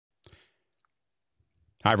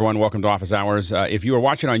Hi, everyone. Welcome to Office Hours. If you are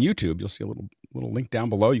watching on YouTube, you'll see a little link down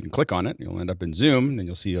below. You can click on it. You'll end up in Zoom. Then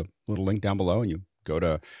you'll see a little link down below, and you go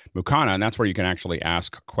to Mukana, and that's where you can actually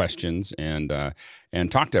ask questions and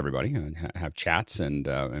talk to everybody and have chats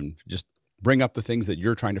and just bring up the things that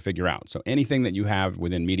you're trying to figure out. So anything that you have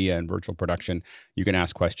within media and virtual production, you can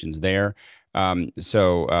ask questions there.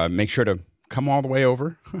 So make sure to come all the way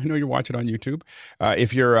over. I know you're watching on YouTube.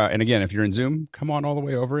 If you're in Zoom, come on all the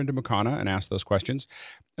way over into Mukana and ask those questions.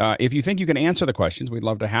 If you think you can answer the questions, we'd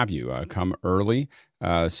love to have you come early.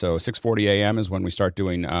 So 6:40 a.m. is when we start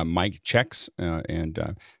doing mic checks.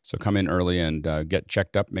 So come in early and get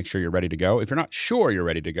checked up. Make sure you're ready to go. If you're not sure you're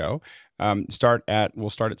ready to go, we'll start at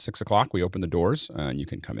 6 o'clock. We open the doors and you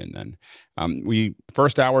can come in then.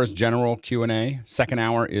 First hour is general Q&A. Second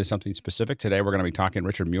hour is something specific. Today we're going to be talking.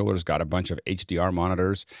 Richard Muller's got a bunch of HDR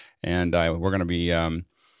monitors, and we're going to be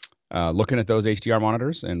looking at those HDR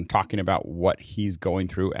monitors and talking about what he's going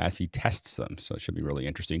through as he tests them. So it should be really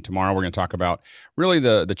interesting. Tomorrow we're going to talk about really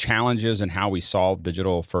the challenges and how we solve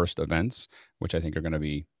digital first events, which I think are going to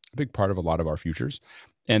be a big part of a lot of our futures.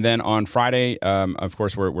 And then on Friday, of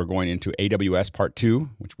course, we're going into AWS Part 2,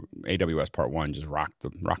 which AWS Part 1 just rocked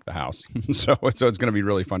the house. so it's going to be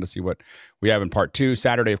really fun to see what we have in Part 2.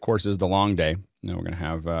 Saturday, of course, is the long day. We're going to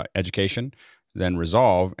have education, then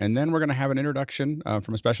resolve, and then we're going to have an introduction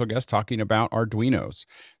from a special guest talking about Arduinos.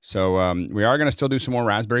 So we are going to still do some more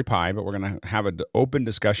Raspberry Pi, but we're going to have an open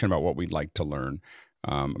discussion about what we'd like to learn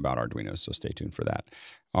about Arduinos. So stay tuned for that.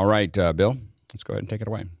 All right, Bill, let's go ahead and take it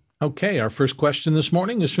away. Okay, our first question this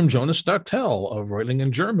morning is from Jonas Dartel of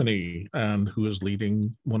Reutlingen, Germany, and who is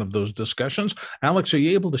leading one of those discussions. Alex, are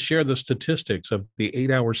you able to share the statistics of the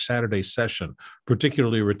 8-hour Saturday session,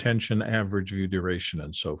 particularly retention, average view duration,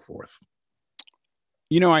 and so forth?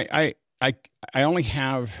 You know, I only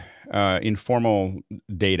have informal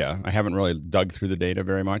data. I haven't really dug through the data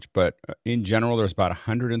very much, but in general, there's about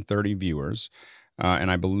 130 viewers.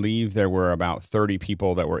 And I believe there were about 30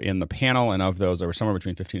 people that were in the panel, and of those, there were somewhere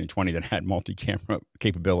between 15 and 20 that had multi-camera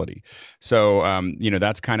capability. So,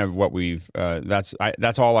 that's kind of what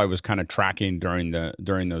that's all I was kind of tracking during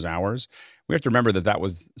those hours. We have to remember that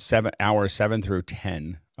was 7 through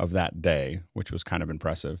 10 of that day, which was kind of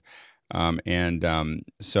impressive.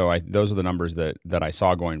 So those are the numbers that I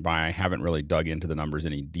saw going by. I haven't really dug into the numbers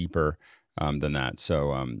any deeper than that.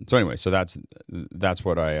 So anyway, so that's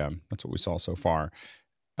what we saw so far.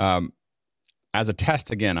 As a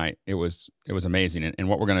test, again, it was amazing. And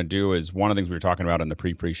what we're going to do is, one of the things we were talking about in the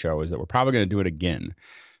pre-show is that we're probably going to do it again.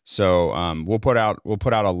 So we'll put out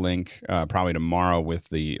a link probably tomorrow with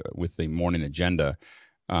the morning agenda.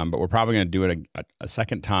 But we're probably going to do it a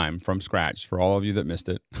second time from scratch for all of you that missed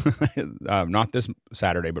it. Not this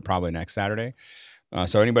Saturday, but probably next Saturday.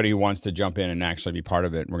 So anybody who wants to jump in and actually be part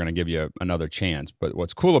of it, we're going to give you another chance. But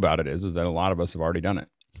what's cool about it is that a lot of us have already done it.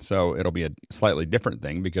 So it'll be a slightly different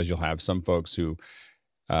thing because you'll have some folks who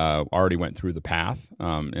already went through the path.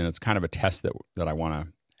 And it's kind of a test that I want to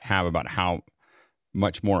have about how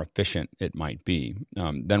much more efficient it might be.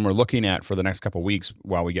 Then we're looking at, for the next couple of weeks,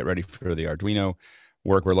 while we get ready for the Arduino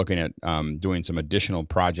work, we're looking at doing some additional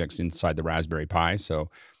projects inside the Raspberry Pi. So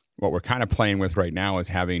what we're kind of playing with right now is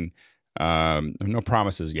having no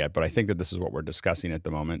promises yet, but I think that this is what we're discussing at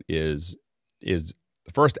the moment is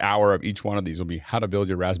the first hour of each one of these will be how to build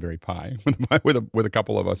your Raspberry Pi with a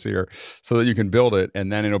couple of us here so that you can build it.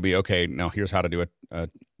 And then it'll be, okay, now here's how to do a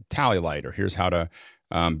tally light, or here's how to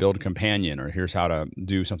build a companion, or here's how to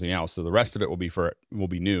do something else. So the rest of it will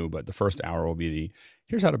be new, but the first hour will be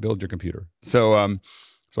here's how to build your computer. So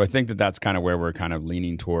I think that's kind of where we're kind of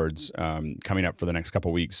leaning towards coming up for the next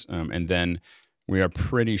couple of weeks. And then we are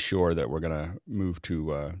pretty sure that we're going to move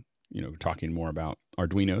to, talking more about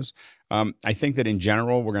Arduinos. I think that in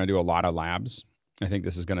general, we're going to do a lot of labs. I think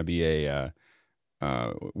this is going to be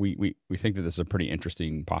we think that this is a pretty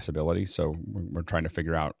interesting possibility. So we're trying to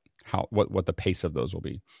figure out what the pace of those will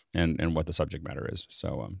be and what the subject matter is.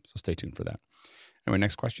 So stay tuned for that. Anyway,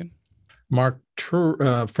 next question. Mark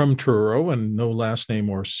from Truro, and no last name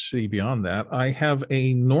or C beyond that. I have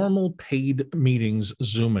a normal paid meetings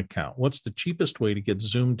Zoom account. What's the cheapest way to get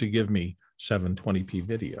Zoom to give me 720p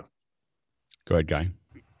video? Go ahead, Guy.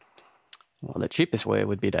 Well, the cheapest way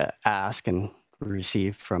would be to ask and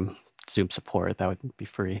receive from Zoom support. That would be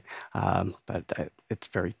free, but it's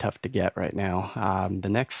very tough to get right now. The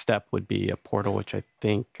next step would be a portal, which I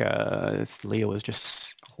think Leo was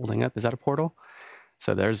just holding up. Is that a portal?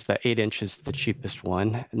 So there's the 8 inches, the cheapest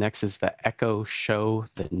one. Next is the Echo Show,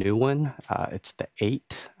 the new one. It's the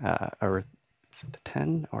 8, or is it the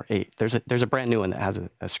 10 or 8? There's a brand new one that has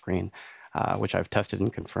a screen, which I've tested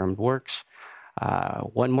and confirmed works.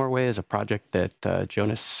 One more way is a project that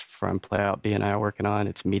Jonas from Playout B and I are working on.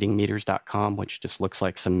 It's meetingmeters.com, which just looks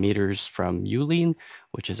like some meters from Ulean,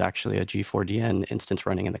 which is actually a G4DN instance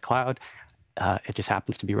running in the cloud. It just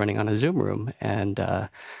happens to be running on a Zoom room, and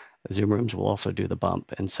Zoom rooms will also do the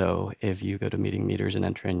bump. And so if you go to Meeting Meters and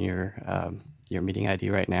enter in your meeting ID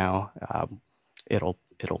right now, it'll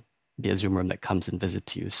be a Zoom room that comes and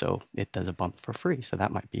visits you. So it does a bump for free. So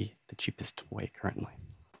that might be the cheapest way currently.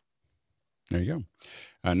 There you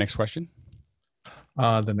go. Next question.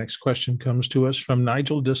 The next question comes to us from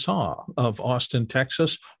Nigel Desaw of Austin,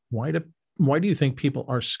 Texas. Why do you think people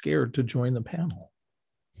are scared to join the panel?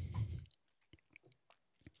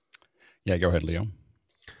 Yeah, go ahead, Leo.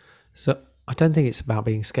 So I don't think it's about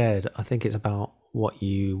being scared. I think it's about what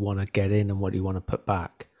you want to get in and what you want to put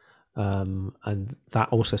back. And that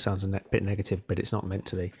also sounds a bit negative, but it's not meant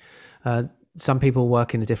to be. Some people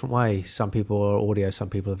work in a different way. Some people are audio, some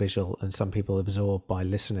people are visual, and some people absorb by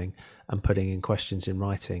listening and putting in questions in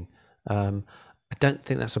writing. I don't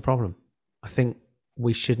think that's a problem. I think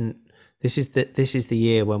we shouldn't. This is the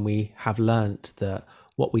year when we have learnt that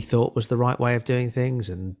what we thought was the right way of doing things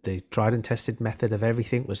and the tried and tested method of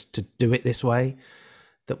everything was to do it this way,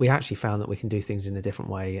 that we actually found that we can do things in a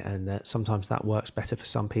different way, and that sometimes that works better for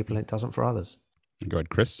some people and it doesn't for others. Go ahead,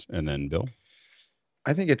 Chris, and then Bill.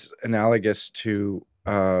 I think it's analogous to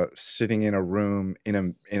sitting in a room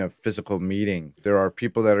in a physical meeting. There are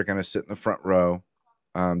people that are going to sit in the front row.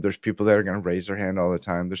 There's people that are going to raise their hand all the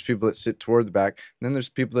time. There's people that sit toward the back. And then there's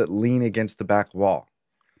people that lean against the back wall.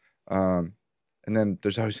 And then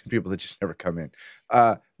there's always people that just never come in.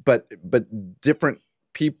 But different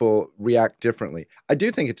people react differently. I do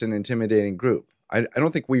think it's an intimidating group. I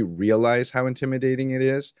don't think we realize how intimidating it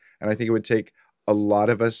is. And I think it would take a lot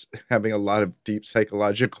of us having a lot of deep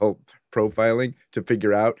psychological profiling to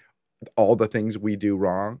figure out all the things we do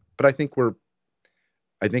wrong. But I think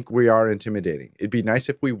we are intimidating. It'd be nice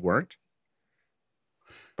if we weren't,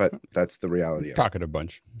 but that's the reality. Talking a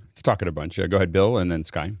bunch. It's talking a bunch. Go ahead, Bill, and then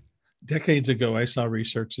Sky. Decades ago, I saw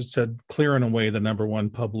research that said clear and away the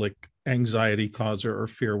 #1 public anxiety causer or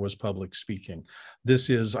fear was public speaking. This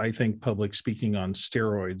is, I think, public speaking on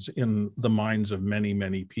steroids in the minds of many,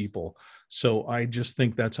 many people. So I just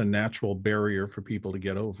think that's a natural barrier for people to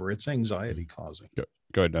get over. It's anxiety causing.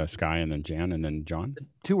 Go ahead, Sky, and then Jan, and then John.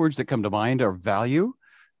 Two words that come to mind are value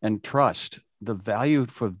and trust. The value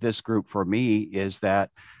for this group for me is that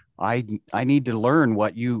I need to learn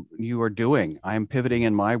what you are doing. I'm pivoting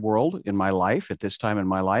in my world, in my life, at this time in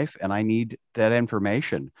my life, and I need that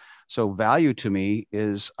information. So value to me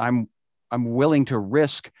is I'm willing to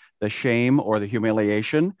risk the shame or the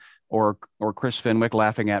humiliation or Chris Fenwick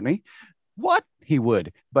laughing at me. What? He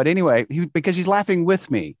would. But anyway, because he's laughing with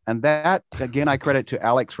me. And that, again, I credit to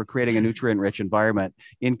Alex for creating a nutrient-rich environment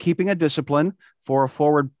in keeping a discipline for a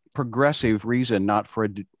forward progressive reason, not for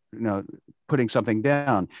putting something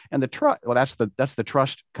down. And the trust, well, that's the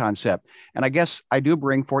trust concept. And I guess I do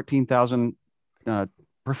bring 14,000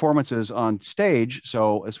 performances on stage.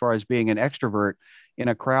 So as far as being an extrovert in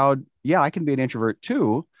a crowd, yeah, I can be an introvert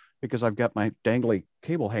too, because I've got my dangly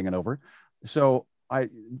cable hanging over. So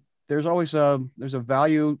there's always there's a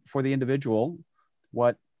value for the individual,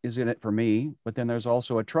 what is in it for me, but then there's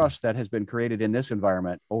also a trust that has been created in this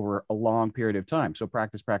environment over a long period of time. So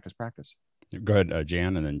practice, practice, practice. Go ahead,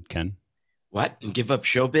 Jan, and then Ken. What? And give up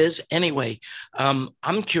showbiz? Anyway,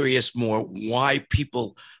 I'm curious more why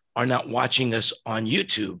people are not watching us on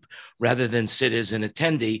YouTube rather than sit as an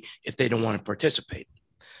attendee if they don't want to participate.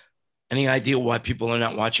 Any idea why people are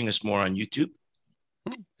not watching us more on YouTube?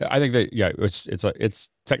 I think that, yeah, it's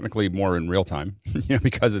technically more in real time,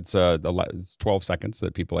 because it's 12 seconds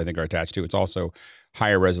that people, I think, are attached to. It's also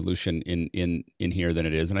higher resolution in here than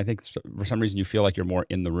it is, and I think for some reason you feel like you're more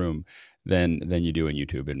in the room than you do in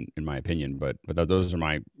YouTube, in my opinion. But those are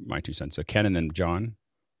my 2 cents. So Ken and then John.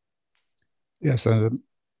 Yes,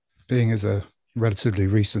 being as a relatively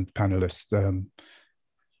recent panelist,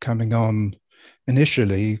 coming on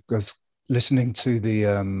initially, was listening to the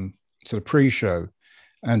sort of pre-show.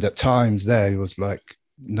 And at times there, it was like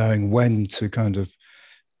knowing when to kind of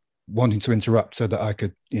wanting to interrupt so that I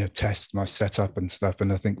could, test my setup and stuff.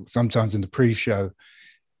 And I think sometimes in the pre-show,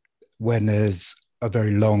 when there's a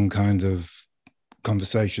very long kind of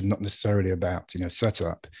conversation, not necessarily about,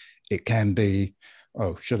 setup, it can be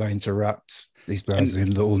oh, should I interrupt? These guys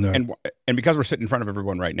all know. And because we're sitting in front of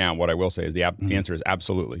everyone right now, what I will say is the answer is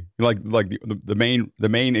absolutely. Like the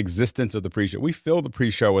main existence of the pre-show. We fill the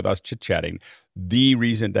pre-show with us chit-chatting. The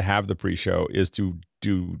reason to have the pre-show is to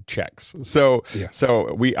do checks. So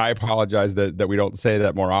I apologize that we don't say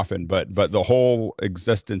that more often, but the whole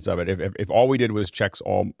existence of it, if all we did was checks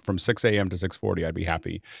all from 6 a.m. to 6:40, I'd be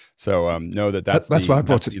happy. So know that's why I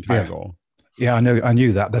brought the entire goal. Yeah, I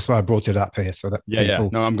knew that. That's why I brought it up here. So that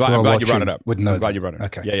No, I'm glad you brought it up. I'm glad you brought it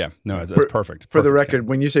up. Okay. Yeah. No, it's perfect. For the record,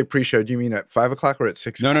 when you say pre-show, do you mean at 5 o'clock or at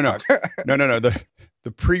 6 o'clock? No.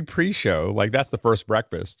 The pre-show, like that's the first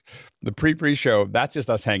breakfast. The pre-show, that's just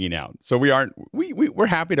us hanging out. So we're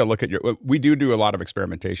happy to look at we do a lot of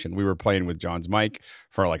experimentation. We were playing with John's mic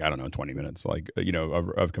for 20 minutes,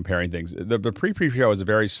 of comparing things. The pre-show is a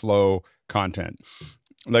very slow content.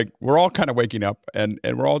 Like we're all kind of waking up and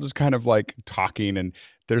we're all just kind of like talking, and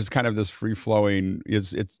there's kind of this free flowing.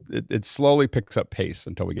 It slowly picks up pace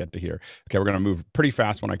until we get to here. Okay, we're gonna move pretty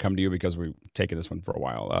fast when I come to you because we've taken this one for a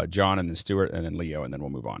while. John and then Stuart and then Leo, and then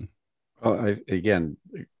we'll move on. Well, again,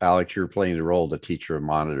 Alex, you're playing the role of the teacher,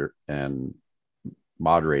 monitor, and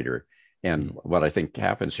moderator. And what I think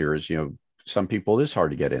happens here is, some people it is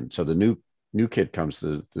hard to get in. So the new kid comes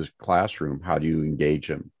to this classroom. How do you engage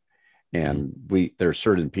them? And there's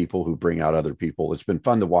certain people who bring out other people. It's been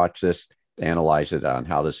fun to watch this, analyze it on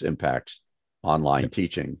how this impacts online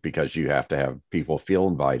teaching, because you have to have people feel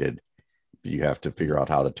invited. You have to figure out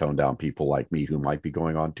how to tone down people like me who might be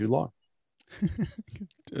going on too long.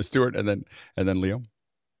 Stuart and then Leo.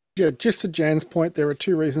 Yeah, just to Jan's point, there are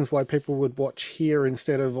two reasons why people would watch here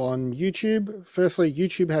instead of on YouTube. Firstly,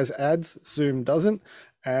 YouTube has ads, Zoom doesn't.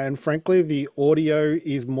 And frankly, the audio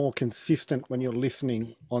is more consistent when you're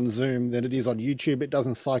listening on Zoom than it is on YouTube. It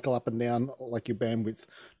doesn't cycle up and down like your bandwidth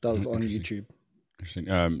does on YouTube. Interesting.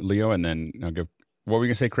 Leo, and then I'll give. What were we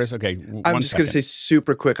gonna say, Chris? Okay, I'm just gonna say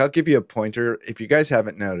super quick. I'll give you a pointer if you guys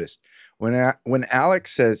haven't noticed. When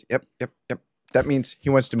Alex says yep, that means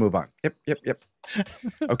he wants to move on. Yep.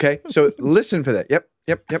 Okay, so listen for that. Yep.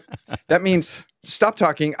 That means stop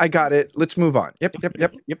talking. I got it. Let's move on. Yep.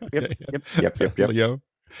 Leo.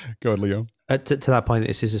 Go ahead, Leo. To that point,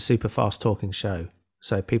 this is a super fast talking show.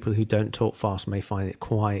 So people who don't talk fast may find it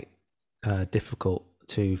quite difficult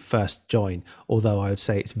to first join, although I would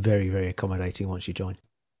say it's very, very accommodating once you join.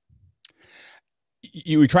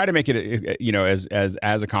 We try to make it,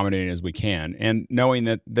 as accommodating as we can, and knowing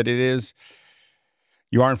that it is,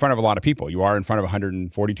 you are in front of a lot of people. You are in front of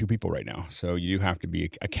 142 people right now. So you do have to be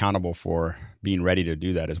accountable for being ready to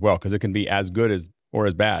do that as well, because it can be as good or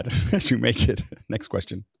as bad as you make it. Next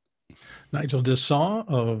question. Nigel Dessaw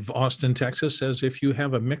of Austin, Texas says, if you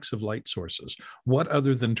have a mix of light sources, what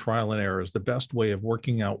other than trial and error is the best way of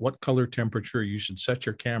working out what color temperature you should set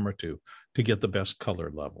your camera to get the best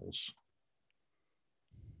color levels?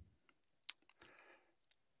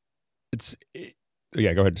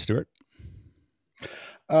 Yeah, go ahead, Stuart.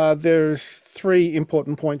 There's three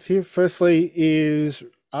important points here. Firstly is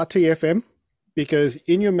RTFM, because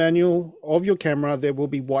in your manual of your camera, there will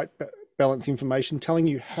be white balance information telling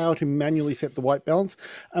you how to manually set the white balance.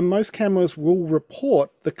 And most cameras will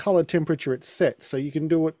report the color temperature it's set, so you can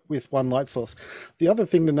do it with one light source. The other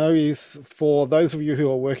thing to know is, for those of you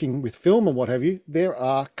who are working with film and what have you, there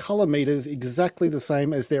are color meters exactly the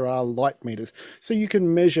same as there are light meters. So you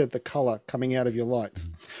can measure the color coming out of your lights.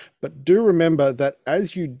 But do remember that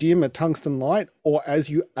as you dim a tungsten light or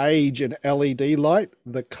as you age an LED light,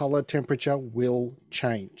 the color temperature will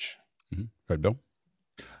change. Go ahead, Bill.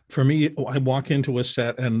 For me, I walk into a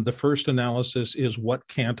set and the first analysis is, what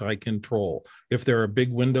can't I control? If there are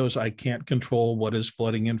big windows, I can't control what is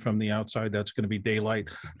flooding in from the outside. That's going to be daylight,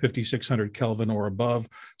 5600 Kelvin or above.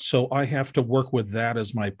 So I have to work with that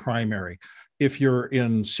as my primary. If you're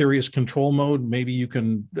in serious control mode, maybe you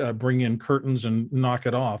can bring in curtains and knock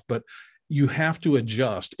it off, but you have to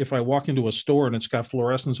adjust. If I walk into a store and it's got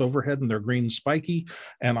fluorescence overhead and they're green spiky,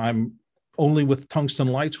 and I'm only with tungsten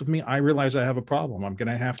lights with me, I realize I have a problem. I'm going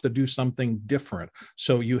to have to do something different.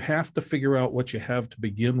 So you have to figure out what you have to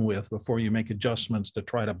begin with before you make adjustments to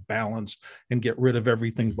try to balance and get rid of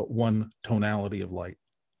everything but one tonality of light.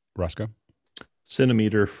 Roscoe?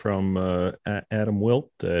 Centimeter from Adam Wilt.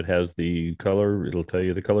 It has the color. It'll tell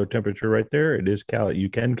you the color temperature right there. It is you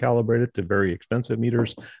can calibrate it to very expensive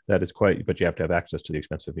meters. That is but you have to have access to the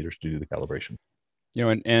expensive meters to do the calibration.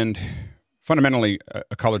 And fundamentally,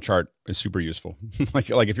 a color chart is super useful. like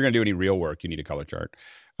if you're going to do any real work, you need a color chart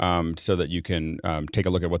so that you can take a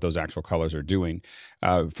look at what those actual colors are doing.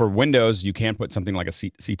 For Windows, you can put something like a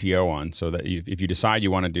CTO on, so that if you decide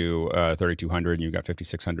you want to do 3200 and you've got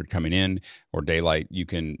 5600 coming in, or daylight,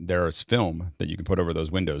 there is film that you can put over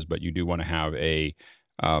those windows, but you do want to have a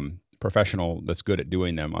professional that's good at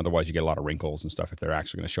doing them. Otherwise, you get a lot of wrinkles and stuff if they're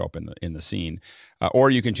actually going to show up in the scene. Or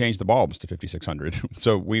you can change the bulbs to 5600.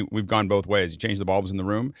 So we've gone both ways. You change the bulbs in the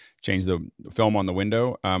room, change the film on the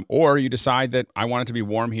window, or you decide that I want it to be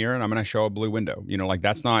warm here and I'm going to show a blue window.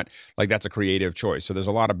 That's a creative choice. So there's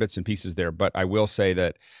a lot of bits and pieces there. But I will say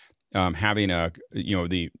that having a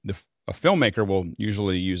filmmaker will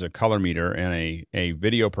usually use a color meter, and a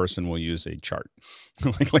video person will use a chart.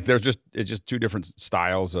 it's just two different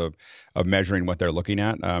styles of measuring what they're looking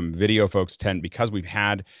at. Video folks tend, because we've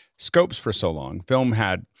had scopes for so long, film.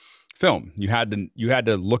 You had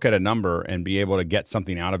to look at a number and be able to get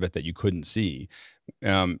something out of it that you couldn't see.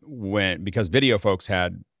 Because video folks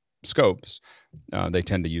had scopes, they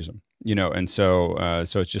tend to use them. And so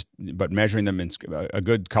it's just, but measuring them in a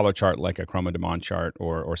good color chart, like a Chroma Demond chart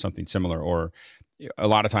or something similar, or a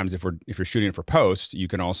lot of times if you're shooting for post, you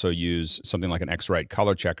can also use something like an X-Rite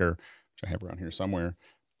color checker, which I have around here somewhere,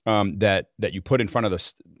 that you put in front of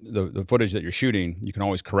the footage that you're shooting. You can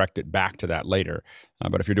always correct it back to that later.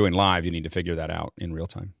 But if you're doing live, you need to figure that out in real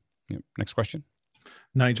time. Yep. Next question.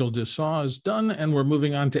 Nigel Dessaw is done, and we're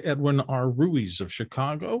moving on to Edwin R. Ruiz of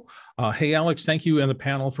Chicago. Hey, Alex, thank you and the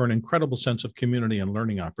panel for an incredible sense of community and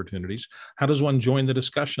learning opportunities. How does one join the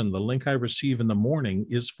discussion? The link I receive in the morning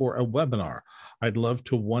is for a webinar. I'd love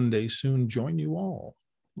to one day soon join you all.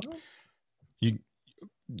 Well,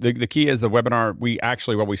 the key is the webinar. We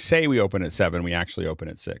say we open at 7, we actually open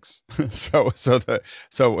at 6. It's a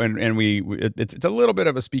little bit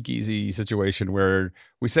of a speakeasy situation where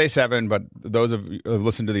we say 7, but those of you who have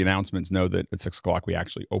listened to the announcements know that at 6 o'clock we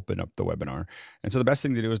actually open up the webinar. And so the best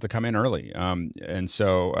thing to do is to come in early.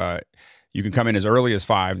 You can come in as early as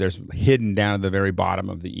 5. There's hidden down at the very bottom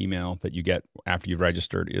of the email that you get after you've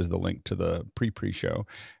registered is the link to the pre-show.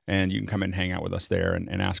 And you can come in and hang out with us there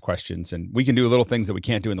and ask questions. And we can do little things that we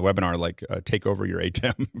can't do in the webinar, like take over your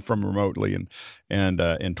ATEM from remotely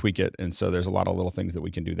and tweak it. And so there's a lot of little things that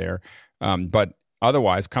we can do there. But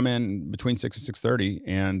otherwise, come in between 6 and 6:30,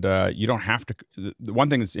 and you don't have to. The one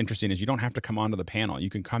thing that's interesting is you don't have to come onto the panel. You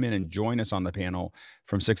can come in and join us on the panel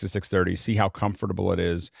from 6 to 6:30, see how comfortable it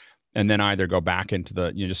is, and then either go back into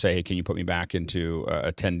just say, hey, can you put me back into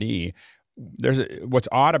attendee? What's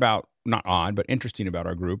not odd, but interesting about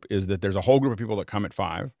our group is that there's a whole group of people that come at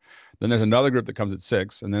 5. Then there's another group that comes at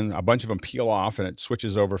 6, and then a bunch of them peel off, and it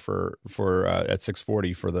switches over for at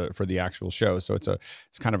 6:40 for the actual show. So it's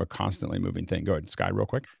kind of a constantly moving thing. Go ahead, Sky, real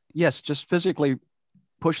quick. Yes, just physically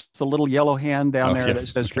push the little yellow hand down there that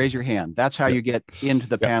says raise your hand. That's how you get into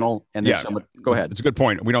the panel. And then someone, go ahead. It's a good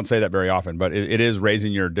point. We don't say that very often, but it is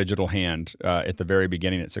raising your digital hand at the very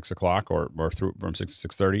beginning at 6 o'clock or through from 6 to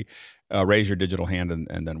 6:30. Raise your digital hand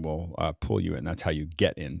and then we'll pull you in. That's how you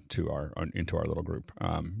get into our little group.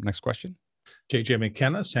 Next question. JJ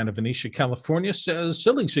McKenna, Santa Venetia, California says,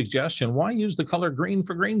 silly suggestion, why use the color green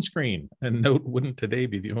for green screen? And note, wouldn't today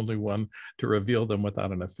be the only one to reveal them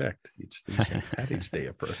without an effect? It's the St. Patty's Day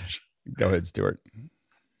approach. Go ahead, Stuart.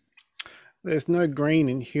 There's no green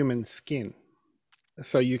in human skin,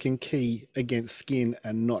 so you can key against skin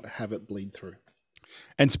and not have it bleed through.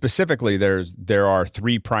 And specifically, there are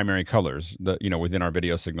 3 primary colors that within our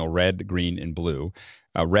video signal: red, green, and blue.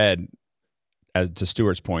 Red, as to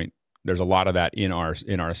Stuart's point, there's a lot of that in our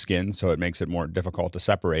skin, so it makes it more difficult to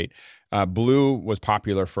separate. Blue was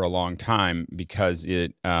popular for a long time because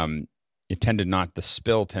the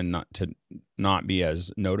spill tend not be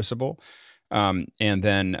as noticeable.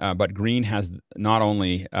 But green has not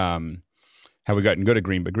only have we gotten good at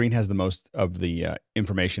green, but green has the most of the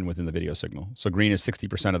information within the video signal. So green is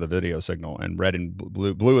 60% of the video signal, and red and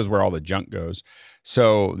blue is where all the junk goes.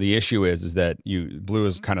 So the issue is that blue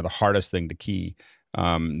is kind of the hardest thing to key.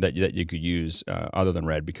 That you could use other than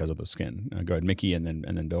red because of the skin. Go ahead, Mickey, and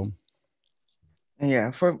then Bill.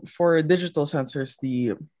 Yeah, for digital sensors,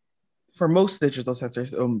 for most digital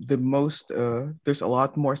sensors, there's a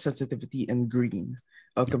lot more sensitivity in green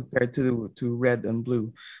compared to red and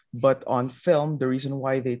blue. But on film, the reason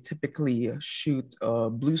why they typically shoot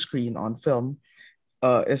blue screen on film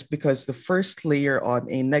is because the first layer on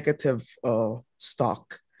a negative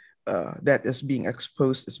stock that is being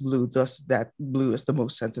exposed is blue. Thus, that blue is the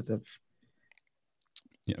most sensitive.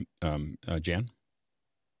 Yeah, Jan.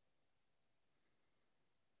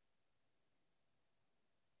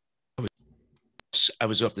 I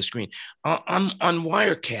was off the screen. On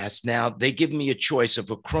Wirecast now, they give me a choice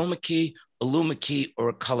of a chroma key, a luma key, or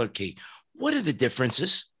a color key. What are the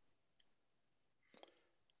differences?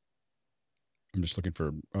 I'm just looking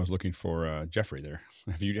for. I was looking for Jeffrey there.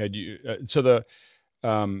 Have you had you? So the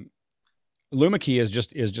luma key is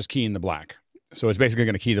just keying the black. So it's basically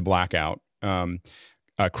going to key the black out.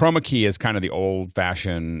 Chroma key is kind of the old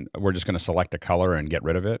fashioned. We're just going to select a color and get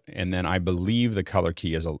rid of it. And then I believe the color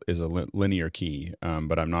key is a linear key,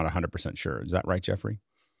 but I'm not 100% sure. Is that right, Jeffrey?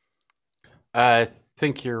 I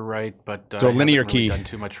think you're right, but so I linear haven't really key. done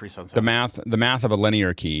too much research. The math of a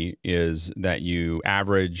linear key is that you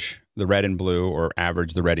average the red and blue, or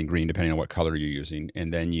average the red and green, depending on what color you're using,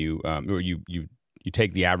 and then you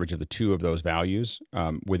take the average of the two of those values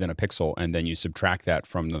within a pixel, and then you subtract that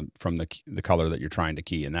from the color that you're trying to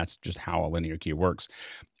key, and that's just how a linear key works.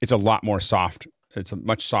 It's a lot more soft. It's a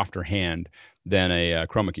much softer hand than a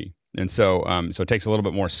chroma key, and so it takes a little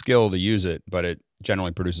bit more skill to use it, but it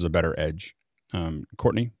generally produces a better edge.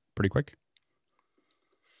 Courtney, pretty quick.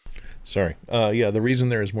 Sorry. Yeah, the reason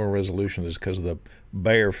there is more resolution is because the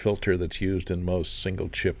Bayer filter that's used in most single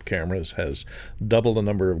chip cameras has double the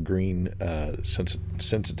number of green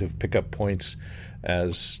sensitive pickup points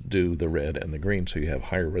as do the red and the green, so you have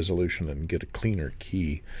higher resolution and get a cleaner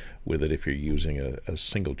key with it if you're using a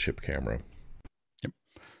single chip camera. Yep.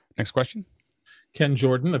 Next question. Ken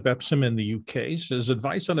Jordan of Epsom in the UK says,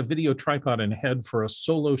 advice on a video tripod and head for a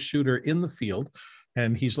solo shooter in the field.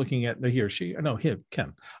 And he's looking at,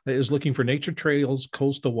 Ken is looking for nature trails,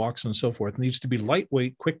 coastal walks, and so forth. It needs to be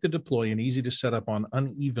lightweight, quick to deploy, and easy to set up on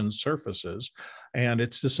uneven surfaces. And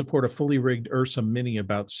it's to support a fully rigged Ursa Mini,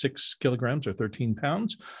 about 6 kilograms or 13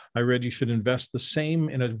 pounds. I read you should invest the same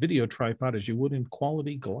in a video tripod as you would in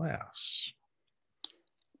quality glass.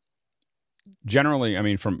 Generally, I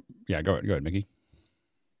mean, go ahead, Mickey.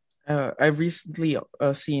 I've recently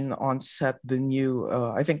seen on set the new,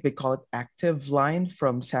 I think they call it Active line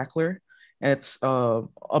from Sackler. And it's a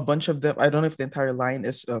bunch of them. I don't know if the entire line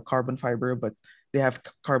is carbon fiber, but they have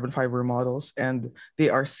carbon fiber models. And they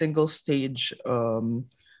are single stage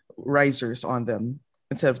risers on them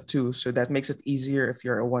instead of two. So that makes it easier if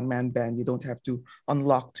you're a one-man band. You don't have to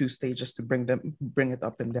unlock 2 stages to bring it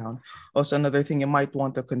up and down. Also, another thing you might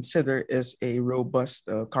want to consider is a robust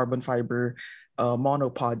carbon fiber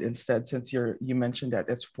monopod instead, since you mentioned that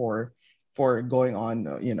it's for going on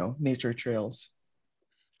nature trails.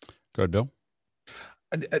 Go ahead, Bill.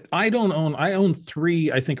 I own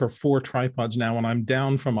 3, I think, or 4 tripods now, and I'm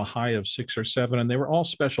down from a high of 6 or 7, and they were all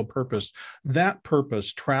special purpose. That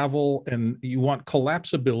purpose, travel, and you want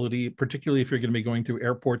collapsibility, particularly if you're going to be going through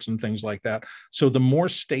airports and things like that. So the more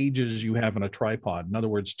stages you have in a tripod, in other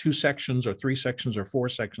words, 2 sections or 3 sections or 4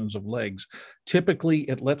 sections of legs, typically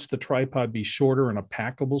it lets the tripod be shorter in a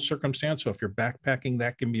packable circumstance. So if you're backpacking,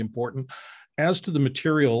 that can be important. As to the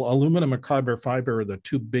material, aluminum and carbon fiber are the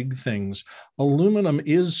 2 big things. Aluminum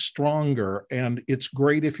is stronger, and it's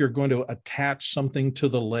great if you're going to attach something to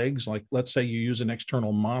the legs, like let's say you use an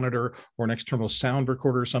external monitor or an external sound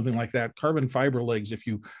recorder or something like that. Carbon fiber legs, if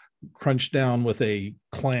you crunch down with a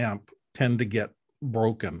clamp, tend to get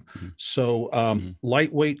broken. Mm-hmm. So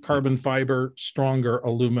lightweight carbon fiber, stronger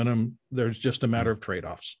aluminum. There's just a matter of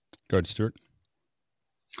trade-offs. Go ahead, Stuart.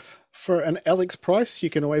 For an Alex price, you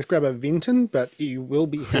can always grab a Vinton, but you will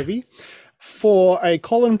be heavy. For a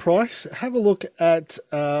Colin price, have a look at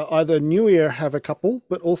either Neweer have a couple,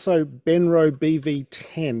 but also Benro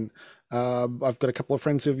BV10. I've got a couple of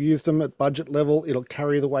friends who've used them at budget level. It'll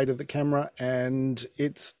carry the weight of the camera, and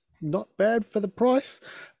it's not bad for the price.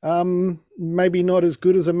 Maybe not as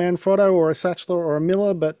good as a Manfrotto or a Satchler or a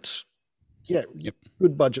Miller, but yeah,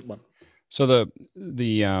 good budget one. So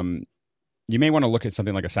you may want to look at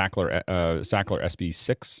something like a Sackler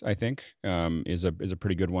SB6. I think is a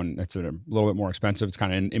pretty good one. That's a little bit more expensive. It's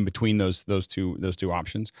kind of in between those two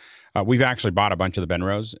options. We've actually bought a bunch of the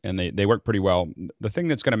Benros, and they work pretty well. The thing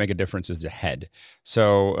that's going to make a difference is the head.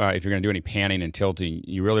 So if you're going to do any panning and tilting,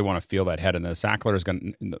 you really want to feel that head. And the Sackler is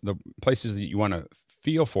going to, the places that you want to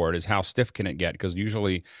feel for it is how stiff can it get, because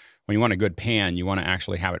usually when you want a good pan, you want to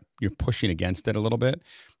actually have it, you're pushing against it a little bit,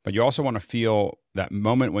 but you also want to feel that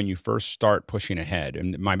moment when you first start pushing ahead.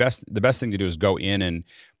 And the best thing to do is go in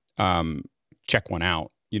and check one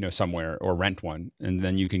out, somewhere, or rent one, and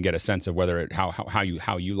then you can get a sense of whether how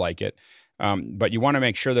you like it. But you want to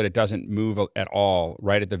make sure that it doesn't move at all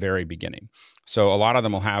right at the very beginning. So a lot of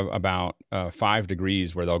them will have about 5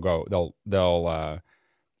 degrees where they'll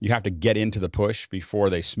you have to get into the push before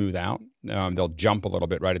they smooth out. They'll jump a little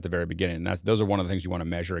bit right at the very beginning. And those are one of the things you want to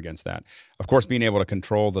measure against that. Of course, being able to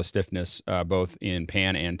control the stiffness both in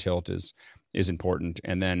pan and tilt is is important.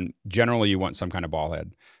 And then generally you want some kind of ball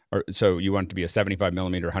head, or so you want it to be a 75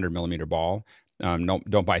 millimeter, 100 millimeter ball.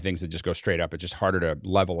 Don't buy things that just go straight up. It's just harder to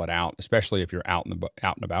level it out, especially if you're out and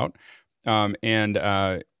about.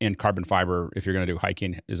 And carbon fiber, if you're going to do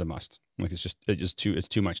hiking, is a must. Like it's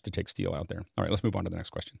too much to take steel out there. All right, let's move on to the next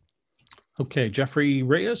question. Okay, Jeffrey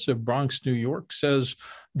Reyes of Bronx, New York says,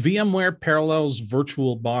 VMware parallels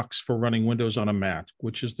VirtualBox for running Windows on a Mac,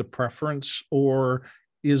 which is the preference, or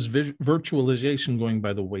is virtualization going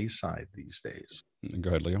by the wayside these days? Go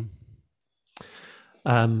ahead, Leo.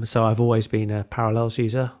 So I've always been a Parallels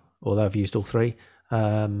user, although I've used all three.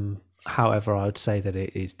 However, I would say that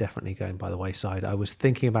it is definitely going by the wayside. I was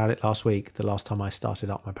thinking about it last week, the last time I started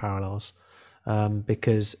up my Parallels,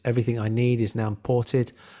 because everything I need is now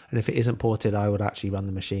ported, and if it isn't ported, I would actually run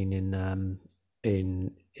the machine in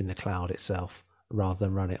the cloud itself rather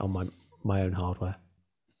than run it on my own hardware.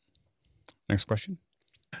 Next question.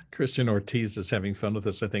 Christian Ortiz is having fun with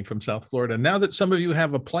us, I think, from South Florida. Now that some of you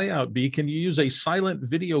have a playout B, can you use a silent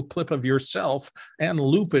video clip of yourself and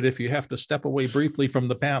loop it if you have to step away briefly from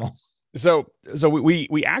the panel? So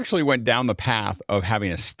we actually went down the path of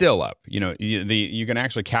having a still up. You know, you can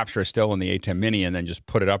actually capture a still in the A10 Mini and then just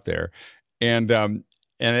put it up there. And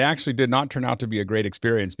it actually did not turn out to be a great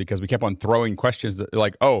experience because we kept on throwing questions that,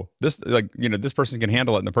 like, oh, this, like, you know, this person can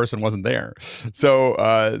handle it, and the person wasn't there. So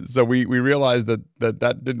we realized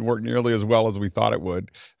that didn't work nearly as well as we thought it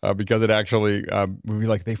would, because it actually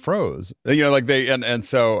they froze, you know, like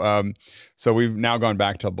so we've now gone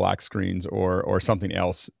back to black screens or something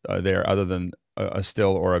else there other than a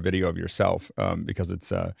still or a video of yourself, because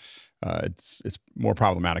it's more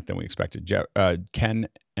problematic than we expected. Ken,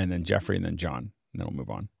 and then Jeffrey, and then John. And then we'll move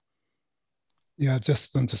on. Yeah,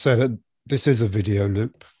 just want to say that this is a video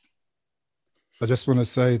loop. I just want to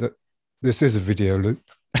say that this is a video loop.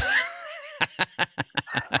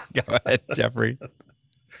 Go ahead, Jeffrey.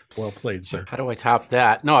 Well played, sir. How do I top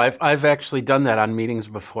that? No, I've actually done that on meetings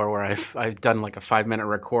before, where I've done like a 5-minute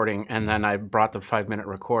recording, and then I brought the 5-minute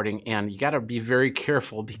recording, and you got to be very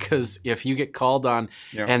careful, because if you get called on,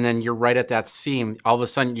 and then you're right at that seam, all of a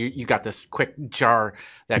sudden you got this quick jar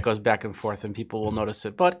that goes back and forth, and people will notice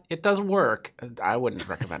it. But it does work. I wouldn't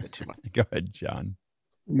recommend it too much. Go ahead, John.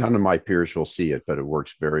 None of my peers will see it, but it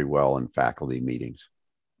works very well in faculty meetings.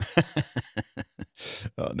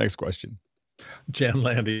 Next question. Jan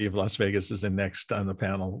Landy of Las Vegas is in next on the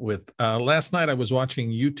panel with, last night I was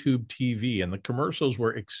watching YouTube TV and the commercials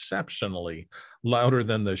were exceptionally louder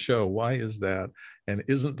than the show. Why is that? And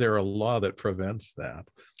isn't there a law that prevents that?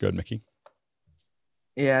 Good, Mickey.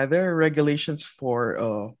 Yeah, there are regulations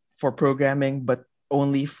for programming, but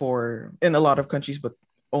only in a lot of countries, but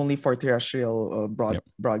only for terrestrial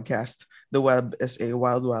broadcast. The web is a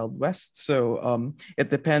wild, wild west. So it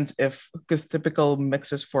depends because typical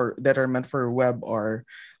mixes that are meant for web are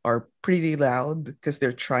pretty loud, because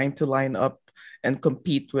they're trying to line up and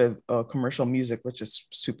compete with commercial music, which is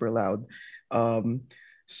super loud.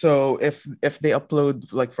 So if they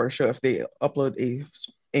upload, like for a show, if they upload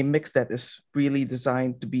a mix that is really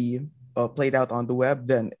designed to be played out on the web,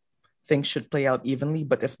 then things should play out evenly.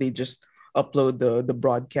 But if they just upload the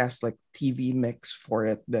broadcast like TV mix for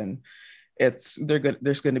it, then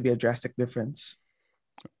there's going to be a drastic difference.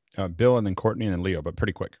 Bill, and then Courtney, and then Leo, but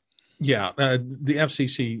pretty quick. Yeah, the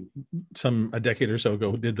FCC a decade or so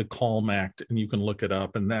ago did the Calm Act, and you can look it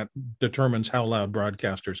up, and that determines how loud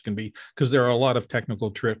broadcasters can be, because there are a lot of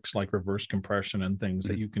technical tricks like reverse compression and things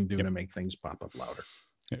that you can do to make things pop up louder.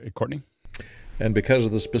 Courtney? And because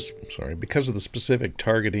of the specific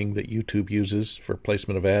targeting that YouTube uses for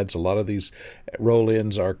placement of ads, a lot of these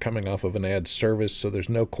roll-ins are coming off of an ad service, so there's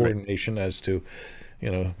no coordination as to, you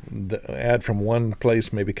know, the ad from one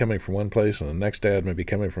place may be coming from one place, and the next ad may be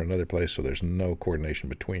coming from another place, so there's no coordination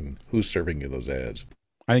between who's serving you those ads.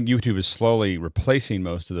 I think YouTube is slowly replacing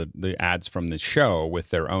most of the ads from the show with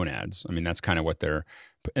their own ads. I mean, that's kind of what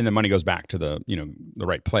and the money goes back to the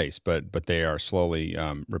right place, but they are slowly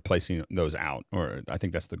replacing those out, or I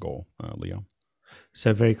think that's the goal, Leo.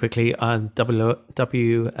 So very quickly,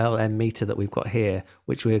 WLM meter that we've got here,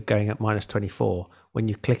 which we're going at -24. When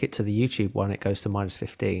you click it to the YouTube one, it goes to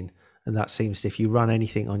 -15, and that seems, if you run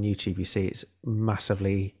anything on YouTube, you see it's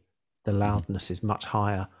massively, the loudness is much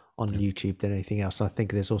higher on YouTube than anything else. I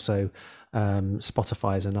think there's also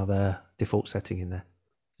Spotify is another default setting in there.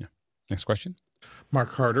 Yeah. Next question.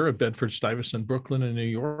 Mark Harder of Bedford-Stuyvesant, Brooklyn, and New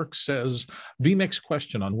York says, vMix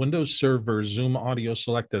question on Windows Server Zoom audio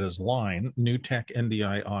selected as line, new tech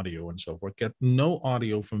NDI audio, and so forth. Get no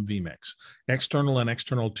audio from vMix. External and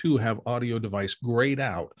external 2 have audio device grayed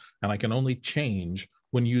out, and I can only change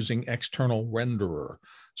when using external renderer.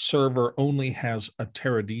 server only has a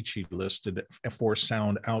Teradici listed for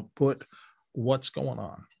sound output. What's going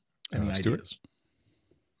on? Any ideas?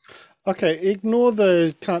 Okay, ignore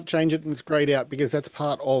the can't change it and it's grayed out, because that's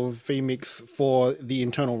part of vMix for the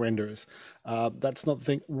internal renderers. That's not the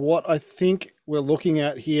thing. What I think we're looking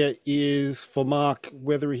at here is for Mark,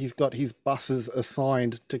 whether he's got his buses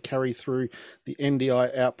assigned to carry through the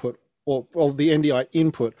NDI output or the NDI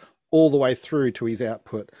input all the way through to his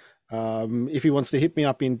output. If he wants to hit me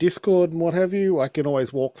up in Discord and what have you, I can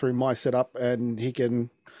always walk through my setup and he can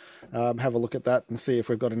have a look at that and see if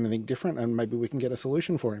we've got anything different, and maybe we can get a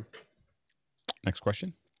solution for him. Next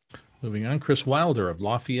question. Moving on, Chris Wilder of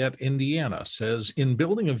Lafayette, Indiana says, in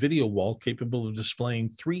building a video wall capable of displaying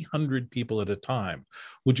 300 people at a time,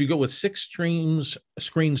 would you go with 6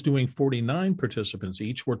 screens doing 49 participants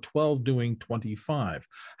each, or 12 doing 25?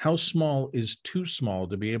 How small is too small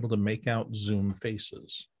to be able to make out Zoom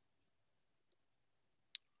faces?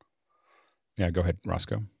 Yeah, go ahead,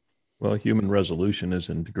 Roscoe. Well, human resolution is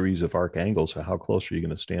in degrees of arc angle, so how close are you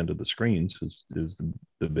going to stand to the screens is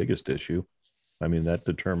the biggest issue. I mean, that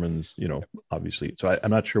determines, you know, obviously. So I'm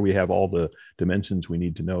not sure we have all the dimensions we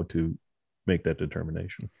need to know to make that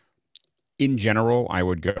determination. In general, I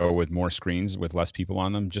would go with more screens with less people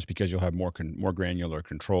on them, just because you'll have more granular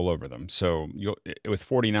control over them. So with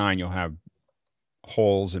 49, you'll have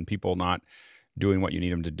holes and people not doing what you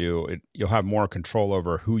need them to do. You'll have more control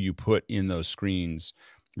over who you put in those screens,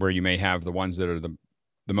 where you may have the ones that are the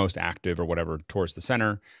most active or whatever towards the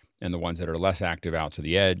center, and the ones that are less active out to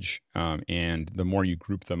the edge. And the more you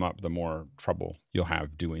group them up, the more trouble you'll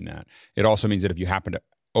have doing that. It also means that if you happen to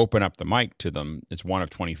open up the mic to them, it's one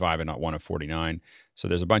of 25 and not one of 49. So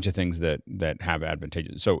there's a bunch of things that have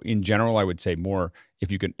advantages. So in general, I would say more,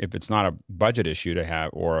 if it's not a budget issue to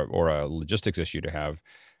have, or a logistics issue to have,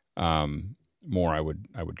 more, I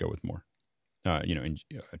would go with more.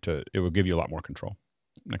 It will give you a lot more control.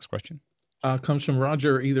 Next question. Comes from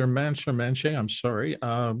Roger, either Manche or Manche, I'm sorry,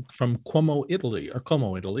 from Como, Italy.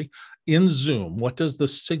 In Zoom, what does the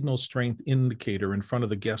signal strength indicator in front of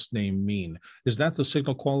the guest name mean? Is that the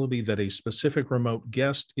signal quality that a specific remote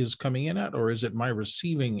guest is coming in at, or is it my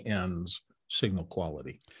receiving end's signal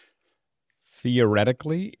quality?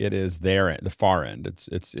 Theoretically, it is there at the far end.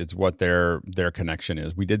 It's what their connection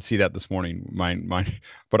is. We did see that this morning. Mine,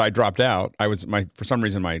 but I dropped out. For some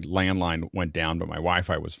reason my landline went down, but my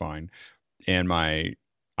Wi-Fi was fine. And I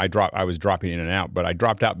was dropping in and out, but I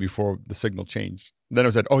dropped out before the signal changed. Then I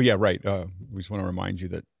said, "Oh yeah, right. We just want to remind you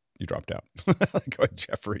that you dropped out." Go ahead,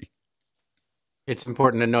 Jeffrey. It's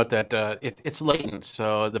important to note that it's latent,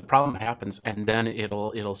 so the problem happens, and then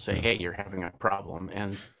it'll say, "Hey, you're having a problem,"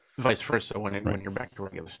 and vice versa when you're back to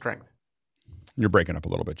regular strength. You're breaking up a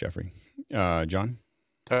little bit, Jeffrey. John.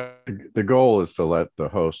 The goal is to let the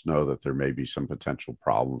host know that there may be some potential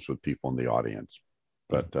problems with people in the audience,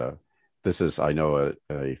 but this is, I know,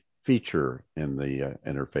 a feature in the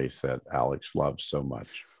interface that Alex loves so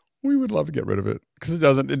much. We would love to get rid of it, because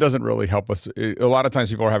it doesn't really help us. A lot of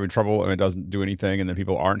times people are having trouble and it doesn't do anything, and then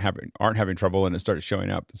people aren't having trouble and it starts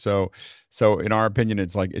showing up. So in our opinion,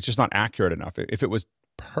 it's just not accurate enough. If it was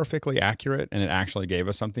perfectly accurate and it actually gave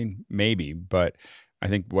us something, maybe, but I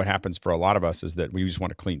think what happens for a lot of us is that we just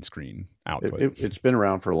want a clean screen output. It's been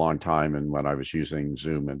around for a long time, and when I was using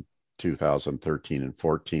Zoom in 2013 and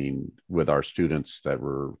 14 with our students that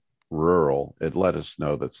were rural, it let us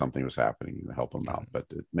know that something was happening and help them out, but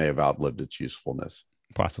it may have outlived its usefulness.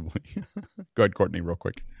 Possibly. Go ahead, Courtney, real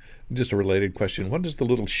quick. Just a related question. What does the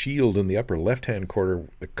little shield in the upper left-hand corner,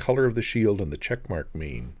 the color of the shield and the check mark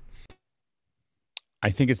mean? I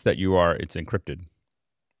think it's that it's encrypted.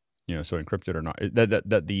 So encrypted or not,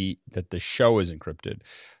 that the show is encrypted.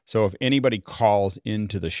 So if anybody calls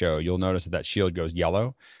into the show, you'll notice that shield goes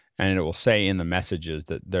yellow, and it will say in the messages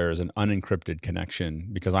that there's an unencrypted connection,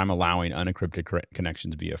 because I'm allowing unencrypted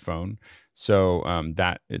connections via phone. So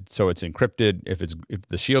it's encrypted. If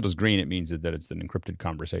the shield is green, it means that it's an encrypted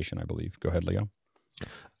conversation, I believe. Go ahead, Leo.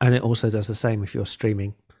 And it also does the same if you're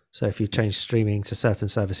streaming. So if you change streaming to certain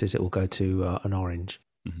services, it will go to an orange.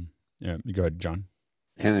 Mm-hmm. Yeah, you go ahead, John.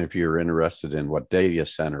 And if you're interested in what data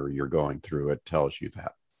center you're going through, it tells you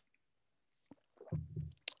that.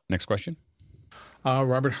 Next question.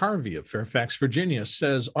 Robert Harvey of Fairfax, Virginia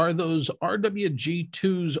says, are those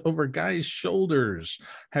RWG2s over guys' shoulders?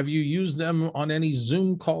 Have you used them on any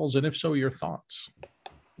Zoom calls? And if so, your thoughts?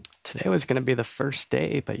 Today was going to be the first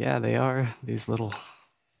day, but yeah, they are these little...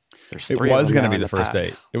 It was going to be the first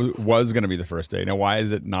day. It was going to be the first day. Now, why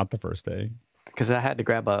is it not the first day? Because I had to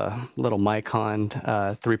grab a little Micon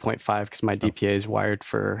 3.5 because my DPA is wired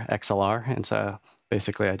for XLR. And so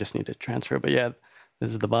basically I just need to transfer. But yeah,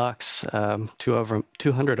 This is the box.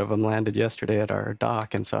 200 of them landed yesterday at our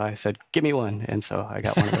dock, and so I said, "Give me one." And so I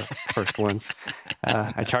got one of the first ones.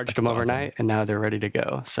 I charged them overnight, awesome. And now they're ready to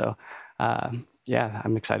go. So, yeah,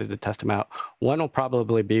 I'm excited to test them out. One will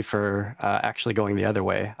probably be for actually going the other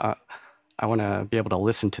way. I want to be able to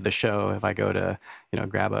listen to the show if I go to,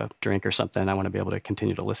 grab a drink or something. I want to be able to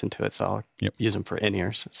continue to listen to it. So I'll use them for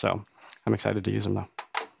in-ears. So I'm excited to use them though.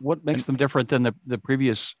 What makes them different than the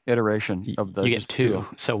previous iteration of the? You get two.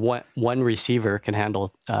 So one receiver can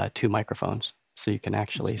handle 2 microphones. So you can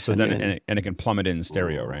actually and it can plumb it in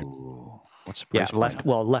stereo, right? What's the price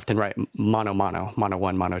left and right, mono, mono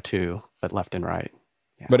 1, mono 2, but left and right.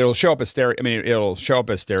 Yeah. But it'll show up as stereo. I mean, it'll show up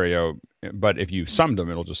as stereo, but if you summed them,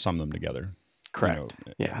 it'll just sum them together. Correct.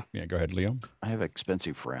 Yeah. Yeah. Go ahead, Leo. I have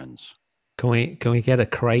expensive friends. Can we get a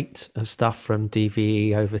crate of stuff from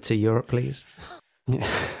DVE over to Europe, please?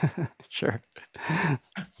 Sure. Next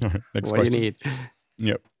what question. do you need?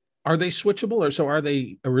 Yep. Are they switchable, or so are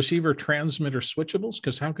they a receiver transmitter switchables?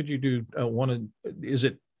 Because how could you do is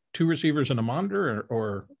it 2 receivers and a monitor,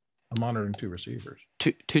 or a monitor and 2 receivers?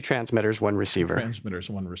 Two transmitters, 1 receiver. 2 transmitters,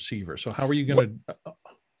 1 receiver. So how are you going to?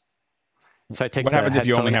 So I take. What happens if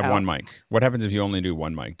you only have one mic? What happens if you only do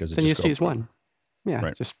one mic? Does it then just you use one? Yeah,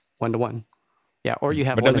 right. Just 1-to-1. Yeah, or you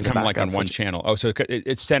have. But it doesn't come like on one channel. Oh, so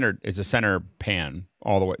it's centered. It's a center pan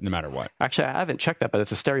all the way, no matter what. Actually, I haven't checked that, but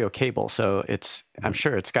it's a stereo cable, so it's. I'm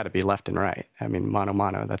sure it's got to be left and right. I mean,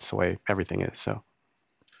 mono. That's the way everything is. So.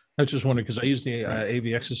 I was just wondering because I use the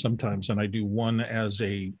AVXs sometimes, and I do one as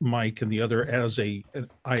a mic and the other as an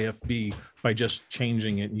IFB by just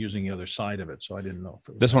changing it and using the other side of it. So I didn't know if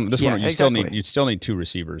it was this one. You'd still need 2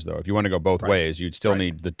 receivers though. If you want to go both ways, you'd still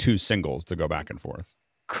need the 2 singles to go back and forth.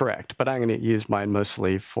 Correct, but I'm going to use mine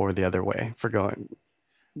mostly for the other way, for going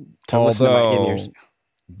to listen to my in-ears.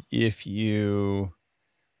 If you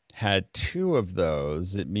had 2 of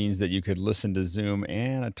those, it means that you could listen to Zoom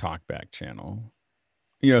and a talkback channel.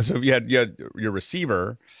 So if you had your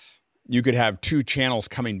receiver, you could have 2 channels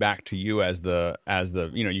coming back to you as the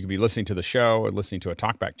you could be listening to the show or listening to a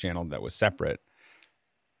talkback channel that was separate.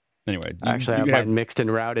 Anyway, actually, I have mine mixed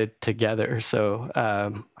and routed together. So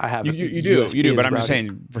I have you do. But I'm just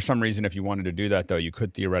saying, for some reason, if you wanted to do that, though, you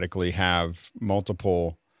could theoretically have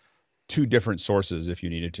multiple 2 different sources if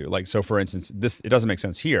you needed to. Like, so for instance, it doesn't make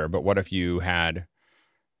sense here, but what if you had?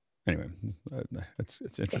 Anyway,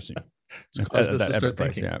 it's interesting. Yeah,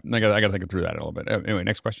 I got to think through that a little bit. Anyway,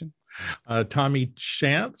 next question. Tommy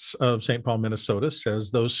Chance of St. Paul, Minnesota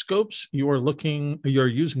says those scopes you're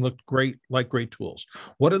using look great, like great tools.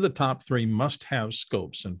 What are the top 3 must-have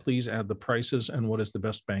scopes? And please add the prices and what is the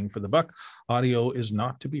best bang for the buck. Audio is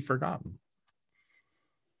not to be forgotten.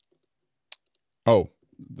 Oh,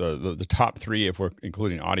 the top 3, if we're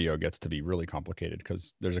including audio, gets to be really complicated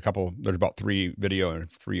because there's about 3 video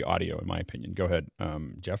and 3 audio in my opinion. Go ahead,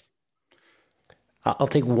 Jeff. I'll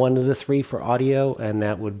take one of the 3 for audio, and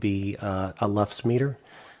that would be a LUFS meter.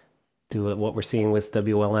 Do what we're seeing with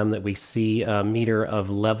WLM, that we see a meter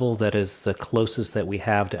of level that is the closest that we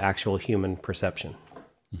have to actual human perception.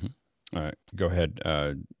 Mm-hmm. All right, go ahead,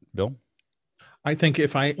 Bill. I think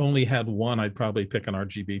if I only had one, I'd probably pick an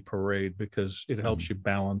RGB Parade because it helps you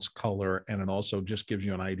balance color, and it also just gives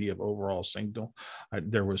you an idea of overall signal.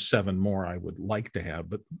 There was 7 more I would like to have,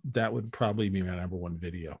 but that would probably be my #1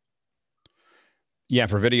 video. Yeah,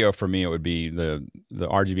 for video, for me, it would be the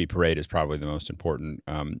RGB Parade is probably the most important.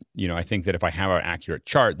 I think that if I have an accurate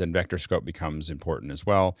chart, then vector scope becomes important as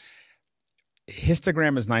well.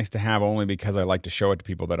 Histogram is nice to have only because I like to show it to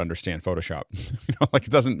people that understand Photoshop. It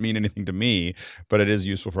doesn't mean anything to me, but it is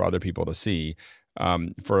useful for other people to see.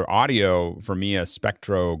 For audio, for me, a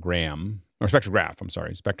spectrograph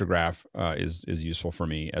is useful for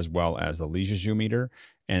me, as well as the Leisure meter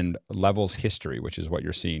and levels history, which is what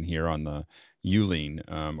you're seeing here on the Uline,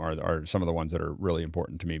 are some of the ones that are really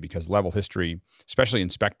important to me because level history, especially in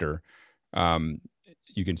Spectre,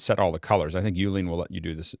 you can set all the colors. I think Uline will let you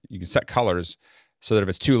do this. You can set colors so that if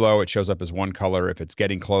it's too low, it shows up as one color. If it's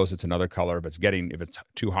getting close, it's another color. If it's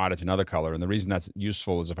too hot, it's another color. And the reason that's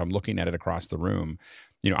useful is if I'm looking at it across the room,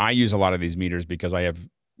 I use a lot of these meters because I have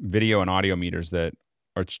video and audio meters that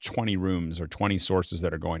are 20 rooms or 20 sources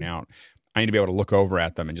that are going out. I need to be able to look over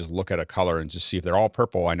at them and just look at a color and just see if they're all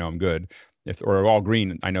purple, I know I'm good. Or all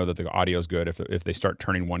green, I know that the audio is good. If they start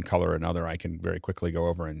turning one color or another, I can very quickly go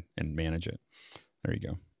over and manage it. There you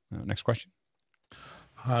go. Next question.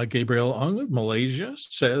 Gabriel Ung of Malaysia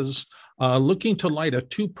says, looking to light a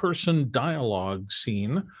 2-person dialogue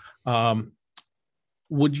scene,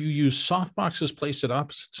 would you use softboxes placed at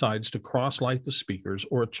opposite sides to cross-light the speakers,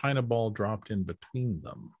 or a China ball dropped in between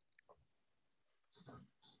them?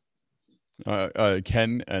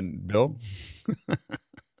 Ken and Bill.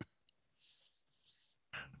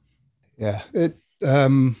 Yeah, it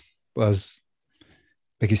was.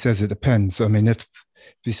 Like he says, it depends. I mean, if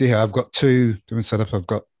you see how I've got two different setups, I've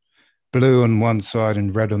got blue on one side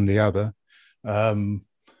and red on the other, and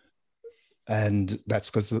that's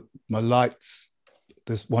because my lights.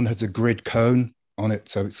 This one has a grid cone on it,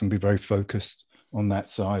 so it's going to be very focused on that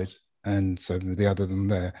side, and so the other than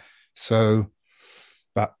there. So,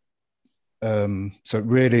 but so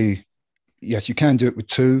really, yes, you can do it with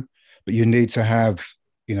two, but you need to have,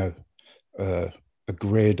 you know, a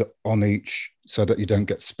grid on each so that you don't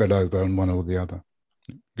get spillover on one or the other.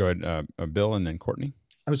 Go ahead, Bill, and then Courtney.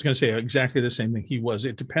 I was going to say exactly the same thing he was.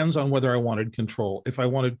 It depends on whether I wanted control. If I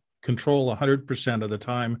wanted control 100% of the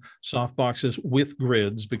time, softboxes with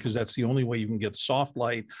grids, because that's the only way you can get soft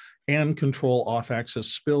light and control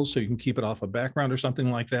off-axis spills, so you can keep it off a background or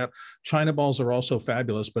something like that. China balls are also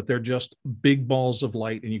fabulous, but they're just big balls of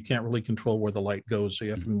light, and you can't really control where the light goes, so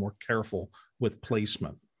you have to be more careful with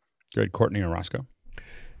placement. Good, Courtney or Roscoe.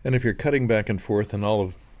 And if you're cutting back and forth, and all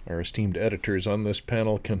of our esteemed editors on this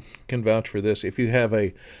panel can vouch for this, if you have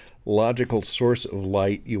a logical source of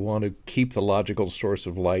light, you want to keep the logical source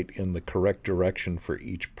of light in the correct direction for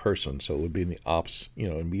each person. So it would be in the opposite, you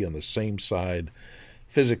know, and be on the same side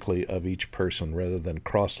physically of each person rather than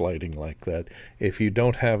cross-lighting like that. If you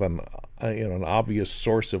don't have an obvious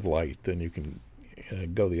source of light, then you can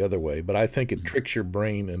go the other way. But I think it tricks your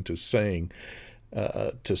brain into seeing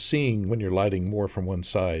when you're lighting more from one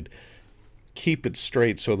side. Keep it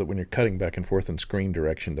straight so that when you're cutting back and forth in screen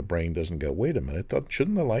direction, the brain doesn't go, wait a minute,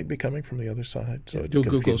 shouldn't the light be coming from the other side? So do a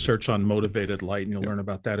Google search on motivated light, and you'll learn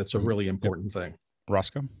about that. It's a really important thing.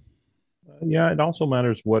 Roscoe? Yeah, it also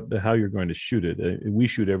matters how you're going to shoot it. We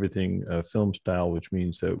shoot everything film style, which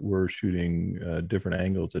means that we're shooting different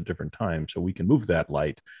angles at different times, so we can move that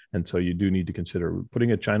light. And so you do need to consider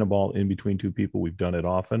putting a China ball in between two people. We've done it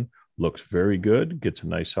often. Looks very good. Gets a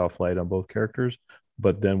nice soft light on both characters.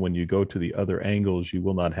 But then when you go to the other angles, you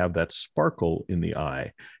will not have that sparkle in the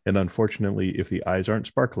eye. And unfortunately, if the eyes aren't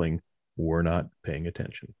sparkling, we're not paying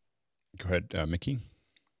attention. Go ahead, Mickey.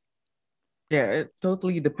 Yeah, it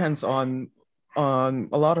totally depends on a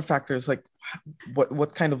lot of factors, like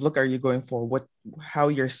what kind of look are you going for, how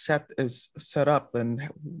your set is set up, and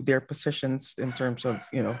their positions in terms of,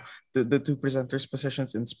 you know, the two presenters'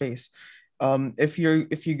 positions in space. If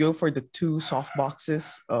you go for the two soft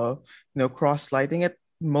boxes, you know, cross lighting it,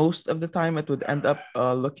 most of the time it would end up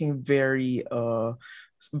looking very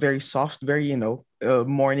soft, very, you know,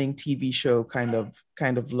 morning TV show kind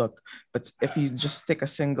of look. But if you just stick a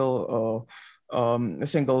single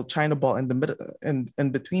China ball in the middle and in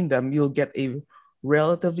between them, you'll get a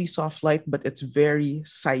relatively soft light, but it's very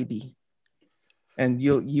sidey, and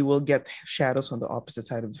you will get shadows on the opposite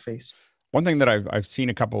side of the face. One thing that I've seen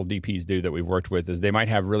a couple of DPs do that we've worked with is they might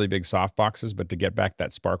have really big soft boxes, but to get back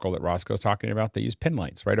that sparkle that Roscoe's talking about, they use pin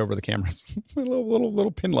lights right over the cameras,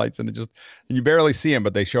 little pin lights, and you barely see them,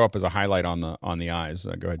 but they show up as a highlight on the eyes.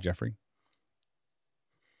 Go ahead, Jeffrey.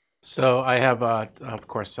 So I have, of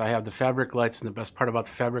course, I have the fabric lights, and the best part about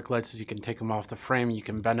the fabric lights is you can take them off the frame. You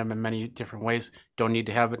can bend them in many different ways. Don't need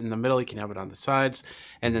to have it in the middle. You can have it on the sides,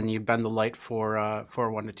 and then you bend the light for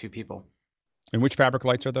 1 to 2 people. And which fabric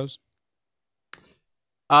lights are those?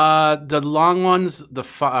 The long ones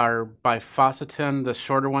are by Fosseton. The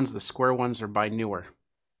shorter ones, the square ones, are by Newer.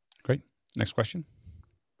 Great. Next question.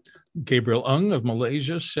 Gabriel Ung of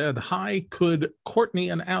Malaysia said, hi, could Courtney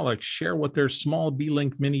and Alex share what their small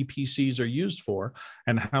B-Link mini PCs are used for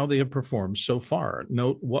and how they have performed so far?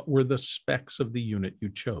 Note, what were the specs of the unit you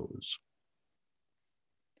chose?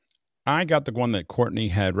 I got the one that Courtney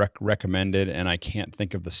had recommended, and I can't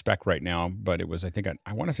think of the spec right now, but it was, I think,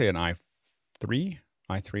 I want to say an i3,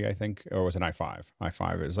 I think, or was it an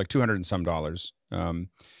i5? It was like $200 and some.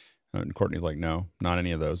 And Courtney's like, no, not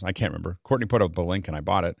any of those. I can't remember. Courtney put up the link and I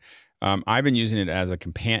bought it. I've been using it as a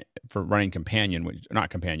for running Companion,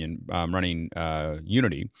 running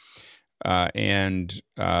Unity, and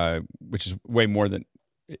which is way more than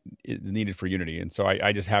is needed for Unity. And so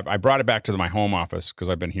I brought it back to my home office because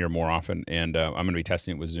I've been here more often, and I'm going to be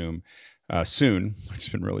testing it with Zoom soon, which has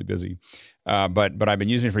been really busy. But I've been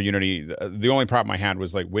using it for Unity. The only problem I had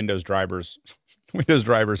was like Windows drivers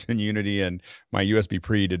in Unity, and my USB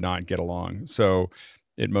pre did not get along. So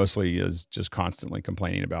it mostly is just constantly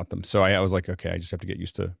complaining about them. So I was like, okay, I just have to get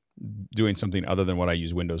used to doing something other than what I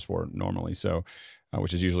use Windows for normally. So,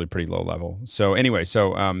 which is usually pretty low level. So anyway,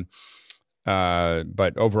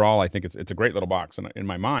 but overall, I think it's a great little box. And in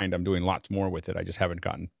my mind, I'm doing lots more with it. I just haven't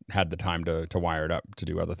had the time to wire it up to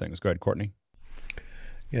do other things. Go ahead, Courtney.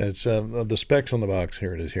 Yeah, it's the specs on the box.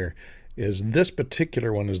 Here it is here. is this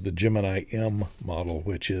particular one is the Gemini M model,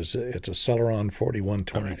 which is it's a Celeron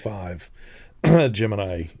 4125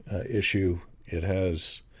 Gemini issue. It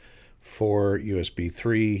has 4 USB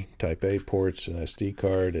 3 Type A ports, an SD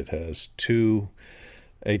card. It has 2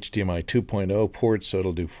 HDMI 2.0 ports, so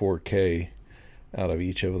it'll do 4K out of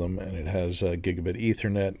each of them, and it has gigabit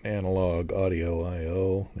Ethernet, analog, audio,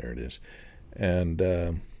 I/O. There it is. And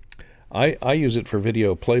I use it for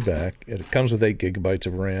video playback. It comes with 8 gigabytes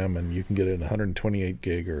of RAM, and you can get it 128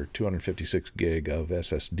 gig or 256 gig of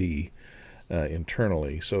SSD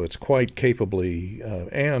internally. So it's quite capably,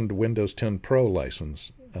 and Windows 10 Pro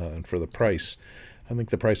license. And for the price, I think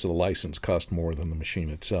the price of the license cost more than the machine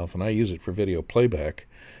itself. And I use it for video playback.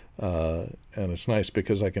 And it's nice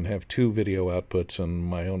because I can have 2 video outputs, and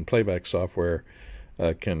my own playback software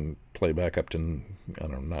can play back up to, I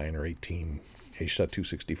don't know, 9 or 18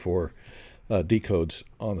 H.264 decodes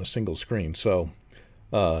on a single screen. So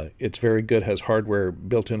it's very good, has hardware,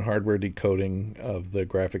 built-in hardware decoding of the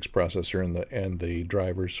graphics processor, and the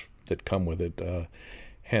drivers that come with it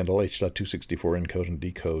handle H.264 encode and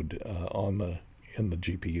decode in the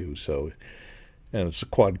GPU. So, and it's a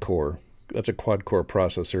quad core. That's a quad core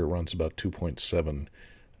processor. It runs about 2.7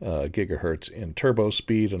 gigahertz in turbo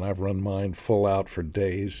speed, and I've run mine full out for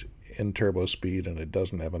days in turbo speed, and it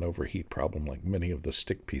doesn't have an overheat problem like many of the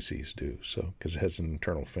stick PCs do. So, because it has an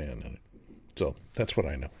internal fan in it. So that's what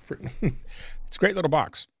I know. It's a great little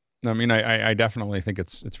box. I mean, I definitely think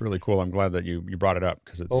it's really cool. I'm glad that you brought it up,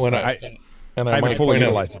 because it's. And I haven't fully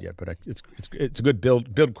utilized it yet, but it's a good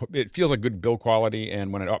build. It feels like good build quality,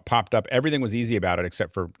 and when it popped up, everything was easy about it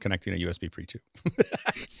except for connecting a USB pre 2.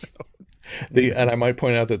 So, and I might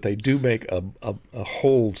point out that they do make a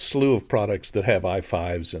whole slew of products that have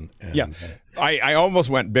i5s and yeah. I almost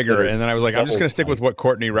went bigger, and then I was like, I'm just going to stick with what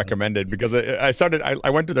Courtney recommended, because I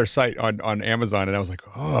went to their site on Amazon, and I was like,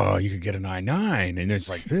 oh, you could get an i9, and it's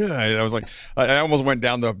like, yeah. And I was like, I almost went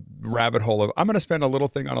down the rabbit hole of, I'm going to spend a little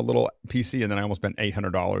thing on a little PC, and then I almost spent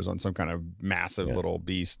 $800 on some kind of massive little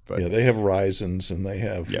beast. But yeah, they have Ryzens, and they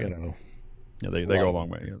have yeah, they go a long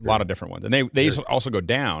way. A lot of different ones, and they also go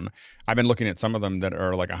down. I've been looking at some of them that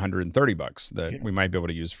are like $130 that we might be able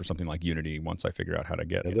to use for something like Unity once I figure out how to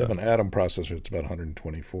get. They have an Atom processor. It's about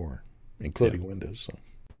 124, including Windows. So.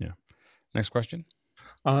 Yeah. Next question.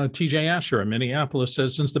 TJ Asher in Minneapolis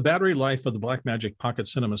says, since the battery life of the Blackmagic Pocket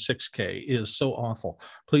Cinema 6K is so awful,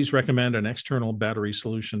 please recommend an external battery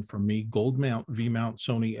solution for me. Gold mount, V mount,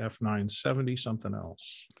 Sony F970, something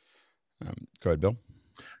else. Go ahead, Bill.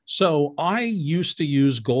 So I used to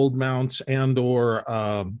use gold mounts and or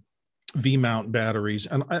V-mount batteries,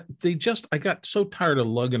 and I got so tired of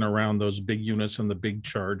lugging around those big units and the big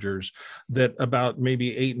chargers that about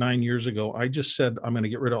maybe 8-9 years ago, I just said, I'm going to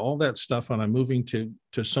get rid of all that stuff, and I'm moving to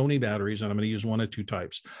Sony batteries, and I'm going to use one of 2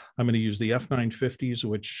 types. I'm going to use the F950s,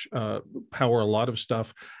 which power a lot of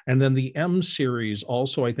stuff, and then the M series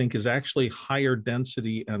also, I think, is actually higher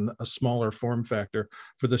density and a smaller form factor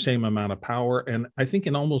for the same amount of power. And I think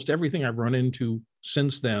in almost everything I've run into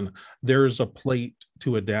since then, there's a plate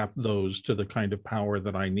to adapt those to the kind of power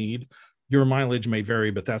that I need. Your mileage may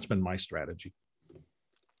vary, but that's been my strategy.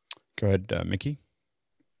 Go ahead, Mickey.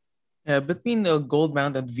 Between the gold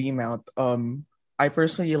mount and V mount, I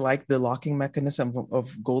personally like the locking mechanism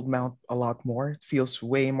of gold mount a lot more. It feels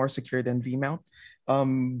way more secure than V mount.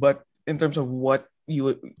 But in terms of what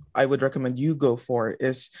I would recommend you go for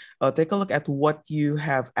is take a look at what you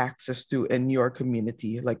have access to in your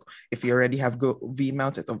community. Like if you already have V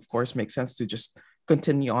mounts, it of course makes sense to just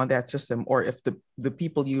continue on that system. Or if the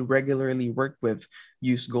people you regularly work with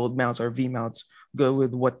use gold mounts or V mounts, go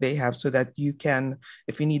with what they have so that you can,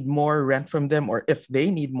 if you need more, rent from them, or if they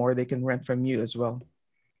need more, they can rent from you as well.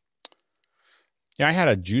 Yeah, I had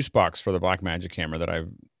a juice box for the Blackmagic camera that I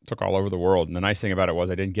took all over the world, and the nice thing about it was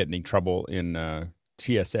I didn't get any trouble in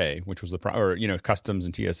TSA, which was the customs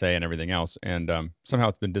and TSA and everything else, and somehow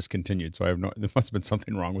it's been discontinued. So there must have been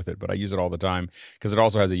something wrong with it, but I use it all the time because it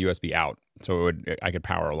also has a USB out, so I could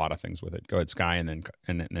power a lot of things with it. Go ahead, Sky, and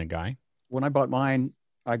then Guy. When I bought mine,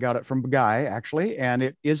 I got it from Guy actually, and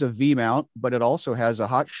it is a V mount, but it also has a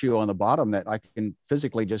hot shoe on the bottom that I can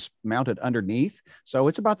physically just mount it underneath. So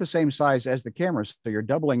it's about the same size as the camera. So you're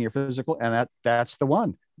doubling your physical, and that's the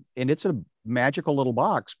one. And it's a magical little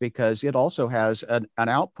box because it also has an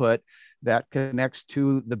output that connects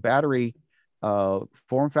to the battery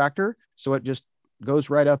form factor. So it just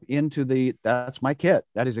goes right up into that's my kit.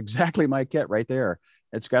 That is exactly my kit right there.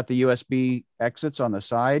 It's got the USB exits on the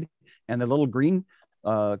side, and the little green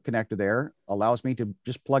connector there allows me to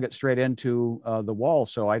just plug it straight into the wall.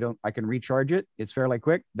 So I can recharge it. It's fairly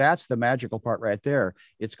quick. That's the magical part right there.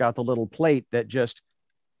 It's got the little plate that just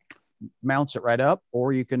mounts it right up,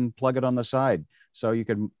 or you can plug it on the side. So you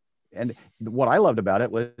can, and what I loved about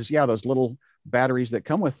it was, yeah, those little batteries that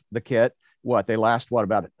come with the kit, they last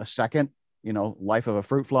about a second, life of a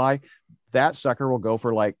fruit fly. That sucker will go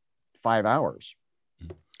for like 5 hours.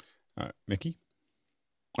 Mickey?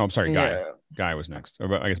 Oh, I'm sorry, Guy. Yeah. Guy was next.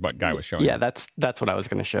 I guess Guy was showing. Yeah, that's what I was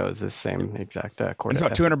going to show, is this same exact cord. It's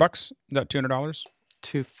about $200. Is that $200?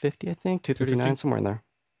 $250, I think. $239, somewhere in there.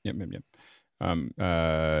 Yep.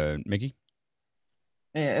 Mickey?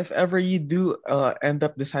 Yeah, if ever you do end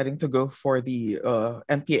up deciding to go for the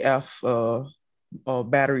NPF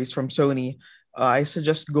batteries from Sony, I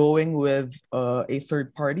suggest going with a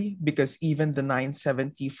third party, because even the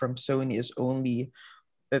 970 from Sony is only,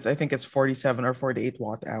 I think it's 47 or 48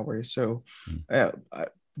 watt hours. So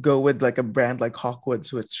go with like a brand like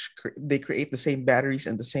Hawkwoods, which they create the same batteries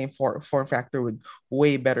and the same form factor with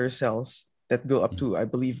way better cells that go up to, I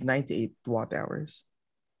believe, 98 watt hours.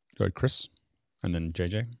 Go ahead, Chris. And then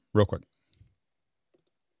JJ, real quick.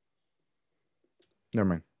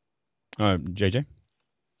 Never mind. JJ?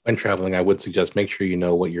 When traveling, I would suggest make sure you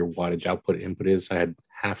know what your wattage output input is. I had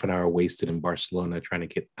half an hour wasted in Barcelona trying to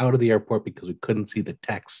get out of the airport because we couldn't see the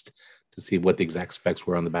text to see what the exact specs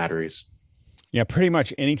were on the batteries. Yeah, pretty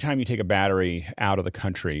much anytime you take a battery out of the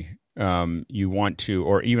country, you want to,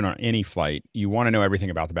 or even on any flight, you want to know everything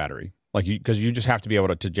about the battery. Because you just have to be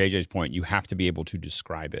able to JJ's point, you have to be able to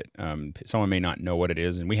describe it. Someone may not know what it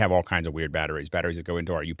is, and we have all kinds of weird batteries that go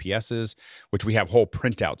into our UPSs, which we have whole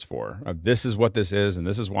printouts for. This is what this is, and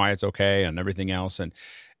this is why it's okay, and everything else.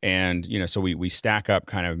 And so we stack up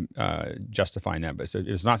kind of justifying that. But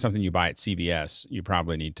it's not something you buy at CVS. You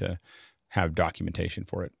probably need to have documentation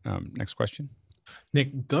for it. Next question.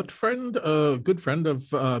 Nick Gutfriend, a good friend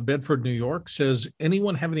of Bedford, New York, says,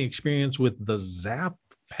 anyone have any experience with the Zap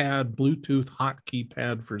Pad Bluetooth hotkey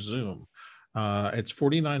pad for Zoom? It's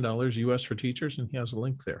 $49 US for teachers, and he has a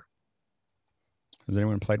link there. Has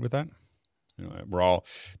anyone played with that? We're all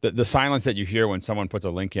the silence that you hear when someone puts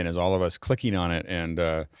a link in is all of us clicking on it and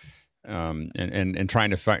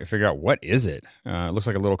trying to figure out what is it. It looks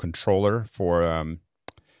like a little controller for.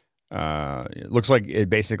 It looks like it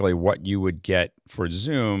basically what you would get for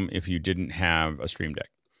Zoom if you didn't have a Stream Deck.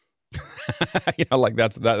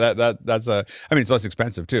 That's a. I mean, it's less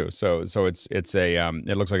expensive too. So it's a.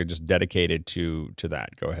 It looks like it's just dedicated to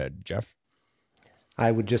that. Go ahead, Jeff. I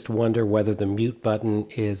would just wonder whether the mute button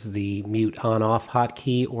is the mute on-off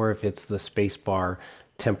hotkey, or if it's the spacebar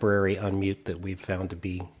temporary unmute that we've found to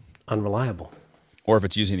be unreliable. Or if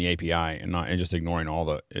it's using the API and just ignoring all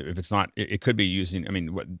the. If it's not, it could be using. I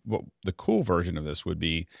mean, what the cool version of this would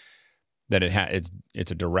be that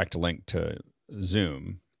it's a direct link to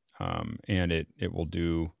Zoom. And it will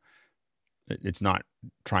do, it's not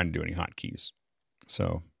trying to do any hotkeys.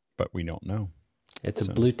 So, but we don't know. It's a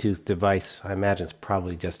Bluetooth device. I imagine it's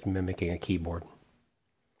probably just mimicking a keyboard.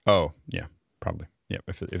 Oh, yeah, probably. Yeah,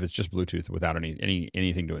 if it's just Bluetooth without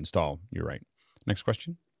anything to install, you're right. Next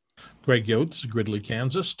question. Greg Yotes, Gridley,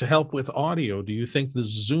 Kansas. To help with audio, do you think the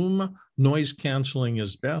Zoom noise canceling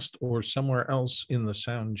is best, or somewhere else in the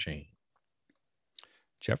sound chain?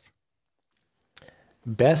 Jeff?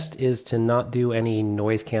 Best is to not do any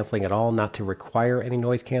noise canceling at all, not to require any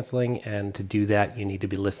noise canceling. And to do that, you need to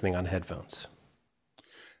be listening on headphones.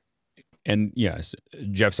 And yes,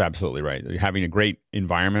 Jeff's absolutely right. Having a great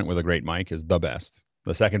environment with a great mic is the best.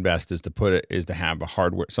 The second best is to have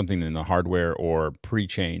something in the hardware or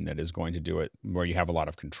pre-chain that is going to do it where you have a lot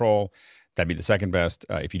of control. That'd be the second best.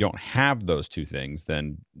 If you don't have those two things,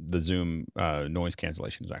 then the Zoom noise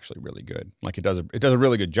cancellation is actually really good. Like it does a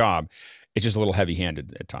really good job. It's just a little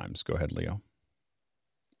heavy-handed at times. Go ahead, Leo.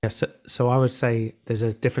 Yes, so I would say there's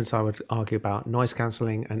a difference I would argue about noise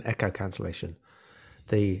cancelling and echo cancellation.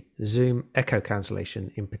 The Zoom echo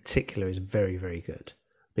cancellation in particular is very, very good,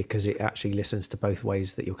 because it actually listens to both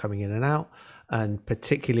ways that you're coming in and out. And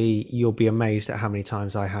particularly, you'll be amazed at how many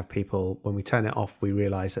times I have people, when we turn it off, we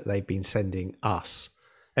realize that they've been sending us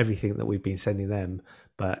everything that we've been sending them,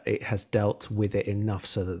 but it has dealt with it enough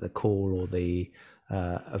so that the call or the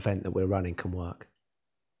event that we're running can work.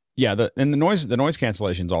 Yeah, the noise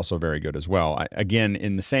cancellation is also very good as well. Again,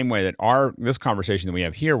 in the same way that this conversation that we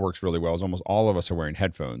have here works really well, is almost all of us are wearing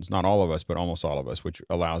headphones. Not all of us, but almost all of us, which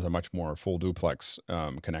allows a much more full duplex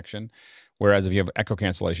connection. Whereas if you have echo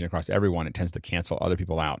cancellation across everyone, it tends to cancel other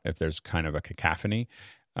people out if there's kind of a cacophony.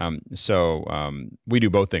 So we do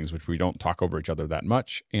both things, which we don't talk over each other that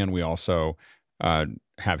much, and we also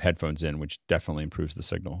have headphones in, which definitely improves the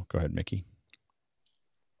signal. Go ahead, Mickey.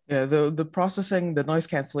 Yeah, the processing, the noise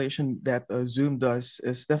cancellation that Zoom does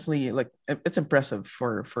is definitely, like, it's impressive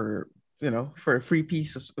for for a free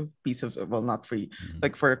piece of well, not free,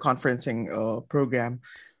 like for a conferencing program.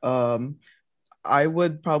 I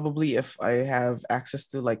would probably, if I have access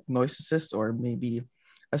to like noise assist or maybe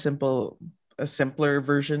a simpler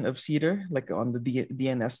version of Cedar, like on the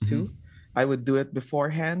DNS2, I would do it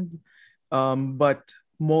beforehand. But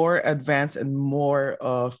more advanced and more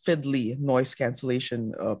fiddly noise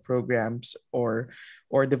cancellation programs or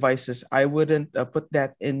devices, I wouldn't put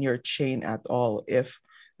that in your chain at all if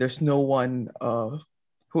there's no one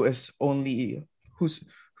who's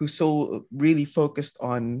so really focused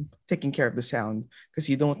on taking care of the sound, because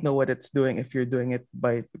you don't know what it's doing if you're doing it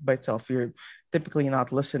by itself. You're typically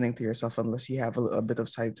not listening to yourself unless you have a bit of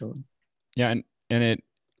side tone. Yeah, and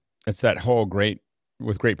it's that whole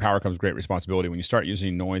with great power comes great responsibility. When you start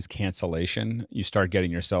using noise cancellation, you start getting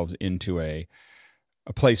yourselves into a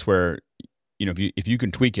place where, if you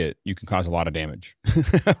can tweak it, you can cause a lot of damage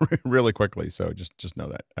really quickly. So just know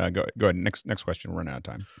that. Go ahead. Next question. We're running out of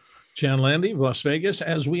time. Jan Landy of Las Vegas,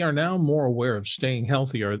 as we are now more aware of staying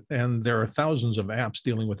healthier, and there are thousands of apps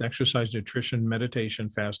dealing with exercise, nutrition, meditation,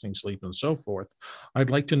 fasting, sleep, and so forth, I'd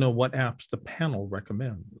like to know what apps the panel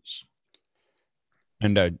recommends.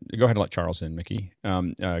 And go ahead and let Charles in, Mickey.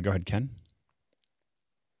 Go ahead, Ken.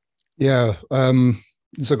 Yeah. So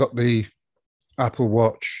I got the Apple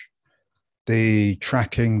Watch, the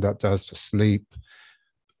tracking that does for sleep.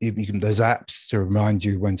 Even there's apps to remind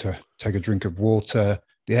you when to take a drink of water,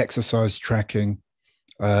 the exercise tracking.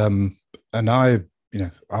 And I'm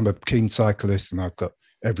a keen cyclist, and I've got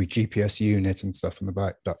every GPS unit and stuff in the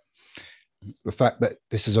back. But the fact that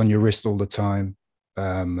this is on your wrist all the time,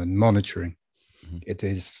 and monitoring, it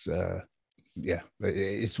is,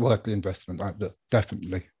 it's worth the investment. I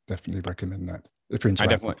definitely recommend that. If you're into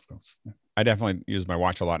Apple, of course. Yeah. I definitely use my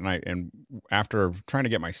watch a lot, and after trying to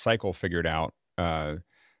get my cycle figured out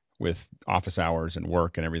with office hours and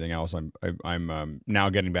work and everything else, I'm now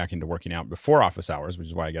getting back into working out before office hours, which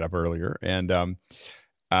is why I get up earlier. And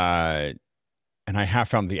I have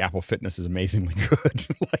found the Apple Fitness is amazingly good.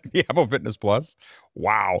 Like the Apple Fitness Plus,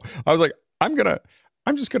 wow! I was like, I'm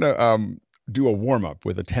just gonna do a warm up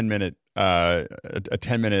with a 10-minute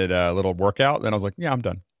little workout. Then I was like, yeah, I'm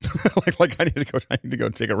done. like I need to go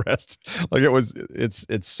take a rest. Like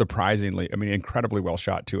it's surprisingly, incredibly well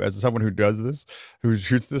shot too. As someone who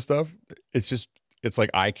shoots this stuff, it's like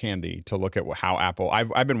eye candy to look at how Apple.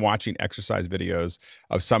 I've been watching exercise videos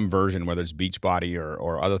of some version, whether it's Beachbody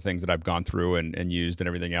or other things that I've gone through and used and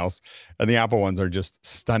everything else. And the Apple ones are just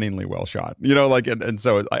stunningly well shot. And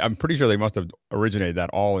so I'm pretty sure they must have originated that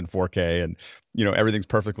all in 4K, and everything's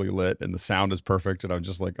perfectly lit and the sound is perfect. And I'm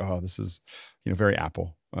just like, oh, this is very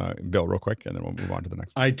Apple. Bill, real quick, and then we'll move on to the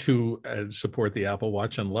next one. I too support the Apple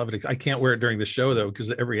Watch and love it. I can't wear it during the show though, because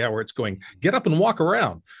every hour it's going, get up and walk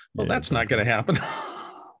around. Well, that's not going to happen.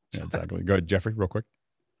 Yeah, exactly. Go ahead, Jeffrey, real quick.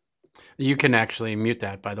 You can actually mute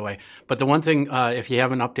that, by the way. But the one thing, if you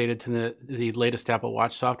haven't updated to the latest Apple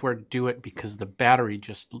Watch software, do it, because the battery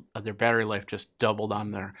their battery life just doubled on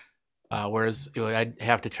there. Whereas I'd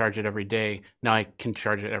have to charge it every day. Now I can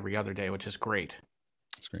charge it every other day, which is great.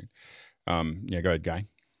 That's great. Yeah, go ahead, Guy.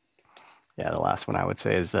 Yeah, the last one I would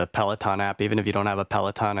say is the Peloton app. Even if you don't have a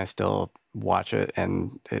Peloton, I still watch it,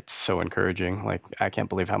 and it's so encouraging. Like, I can't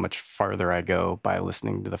believe how much farther I go by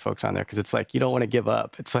listening to the folks on there, because it's like you don't want to give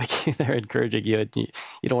up. It's like they're encouraging you. You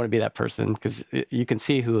don't want to be that person, because you can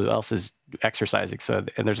see who else is exercising. So,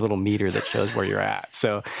 and there's a little meter that shows where you're at.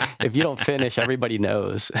 So if you don't finish, everybody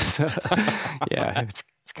knows. So, yeah,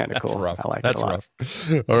 it's kind of cool. Rough. I like That's it a lot.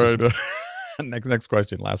 rough. All right. Next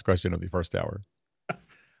question. Last question of the first hour.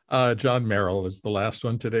 John Merrill is the last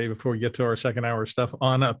one today before we get to our second hour stuff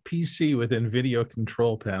on a PC with NVIDIA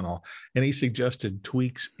control panel. Any suggested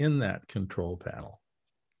tweaks in that control panel?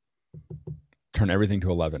 Turn everything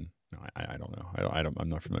to 11. No, I don't know. I'm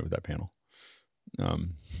not familiar with that panel.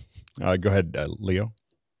 Go ahead, Leo.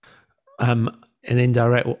 An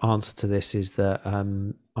indirect answer to this is that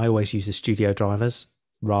I always use the studio drivers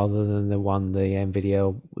rather than the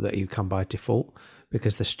NVIDIA that you come by default,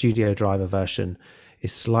 because the studio driver version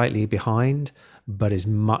is slightly behind, but is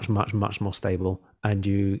much more stable, and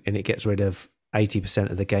it gets rid of 80%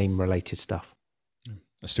 of the game related stuff.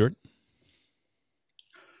 Stuart?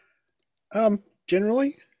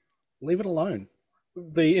 Generally, leave it alone.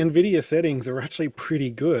 The NVIDIA settings are actually pretty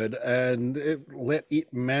good, and let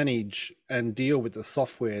it manage and deal with the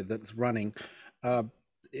software that's running.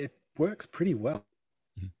 It works pretty well.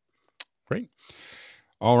 Great.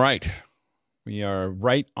 All right. We are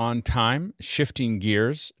right on time, shifting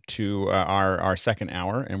gears to our second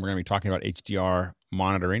hour, and we're going to be talking about HDR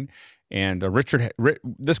monitoring. And Richard,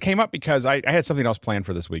 this came up because I had something else planned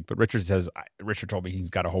for this week, but Richard told me he's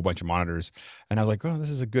got a whole bunch of monitors, and I was like, oh, this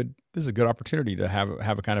is a good opportunity to have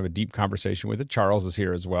a kind of a deep conversation with it. Charles is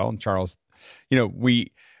here as well, and Charles,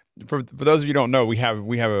 for those of you who don't know, we have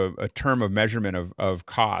a term of measurement of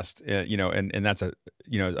cost, and that's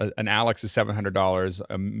an Alex is $700,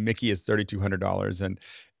 a Mickey is $3,200,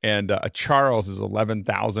 and a Charles is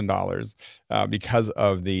 $11,000 because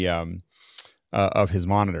of the of his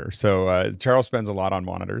monitor. So Charles spends a lot on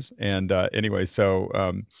monitors, and anyway, so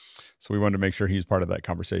we wanted to make sure he's part of that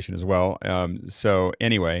conversation as well. So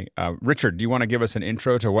anyway, Richard, do you want to give us an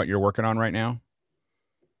intro to what you're working on right now?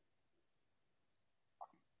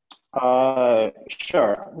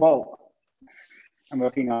 Sure. Well, I'm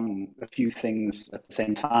working on a few things at the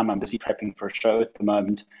same time. I'm busy prepping for a show at the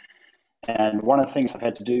moment. And one of the things I've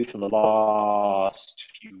had to do for the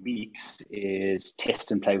last few weeks is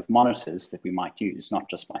test and play with monitors that we might use, not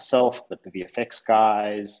just myself, but the VFX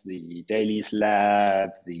guys, the dailies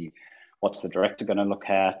lab, what's the director going to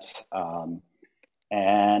look at?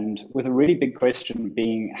 And with a really big question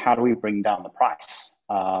being, how do we bring down the price?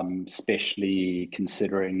 Especially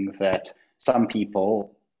considering that some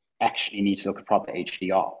people actually need to look at proper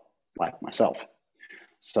HDR, like myself.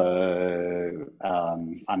 So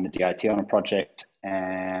I'm the DIT on a project,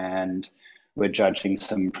 and we're judging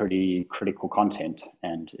some pretty critical content,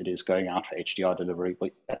 and it is going out for HDR delivery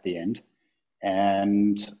at the end.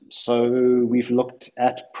 And so we've looked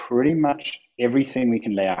at pretty much everything we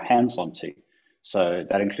can lay our hands onto. So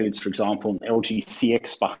that includes, for example, an LG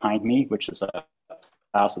CX behind me, which is a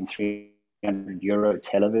 €1,300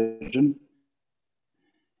 television.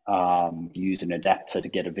 Use an adapter to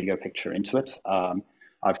get a video picture into it.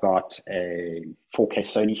 I've got a 4K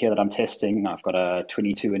Sony here that I'm testing. I've got a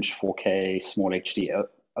 22-inch 4K small HD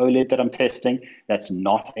OLED that I'm testing. That's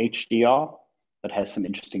not HDR, but has some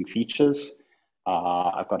interesting features.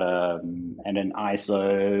 I've got an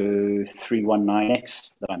ISO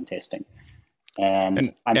 319X that I'm testing.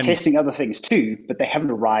 And I'm testing other things too, but they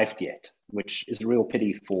haven't arrived yet, which is a real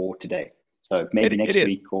pity for today. So maybe next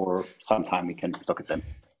week or sometime we can look at them.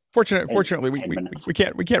 Fortunately, we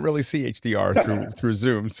can't really see HDR through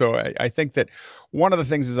Zoom. So I think that one of the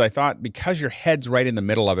things is I thought, because your head's right in the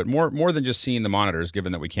middle of it, more than just seeing the monitors,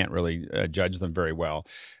 given that we can't really judge them very well,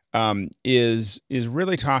 is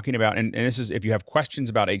really talking about, and this is if you have questions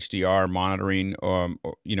about HDR monitoring,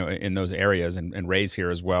 in those areas, and Ray's here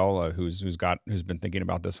as well, who's been thinking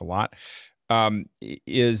about this a lot,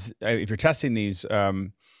 is if you're testing these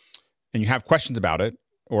and you have questions about it,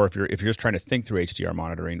 or if you're just trying to think through HDR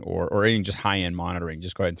monitoring or even just high-end monitoring,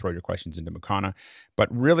 just go ahead and throw your questions into Makana. But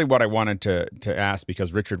really what I wanted to ask,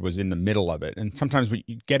 because Richard was in the middle of it, and sometimes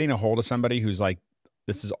getting a hold of somebody who's like,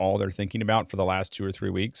 this is all they're thinking about for the last 2 or 3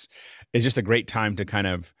 weeks, is just a great time to kind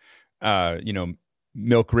of,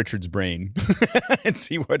 milk Richard's brain and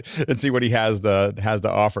see what he has to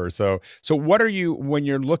offer. So what are you, when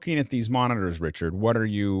you're looking at these monitors, Richard, what are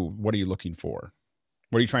you looking for?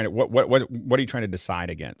 What are you trying to what are you trying to decide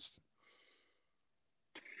against?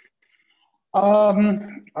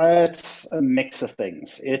 It's a mix of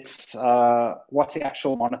things. It's what's the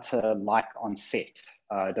actual monitor like on set?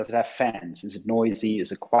 Does it have fans? Is it noisy?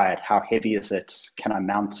 Is it quiet? How heavy is it? Can I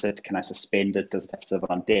mount it? Can I suspend it? Does it have to live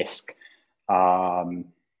on desk? And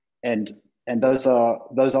those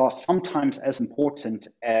are sometimes as important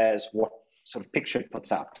as what sort of picture it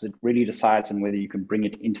puts out, because it really decides on whether you can bring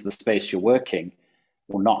it into the space you're working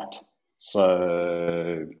or not.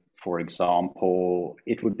 So, for example,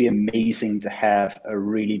 it would be amazing to have a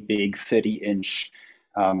really big 30-inch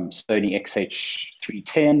Sony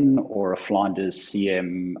XH310 or a Flanders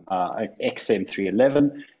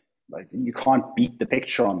XM311. You can't beat the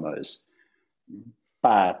picture on those.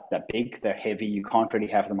 But they're big, they're heavy, you can't really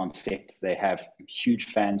have them on set. They have huge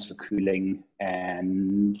fans for cooling,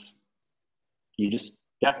 and you just,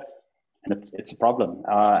 and it's a problem.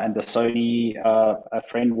 And the Sony, a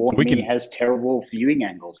friend warned me, has terrible viewing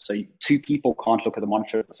angles. So 2 people can't look at the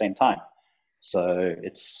monitor at the same time. So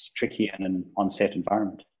it's tricky in an on-set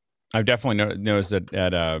environment. I've definitely noticed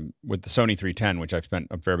that with the Sony 310, which I've spent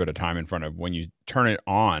a fair bit of time in front of, when you turn it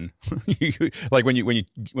on, like when you're in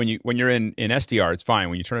SDR, it's fine.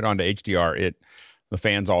 When you turn it on to HDR, the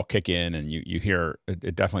fans all kick in, and you hear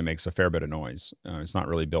it definitely makes a fair bit of noise. It's not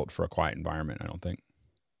really built for a quiet environment, I don't think.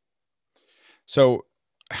 So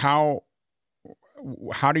how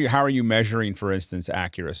are you measuring, for instance,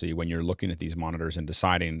 accuracy when you're looking at these monitors and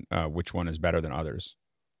deciding which one is better than others?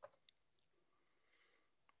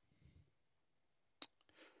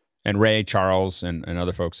 And Ray, Charles, and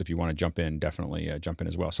other folks, if you want to jump in, definitely jump in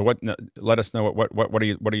as well. So let us know what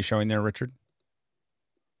are you showing there, Richard?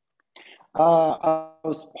 I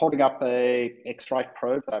was holding up a X-Rite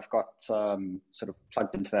probe that I've got sort of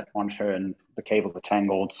plugged into that monitor, and the cables are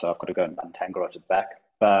tangled, so I've got to go and untangle it back.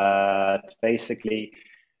 But basically,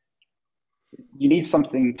 you need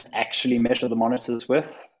something to actually measure the monitors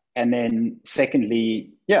with. And then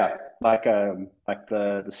secondly, yeah, like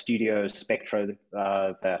the studio Spectro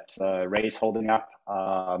that Ray's holding up,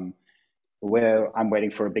 where I'm waiting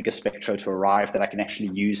for a bigger Spectro to arrive that I can actually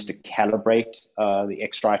use to calibrate the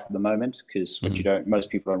X-Rite at the moment. Because what most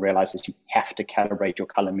people don't realize is you have to calibrate your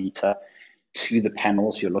colorimeter to the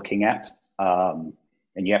panels you're looking at, and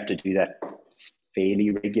you have to do that fairly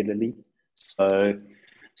regularly. So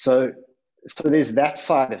there's that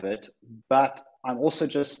side of it, but I'm also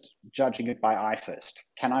just judging it by eye first.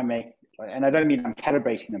 Can I make, and I don't mean I'm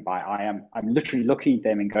calibrating them by eye, I'm literally looking at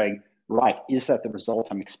them and going, right, is that the result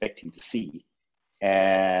I'm expecting to see?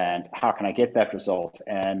 And how can I get that result?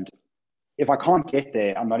 And if I can't get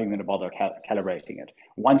there, I'm not even going to bother calibrating it.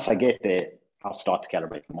 Once I get there, I'll start to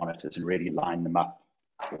calibrate the monitors and really line them up.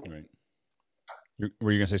 Right.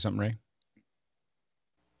 Were you going to say something, Ray?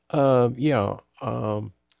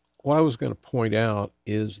 What I was going to point out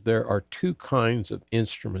is there are two kinds of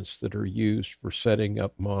instruments that are used for setting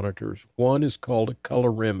up monitors. One is called a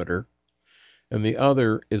colorimeter, and the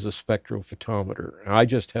other is a spectrophotometer. And I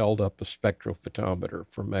just held up a spectrophotometer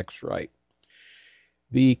from X-Rite.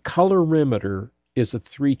 The colorimeter is a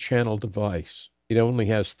 3-channel device. It only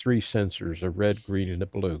has 3 sensors, a red, green, and a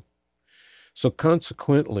blue. So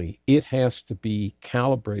consequently, it has to be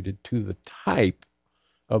calibrated to the type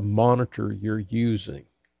of monitor you're using,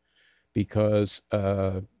 because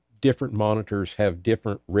different monitors have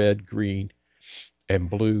different red, green, and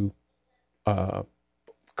blue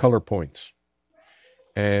color points.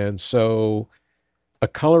 And so a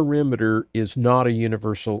colorimeter is not a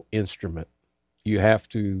universal instrument. You have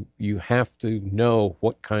to know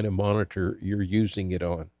what kind of monitor you're using it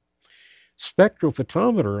on.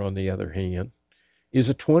 Spectrophotometer, on the other hand, is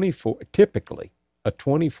typically a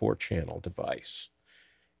 24-channel device.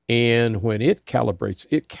 And when it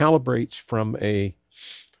calibrates from a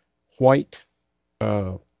white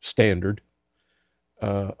standard,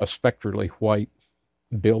 a spectrally white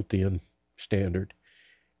built-in standard,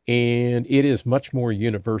 and it is much more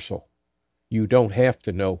universal. You don't have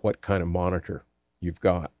to know what kind of monitor you've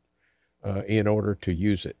got in order to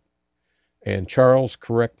use it. And Charles,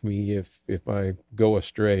 correct me if I go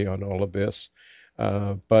astray on all of this,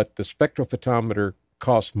 but the spectrophotometer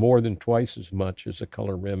costs more than twice as much as a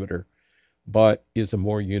colorimeter, but is a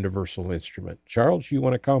more universal instrument. Charles, you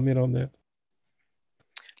want to comment on that?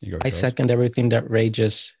 I second everything that Ray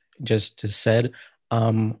just said.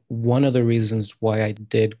 One of the reasons why I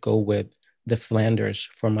did go with the Flanders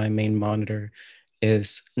for my main monitor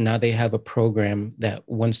is now they have a program that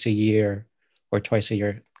once a year or twice a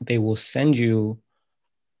year, they will send you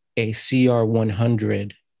a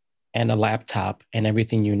CR100 and a laptop and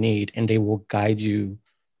everything you need, and they will guide you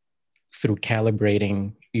through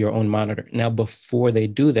calibrating your own monitor. Now, before they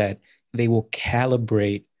do that, they will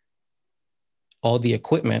calibrate all the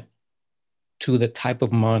equipment to the type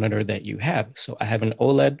of monitor that you have. So I have an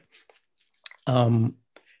OLED.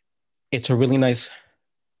 It's a really nice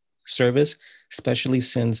service, especially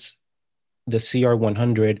since the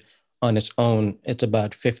CR100 on its own, it's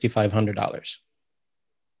about $5,500.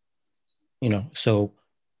 So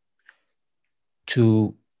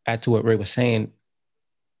to add to what Ray was saying,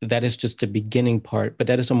 that is just the beginning part, but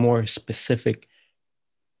that is a more specific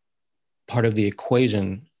part of the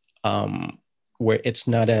equation where it's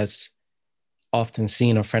not as often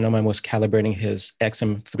seen. A friend of mine was calibrating his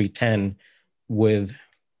XM310 with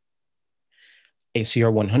a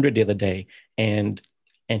CR100 the other day, and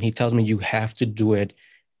he tells me you have to do it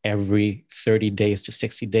every 30 days to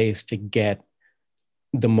 60 days to get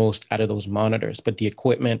the most out of those monitors. But the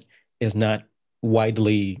equipment is not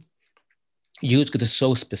widely used because it's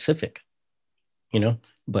so specific,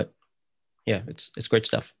 but yeah, it's great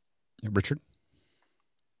stuff. Richard?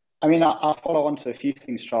 I mean, I'll follow on to a few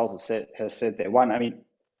things Charles has said there. One, I mean,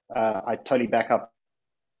 I totally back up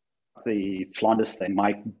the Flanders thing.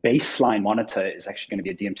 My baseline monitor is actually going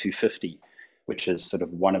to be a DM250, which is sort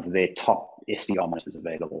of one of their top SDR monitors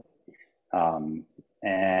available.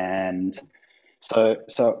 And so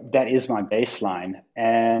that is my baseline.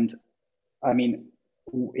 And I mean,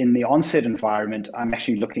 in the onset environment, I'm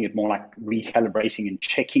actually looking at more like recalibrating and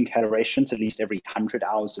checking calibrations at least every 100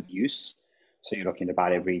 hours of use. So you're looking at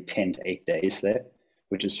about every 10 to 8 days there,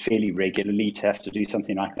 which is fairly regularly to have to do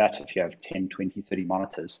something like that if you have 10, 20, 30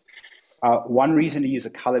 monitors. One reason to use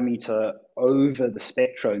a colorimeter over the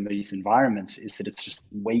spectro in these environments is that it's just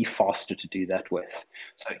way faster to do that with.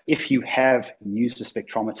 So if you have used a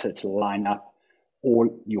spectrometer to line up all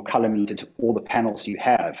your colorimeter to all the panels you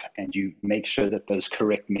have, and you make sure that those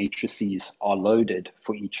correct matrices are loaded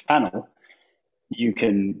for each panel, you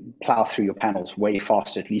can plow through your panels way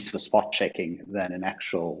faster, at least for spot checking, than an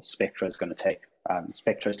actual spectro is going to take.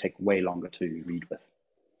 Spectros take way longer to read with.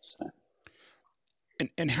 So.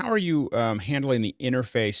 And how are you handling the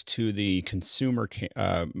interface to the consumer?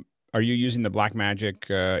 Are you using the Blackmagic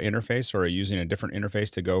interface, or are you using a different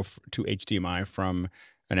interface to go to HDMI from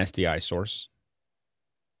an SDI source?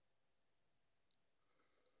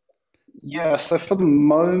 Yeah, so for the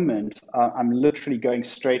moment, I'm literally going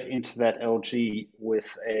straight into that LG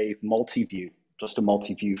with a multi-view, just a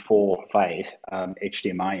multi-view via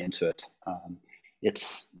HDMI into it.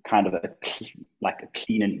 It's kind of like a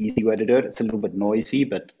clean and easy way to do it. It's a little bit noisy,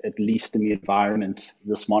 but at least in the environment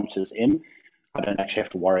this monitor's in, I don't actually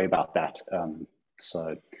have to worry about that.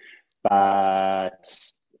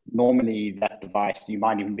 But normally that device, you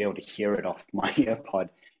might even be able to hear it off my earpod,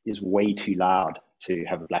 is way too loud to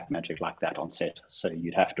have a Blackmagic like that on set. So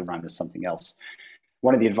you'd have to run as something else.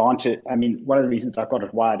 One of the reasons I've got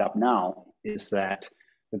it wired up now is that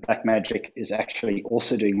the Blackmagic is actually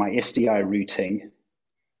also doing my SDI routing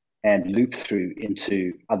and loop through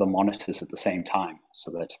into other monitors at the same time,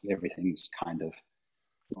 so that everything's kind of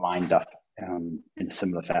lined up in a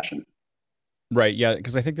similar fashion. Right. Yeah.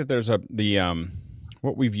 Because I think that there's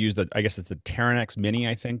what we've used, that I guess it's the Teranex Mini,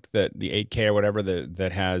 I think, that the 8K or whatever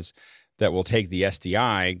that will take the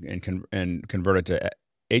SDI and convert it to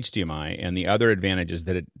HDMI. And the other advantage is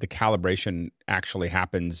that the calibration actually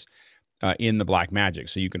happens in the Blackmagic.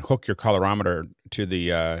 So you can hook your colorimeter to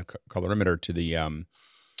the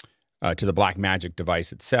Blackmagic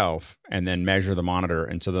device itself, and then measure the monitor.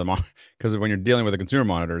 And so because when you're dealing with a consumer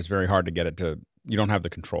monitor, it's very hard to get it to. You don't have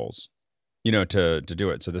the controls, to do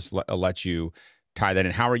it. So this lets you tie that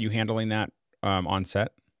in. How are you handling that on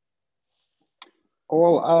set?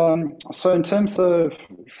 Well, so in terms of,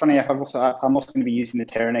 funny enough, I'm also going to be using the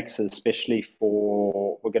Teranex, especially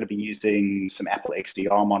we're going to be using some Apple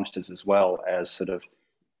XDR monitors as well as sort of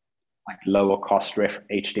like lower cost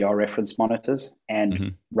HDR reference monitors,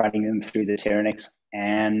 and running them through the Teranex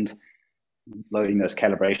and loading those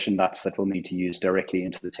calibration nuts that we'll need to use directly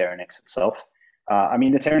into the Teranex itself. The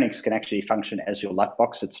Teranex can actually function as your LUT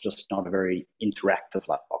box. It's just not a very interactive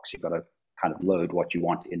LUT box. You've got to kind of load what you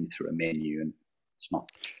want in through a menu, and it's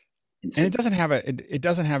not. And it doesn't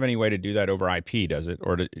have any way to do that over IP, does it?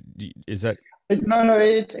 Or is that? No,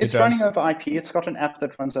 it's running over IP. It's got an app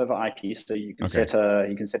that runs over IP, so you can set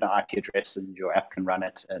an IP address, and your app can run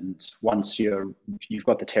it. And once you've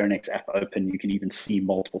got the Teranex app open, you can even see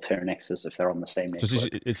multiple Teranexes if they're on the same network. So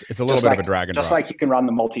it's a little bit of a drag and drop. Just like you can run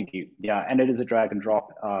the multi-view, yeah, and it is a drag and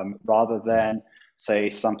drop rather than say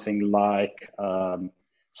something like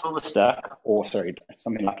SilverStack, or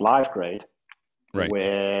something like LiveGrade, right,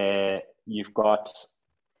 where you've got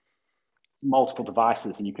multiple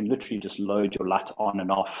devices and you can literally just load your LUT on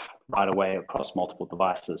and off right away across multiple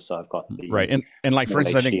devices. So I've got the right, and like for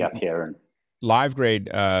instance, HD I up think here, and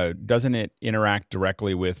LiveGrade doesn't it interact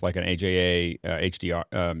directly with like an AJA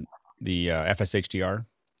HDR, the FSHDR,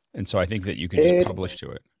 and so I think that you can just publish to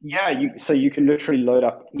it. Yeah, so you can literally load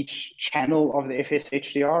up each channel of the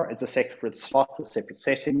FSHDR as a separate slot with separate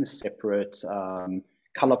settings, separate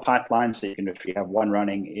color pipelines. So you can literally have one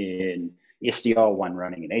running in SDR, one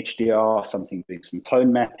running in HDR, something doing some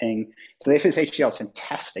tone mapping. So the FSHDR is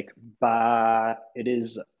fantastic, but it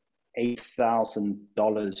is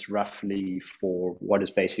 $8,000 roughly for what is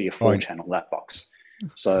basically a 4-channel LUT box.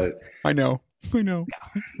 So I know.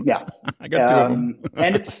 Yeah. I got 2 of them.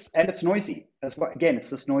 and it's noisy as well. Again, it's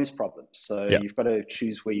this noise problem. So you've got to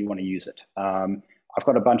choose where you want to use it. I've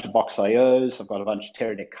got a bunch of box IOs. I've got a bunch of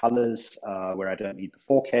Teranex colors where I don't need the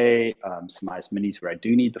 4K. Some IS minis where I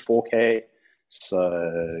do need the 4K.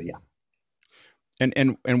 So yeah.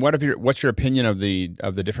 And what's your opinion of the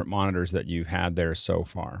different monitors that you've had there so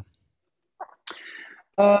far?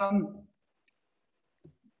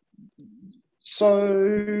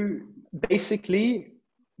 So basically,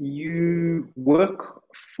 you work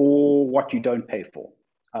for what you don't pay for.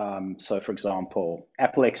 So for example,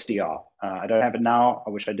 Apple XDR. I don't have it now. I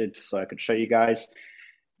wish I did so I could show you guys.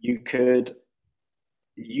 You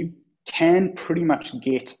can pretty much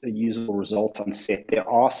get a usable result on set. There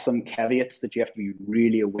are some caveats that you have to be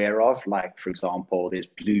really aware of. Like, for example, there's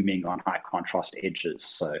blooming on high contrast edges.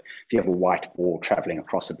 So if you have a white ball traveling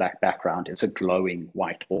across a black background, it's a glowing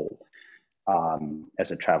white ball.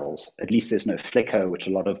 as it travels. At least there's no flicker, which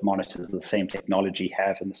a lot of monitors of the same technology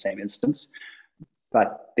have in the same instance,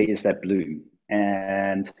 but there is that bloom.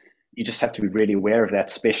 And you just have to be really aware of that,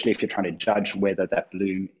 especially if you're trying to judge whether that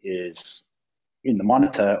bloom is in the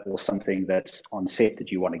monitor or something that's on set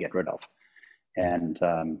that you want to get rid of. And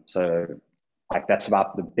so like that's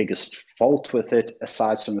about the biggest fault with it,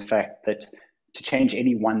 aside from the fact that to change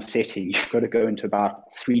any one setting, you've got to go into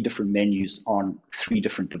about 3 different menus on 3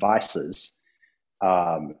 different devices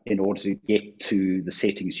in order to get to the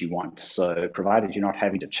settings you want. So provided you're not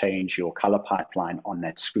having to change your color pipeline on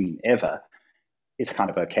that screen ever, it's kind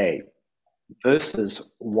of okay. Versus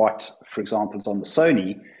what, for example, is on the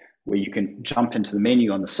Sony, where you can jump into the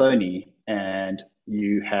menu on the Sony and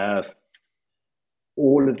you have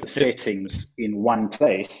all of the settings in one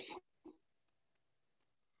place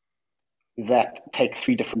that take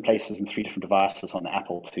 3 different places and 3 different devices on the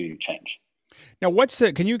Apple to change. Now,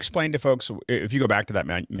 can you explain to folks, if you go back to that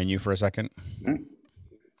menu for a second? Mm-hmm.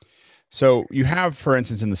 So you have, for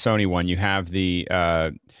instance, in the Sony one, you have the,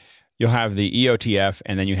 you'll have the EOTF,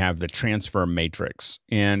 and then you have the transfer matrix.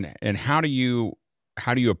 And how do you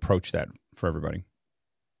approach that for everybody?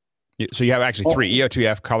 So you have actually 3: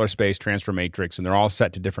 EOTF, color space, transfer matrix, and they're all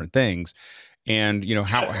set to different things. And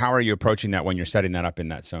how are you approaching that when you're setting that up in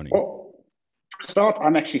that Sony? Well, for a start,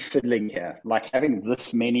 I'm actually fiddling here, like having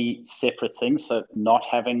this many separate things. So not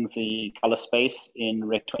having the color space in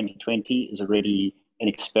Rec 2020 is already an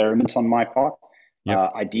experiment on my part.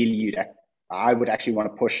 Yep. Ideally, I would actually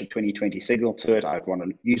want to push a 2020 signal to it. I'd want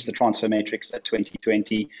to use the transfer matrix at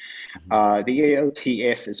 2020. Mm-hmm. The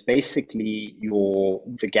EOTF is basically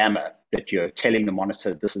the gamma that you're telling the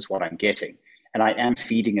monitor, this is what I'm getting. And I am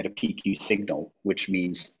feeding it a PQ signal, which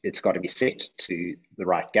means it's got to be set to the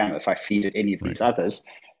right gamma. If I feed it any of these others,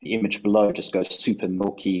 the image below just goes super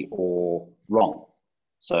milky or wrong.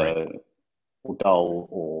 So, or dull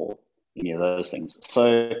or any of those things.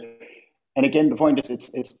 So, and again, the point is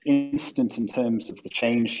it's instant in terms of the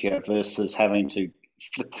change here versus having to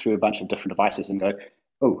flip through a bunch of different devices and go,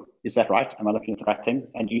 oh, is that right? Am I looking at the right thing?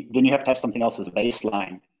 And then you have to have something else as a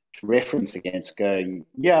baseline to reference against going,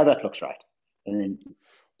 yeah, that looks right. And then,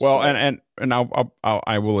 well, and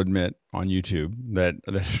I will admit on YouTube that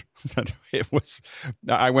it was,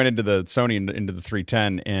 I went into the Sony into the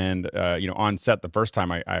 310 and on set the first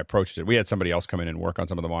time I approached it, we had somebody else come in and work on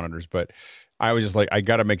some of the monitors, but I was just like, I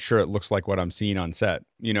got to make sure it looks like what I'm seeing on set,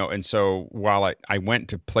 and so while I went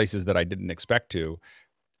to places that I didn't expect to,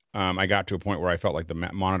 I got to a point where I felt like the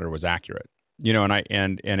monitor was accurate,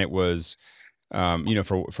 and it was,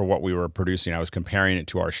 for what we were producing, I was comparing it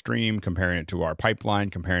to our stream, comparing it to our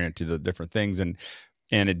pipeline, comparing it to the different things. And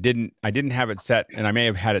I didn't have it set, and I may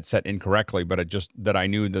have had it set incorrectly, but that I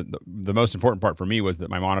knew that the most important part for me was that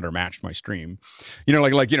my monitor matched my stream,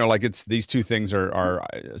 like it's, these two things are,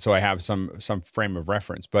 so I have some frame of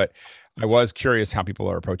reference, but I was curious how people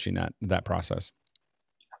are approaching that process.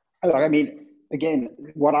 I mean, again,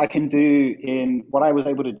 what I was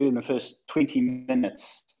able to do in the first 20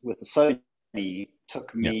 minutes with the Sony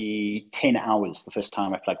took me 10 hours the first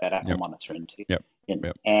time I plugged that Apple monitor into.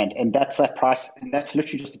 And that's that price, and that's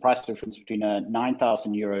literally just the price difference between a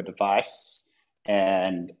 €9,000 device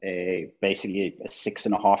and basically a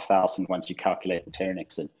 6,500 once you calculate the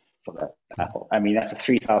Teranex in for the Apple. I mean, that's a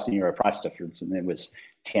 €3,000 price difference, and there was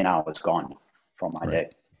 10 hours gone from my day.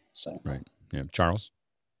 So Charles.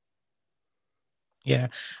 Yeah,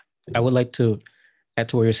 I would like to add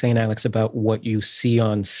to what you're saying, Alex, about what you see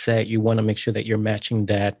on set. You want to make sure that you're matching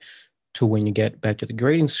that to when you get back to the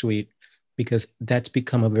grading suite, because that's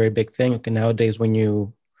become a very big thing. Okay, nowadays, when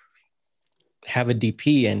you have a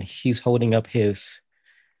DP and he's holding up his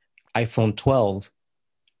iPhone 12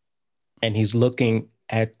 and he's looking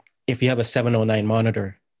at, if you have a 709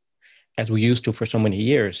 monitor, as we used to for so many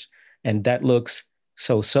years, and that looks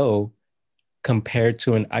so compared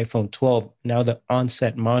to an iPhone 12, now the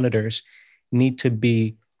on-set monitors need to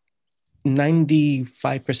be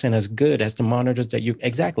 95% as good as the monitors that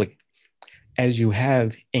as you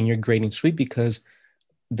have in your grading suite, because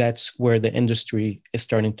that's where the industry is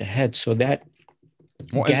starting to head. So that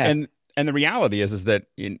gap, and the reality is that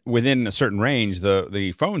within a certain range,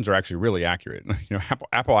 the phones are actually really accurate.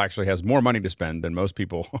 Apple actually has more money to spend than most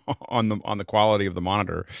people on the quality of the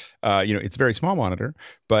monitor. It's a very small monitor,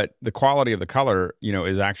 but the quality of the color,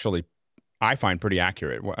 is actually, I find, pretty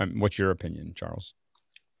accurate. What's your opinion, Charles?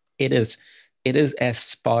 It is as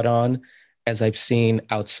spot on as I've seen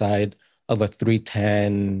outside of a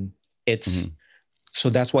 310. So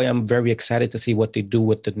that's why I'm very excited to see what they do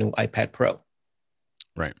with the new iPad Pro.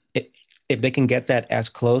 Right. If they can get that as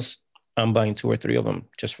close, I'm buying 2 or 3 of them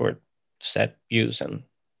just for set use and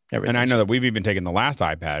And I know that we've even taken the last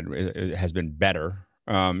iPad. It has been better.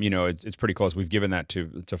 It's pretty close. We've given that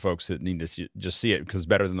to folks that need to just see it, because it's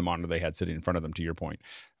better than the monitor they had sitting in front of them, to your point.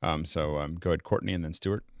 Go ahead, Courtney, and then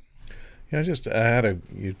Stuart. Yeah,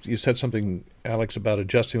 you said something, Alex, about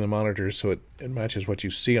adjusting the monitor so it matches what you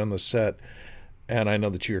see on the set. And I know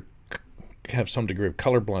that you have some degree of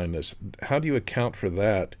color blindness. How do you account for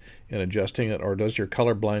that in adjusting it? Or does your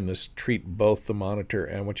color blindness treat both the monitor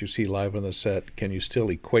and what you see live on the set? Can you still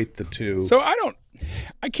equate the two? So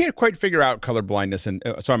I can't quite figure out color blindness, and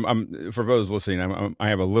so I'm for those listening, I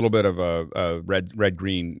have a little bit of a red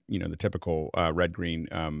green, the typical red green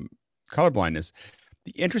color blindness.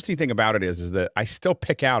 The interesting thing about it is that I still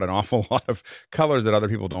pick out an awful lot of colors that other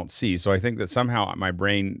people don't see. So I think that somehow my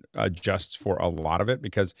brain adjusts for a lot of it,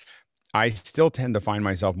 because I still tend to find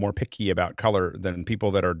myself more picky about color than people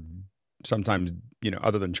that are sometimes,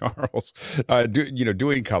 other than Charles,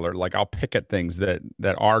 doing color. Like, I'll pick at things that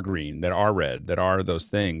are green, that are red, that are those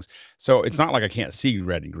things. So it's not like I can't see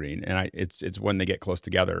red and green. And it's when they get close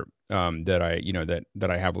together that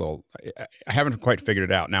I have a little, I haven't quite figured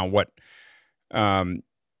it out. Now,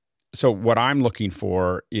 so what I'm looking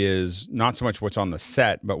for is not so much what's on the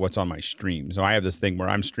set, but what's on my stream. So I have this thing where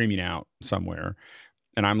I'm streaming out somewhere,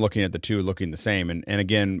 and I'm looking at the two looking the same. And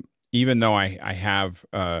again, even though I have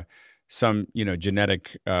some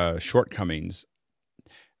genetic shortcomings,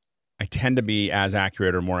 I tend to be as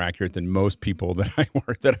accurate or more accurate than most people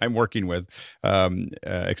that I'm working with,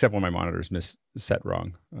 except when my monitors miss set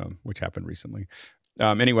wrong, which happened recently.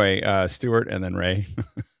 Anyway, Stuart and then Ray.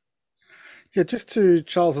 Yeah, just to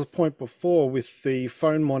Charles's point before with the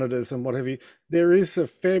phone monitors and what have you, there is a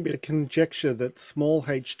fair bit of conjecture that small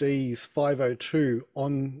HD's 502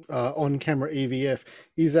 on camera EVF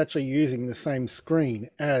is actually using the same screen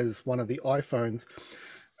as one of the iPhones.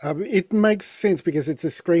 It makes sense because it's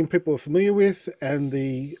a screen people are familiar with, and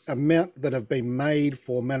the amount that have been made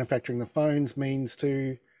for manufacturing the phones means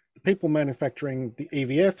to the people manufacturing the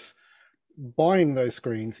EVFs, buying those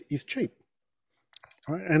screens is cheap.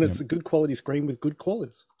 Right? And it's a good quality screen with good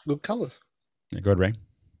colors. Yeah, go ahead, Ray.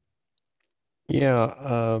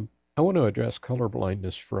 Yeah, I want to address color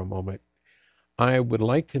blindness for a moment. I would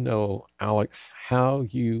like to know, Alex, how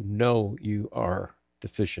you know you are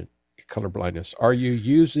deficient in color blindness. Are you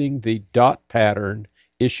using the dot pattern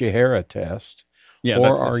Ishihara test? Yeah,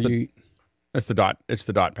 that's the dot. It's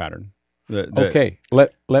the dot pattern. Okay,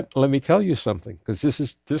 let me tell you something, because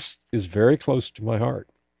this is very close to my heart.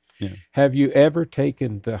 Yeah. Have you ever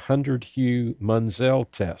taken the 100 hue Munsell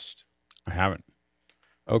test? I haven't.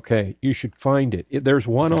 Okay, you should find it. There's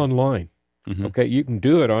one online. Mm-hmm. Okay, you can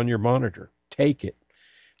do it on your monitor. Take it.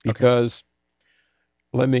 Because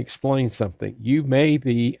let me explain something. You may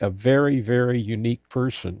be a very, very unique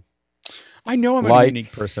person. I know I'm a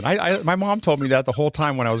unique person. My mom told me that the whole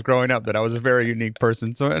time when I was growing up, that I was a very unique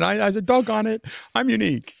person. So, and I said, doggone it, I'm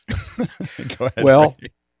unique. Go ahead. Well, Ray.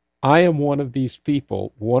 I am one of these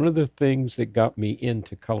people. One of the things that got me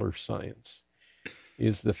into color science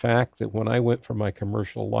is the fact that when I went for my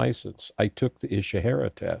commercial license, I took the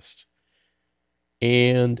Ishihara test,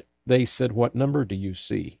 and they said, what number do you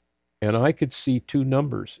see? And I could see two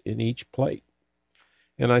numbers in each plate.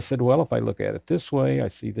 And I said, well, if I look at it this way, I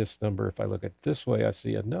see this number. If I look at it this way, I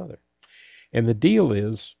see another. And the deal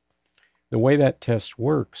is, the way that test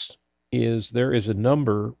works is there is a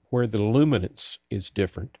number where the luminance is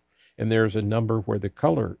different, and there's a number where the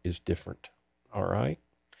color is different, all right?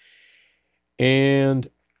 And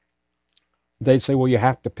they'd say, well, you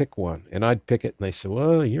have to pick one. And I'd pick it, and they said,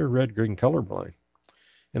 well, you're red-green colorblind.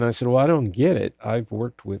 And I said, well, I don't get it. I've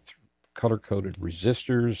worked with color-coded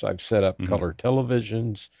resistors. I've set up color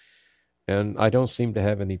televisions, and I don't seem to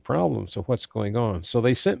have any problems. So what's going on? So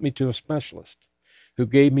they sent me to a specialist who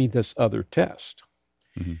gave me this other test.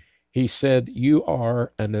 He said, you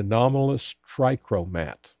are an anomalous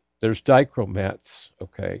trichromat. There's dichromats,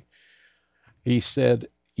 okay? He said,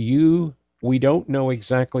 we don't know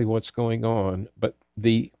exactly what's going on, but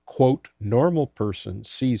the, quote, normal person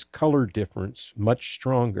sees color difference much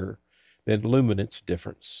stronger than luminance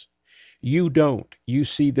difference. You don't. You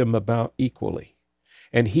see them about equally.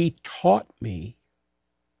 And he taught me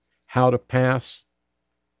how to pass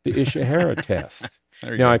the Ishihara test.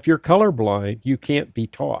 Now, if you're colorblind, you can't be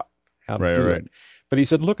taught how to do it. But he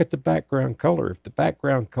said, look at the background color. If the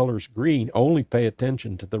background color's green, only pay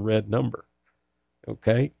attention to the red number.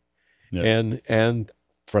 Okay? Yeah. And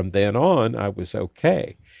from then on, I was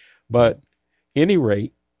okay. But any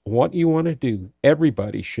rate, what you want to do,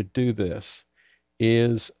 everybody should do this,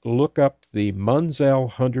 is look up the Munsell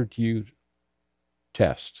 100 hue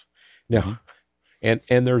test. Now, and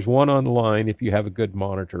there's one online if you have a good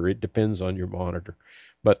monitor. It depends on your monitor.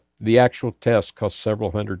 But the actual test costs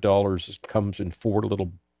several $100s. It comes in 4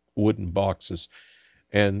 little wooden boxes,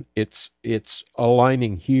 and it's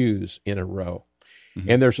aligning hues in a row.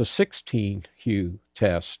 And there's a 16 hue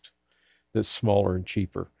test that's smaller and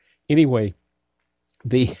cheaper. Anyway,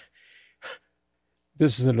 this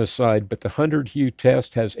is an aside, but the 100 hue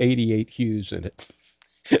test has 88 hues in it.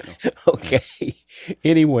 Okay.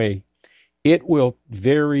 Anyway, it will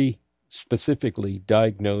very specifically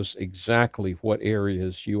diagnose exactly what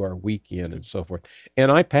areas you are weak in and so forth. And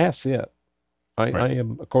I pass it. I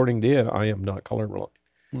am, according to it, I am not colorblind.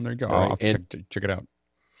 Well, there you go. I'll have to check it out.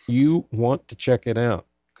 You want to check it out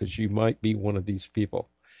because you might be one of these people.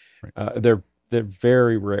 They're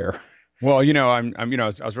very rare. Well, you know, I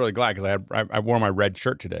was really glad because I wore my red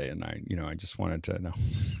shirt today, and I just wanted to know.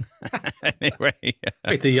 Anyway,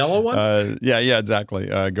 wait, the yellow one? Yeah, exactly.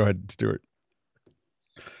 Go ahead, Stuart.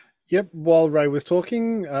 Yep. While Ray was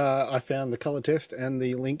talking, I found the color test, and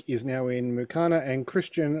the link is now in Mukana. And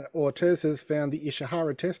Christian Ortiz has found the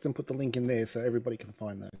Ishihara test and put the link in there, so everybody can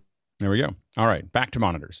find that. There we go. All right, back to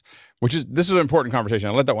monitors, this is an important conversation.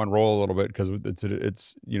 I'll let that one roll a little bit because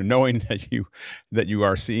it's knowing that you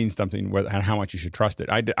are seeing something and how much you should trust it.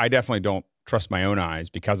 I definitely don't trust my own eyes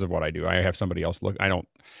because of what I do. I have somebody else look. I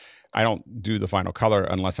don't do the final color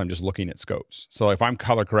unless I'm just looking at scopes. So if I'm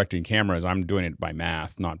color correcting cameras, I'm doing it by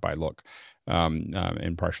math, not by look,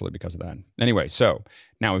 and partially because of that. Anyway, so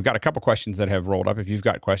now we've got a couple questions that have rolled up. If you've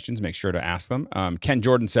got questions, make sure to ask them. Ken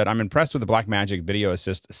Jordan said, I'm impressed with the Blackmagic Video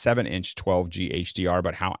Assist 7-inch 12G HDR,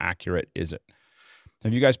 but how accurate is it?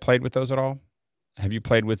 Have you guys played with those at all? Have you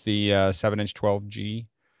played with the 7-inch 12G?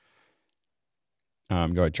 Go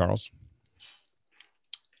ahead, Charles.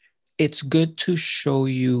 It's good to show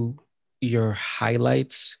you your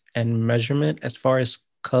highlights and measurement. As far as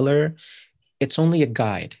color, it's only a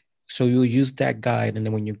guide. So you'll use that guide, and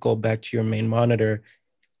then when you go back to your main monitor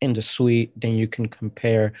in the suite, then you can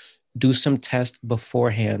compare, do some tests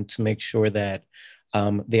beforehand to make sure that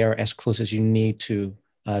they are as close as you need to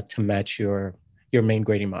match your main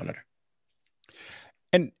grading monitor.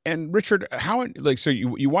 And Richard, so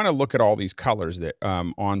you want to look at all these colors that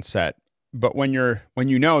on set, but when you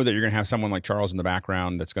know that you're going to have someone like Charles in the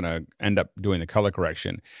background that's going to end up doing the color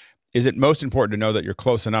correction, is it most important to know that you're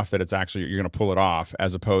close enough that it's actually you're going to pull it off,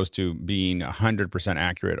 as opposed to being 100%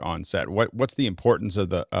 accurate on set? What's the importance of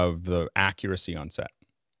the accuracy on set?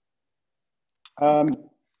 I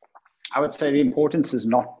would say the importance is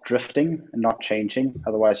not drifting and not changing.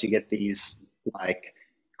 Otherwise, you get these like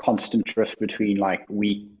constant drift between like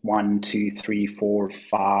week 1, 2, 3, 4,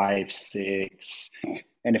 5, 6.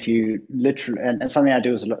 And if you literally, and something I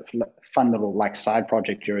do is a fun little like side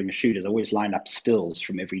project during a shoot is always line up stills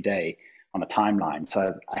from every day on a timeline.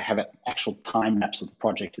 So I have an actual time lapse of the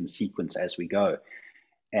project in sequence as we go.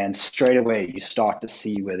 And straight away, you start to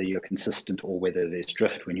see whether you're consistent or whether there's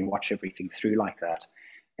drift when you watch everything through like that.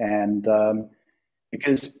 And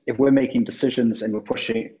because if we're making decisions and we're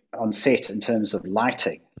pushing on set in terms of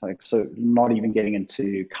lighting, so not even getting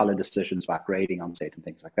into color decisions about grading on set and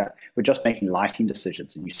things like that, we're just making lighting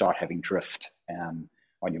decisions, and you start having drift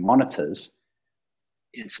on your monitors,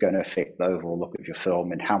 it's going to affect the overall look of your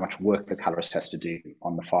film and how much work the colorist has to do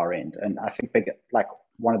on the far end. And I think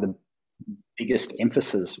one of the biggest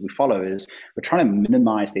emphasis we follow is we're trying to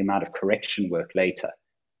minimize the amount of correction work later.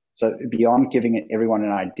 So beyond giving everyone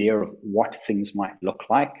an idea of what things might look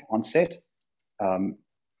like on set,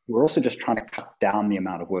 we're also just trying to cut down the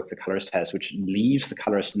amount of work the colorist has, which leaves the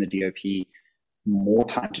colorist and the DOP more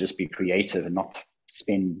time to just be creative and not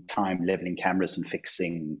spend time leveling cameras and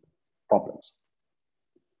fixing problems.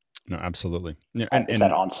 No, absolutely. Yeah, if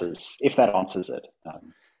that answers it.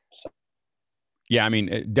 Yeah, I mean,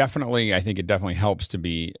 I think it definitely helps to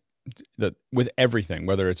be with everything,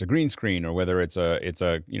 whether it's a green screen or whether it's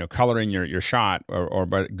a coloring your shot or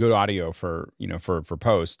good audio for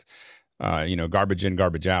post. Garbage in,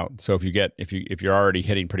 garbage out. So if you're already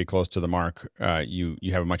hitting pretty close to the mark, you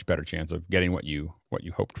have a much better chance of getting what you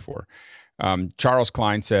hoped for. Charles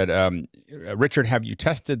Klein said, Richard, have you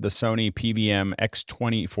tested the Sony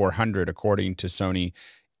PVM-X2400? According to Sony,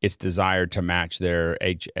 it's desired to match their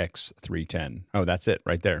HX310. Oh, that's it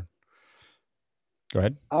right there. Go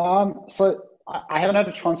ahead. So I haven't had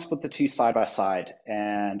a chance to put the two side by side,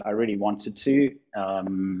 and I really wanted to.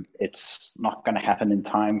 It's not going to happen in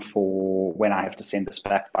time for when I have to send this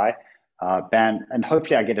back by and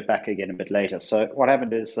hopefully I get it back again a bit later. So what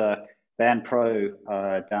happened is Band Pro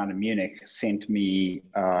down in Munich sent me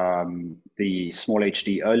the small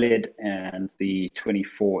HD OLED and the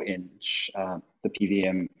 24-inch, the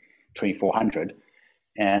PVM-2400,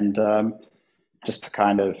 and just to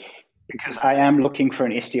kind of, because I am looking for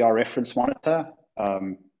an SDR reference monitor,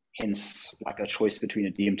 hence like a choice between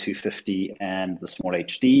a DM250 and the small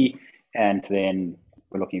HD. And then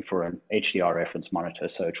we're looking for an HDR reference monitor,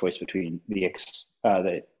 so a choice between the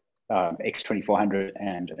X2400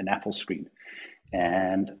 and an Apple screen.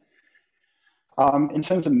 And in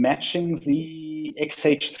terms of matching the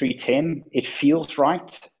XH310, it feels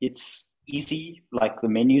right. It's easy, like the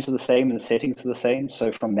menus are the same and the settings are the same.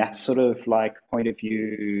 So from that sort of like point of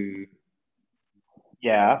view,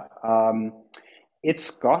 yeah,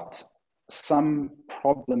 it's got some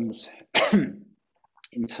problems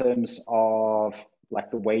in terms of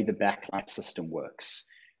like the way the backlight system works.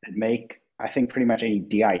 It make, I think, pretty much any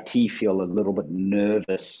DIT feel a little bit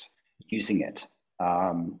nervous using it.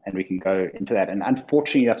 And we can go into that. And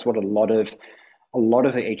unfortunately, that's what a lot of the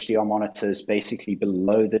HDR monitors basically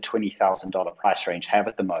below the $20,000 price range have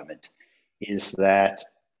at the moment, is that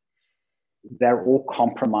they're all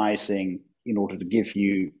compromising in order to give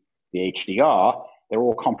you the HDR. They're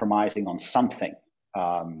all compromising on something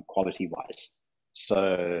quality-wise.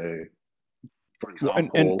 So, for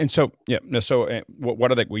example, and so yeah, so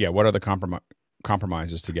what are the what are the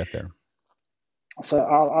compromises to get there? So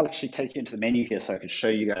I'll actually take you into the menu here so I can show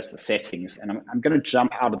you guys the settings. And I'm going to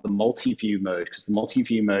jump out of the multi-view mode because the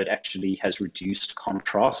multi-view mode actually has reduced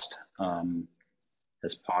contrast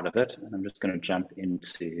as part of it. And I'm just going to jump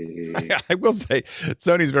into... I will say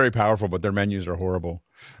Sony's very powerful, but their menus are horrible.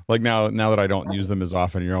 Like now that I don't use them as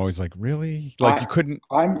often, you're always like, really? Like you couldn't...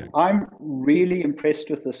 I'm really impressed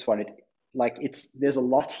with this one. There's a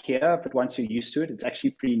lot here, but once you're used to it, it's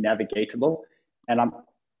actually pretty navigatable. And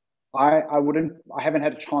I haven't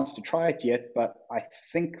had a chance to try it yet, but I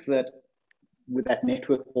think that with that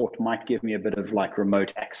network port might give me a bit of like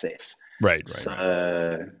remote access. Right.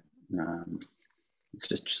 So it's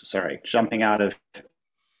just, sorry, jumping out of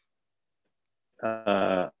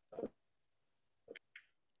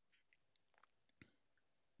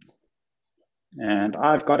and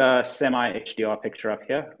I've got a semi HDR picture up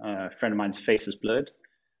here. A friend of mine's face is blurred,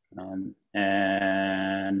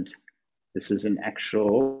 and this is an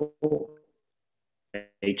actual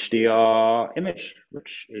HDR image,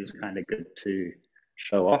 which is kind of good to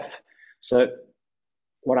show off. So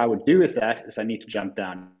what I would do with that is I need to jump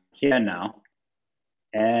down here now,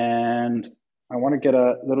 and I want to get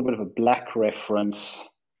a little bit of a black reference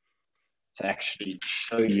to actually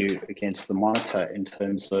show you against the monitor in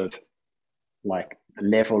terms of like the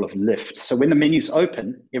level of lift. So when the menu's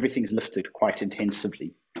open, everything's lifted quite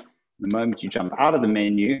intensively. The moment you jump out of the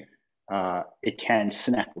menu, it can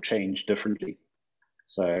snap or change differently.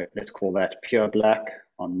 So let's call that pure black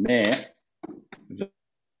on there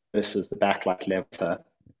versus the backlight level.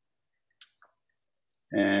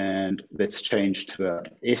 And let's change to a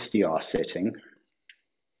SDR setting.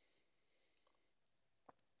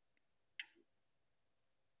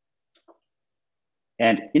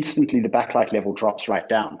 And instantly the backlight level drops right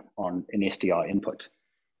down on an SDR input.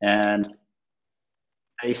 And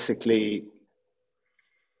basically,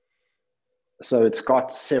 so it's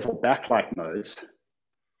got several backlight modes.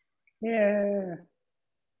 Yeah.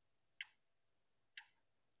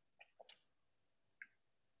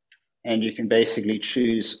 And you can basically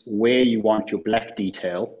choose where you want your black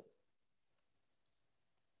detail,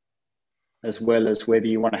 as well as whether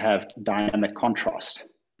you want to have dynamic contrast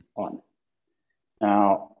on.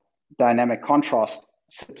 Now, dynamic contrast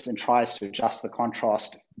sits and tries to adjust the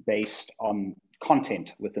contrast based on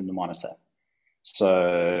content within the monitor.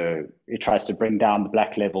 So it tries to bring down the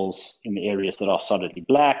black levels in the areas that are solidly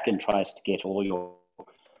black and tries to get all your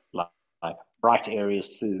like bright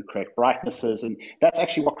areas to the correct brightnesses. And that's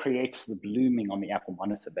actually what creates the blooming on the Apple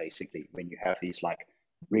monitor, basically, when you have these like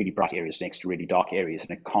really bright areas next to really dark areas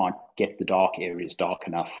and it can't get the dark areas dark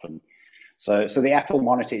enough. And so the Apple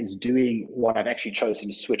monitor is doing what I've actually chosen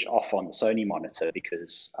to switch off on the Sony monitor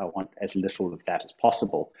because I want as little of that as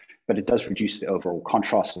possible, but it does reduce the overall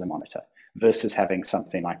contrast of the monitor versus having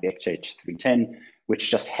something like the XH310, which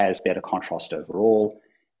just has better contrast overall,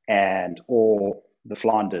 or the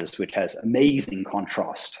Flanders, which has amazing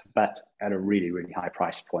contrast, but at a really, really high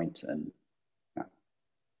price point. And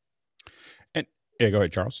yeah, go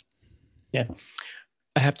ahead, Charles. Yeah,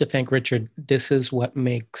 I have to thank Richard. This is what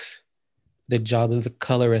makes the job of the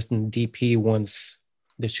colorist and DP once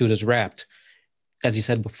the shoot is wrapped. As you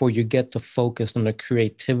said before, you get to focus on the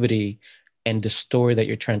creativity and the story that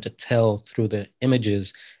you're trying to tell through the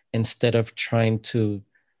images instead of trying to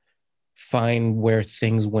find where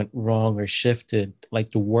things went wrong or shifted.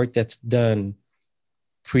 Like the work that's done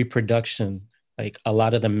pre-production, like a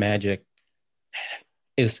lot of the magic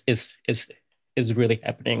is really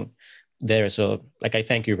happening there. So like I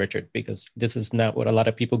thank you, Richard, because this is not what a lot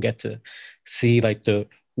of people get to see, like the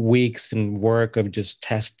weeks and work of just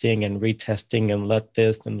testing and retesting and let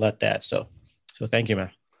this and let that. So thank you,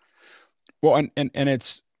 man. Well, and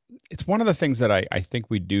it's one of the things that I think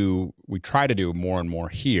we try to do more and more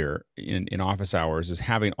here in office hours is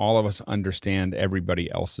having all of us understand everybody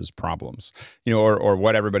else's problems, or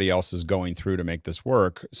what everybody else is going through to make this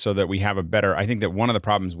work, so that we have a better. I think that one of the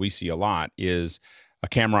problems we see a lot is a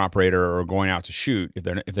camera operator or going out to shoot.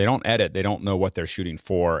 If they don't edit, they don't know what they're shooting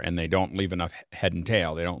for, and they don't leave enough head and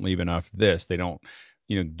tail. They don't leave enough this. They don't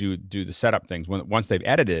do the setup things. Once they've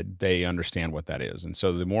edited, they understand what that is. And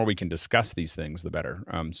so the more we can discuss these things, the better,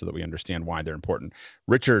 so that we understand why they're important.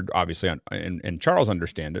 Richard, obviously, and Charles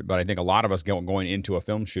understand it, but I think a lot of us going into a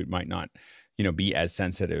film shoot might not, be as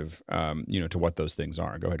sensitive, to what those things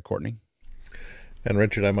are. Go ahead, Courtney. And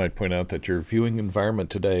Richard, I might point out that your viewing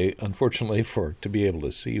environment today, unfortunately, to be able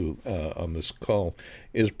to see you on this call,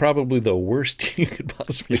 is probably the worst you could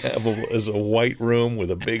possibly have, as a white room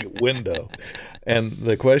with a big window. And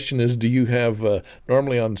the question is, do you have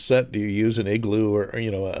normally on set? Do you use an igloo or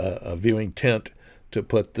a viewing tent to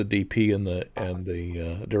put the DP and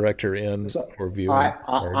the director in for viewing,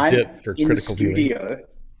 or dip for critical viewing?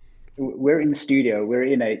 We're in studio. We're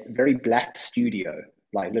in a very black studio,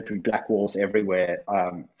 like literally black walls everywhere,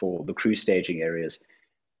 for the crew staging areas.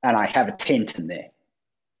 And I have a tent in there.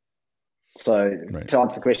 So to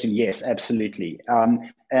answer the question, yes, absolutely.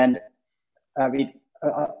 And I mean,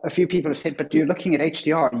 a few people have said, but you're looking at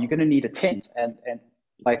HDR, you're going to need a tent. And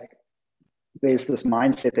like, there's this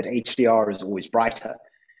mindset that HDR is always brighter.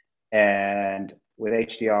 And with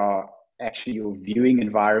HDR, actually your viewing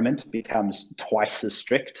environment becomes twice as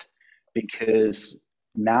strict, because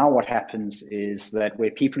now what happens is that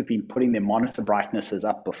where people have been putting their monitor brightnesses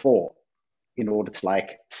up before in order to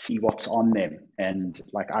like see what's on them, and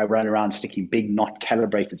like I run around sticking big not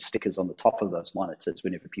calibrated stickers on the top of those monitors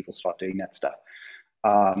whenever people start doing that stuff.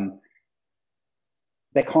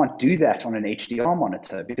 They can't do that on an HDR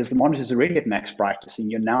monitor because the monitor is already at max brightness,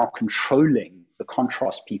 and you're now controlling the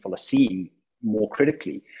contrast people are seeing more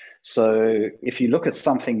critically. So if you look at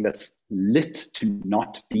something that's lit to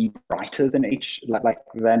not be brighter than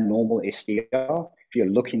than normal SDR, if you're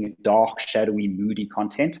looking at dark, shadowy, moody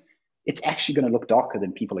content, it's actually going to look darker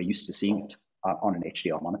than people are used to seeing it on an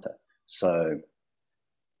HDR monitor. So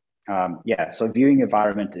so viewing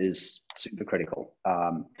environment is super critical.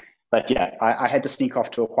 But yeah, I had to sneak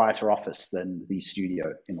off to a quieter office than the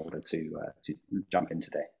studio in order to jump in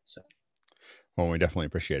today. So, well, we definitely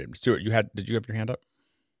appreciate it. Stuart, did you have your hand up?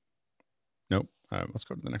 Nope. Let's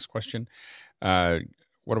go to the next question.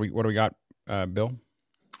 What do we got, Bill?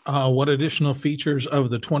 What additional features of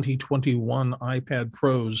the 2021 iPad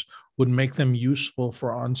Pros would make them useful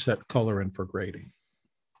for on-set color and for grading?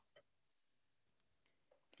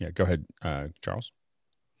 Yeah, go ahead, Charles.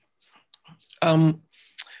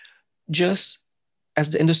 Just as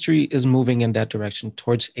the industry is moving in that direction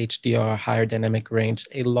towards HDR, higher dynamic range,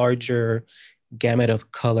 a larger gamut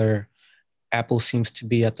of color, Apple seems to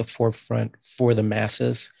be at the forefront for the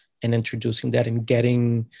masses and introducing that and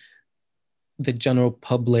getting the general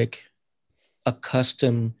public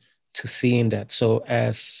accustomed to seeing that. So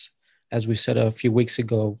as we said a few weeks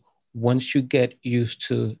ago, once you get used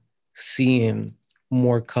to seeing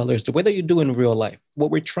more colors, the way that you do in real life,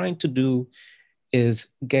 what we're trying to do is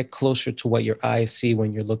get closer to what your eyes see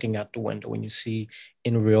when you're looking out the window, when you see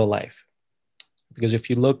in real life. Because if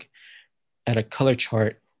you look at a color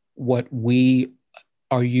chart, what we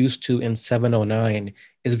are used to in 709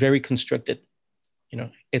 is very constricted.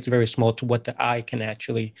 It's very small to what the eye can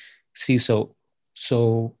actually see. So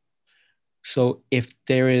if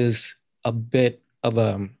there is a bit of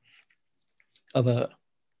a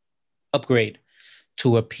upgrade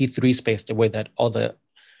to a P3 space, the way that all the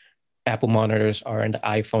Apple monitors are and the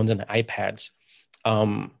iPhones and the iPads,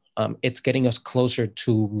 it's getting us closer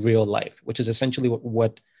to real life, which is essentially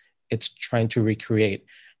what it's trying to recreate.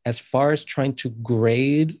 As far as trying to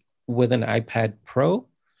grade with an iPad Pro,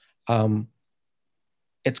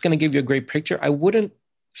 it's going to give you a great picture. I wouldn't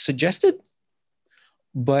suggest it,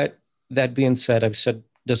 but that being said, I've said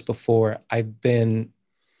this before, I've been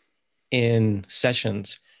in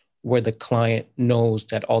sessions where the client knows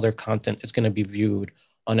that all their content is going to be viewed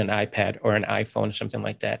on an iPad or an iPhone or something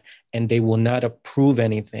like that, and they will not approve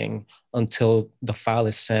anything until the file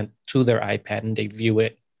is sent to their iPad and they view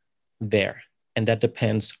it there. And that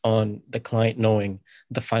depends on the client knowing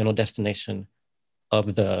the final destination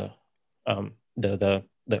of the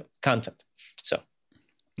content. So,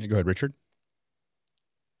 go ahead, Richard.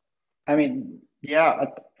 I mean, yeah,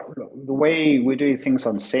 the way we're doing things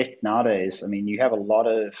on set nowadays, I mean, you have a lot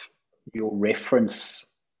of your reference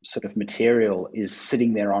sort of material is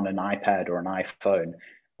sitting there on an iPad or an iPhone.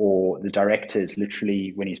 or the director is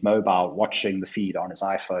literally, when he's mobile, watching the feed on his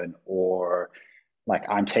iPhone, or like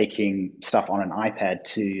I'm taking stuff on an iPad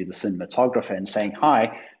to the cinematographer and saying,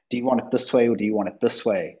 hi, do you want it this way or do you want it this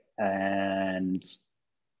way? And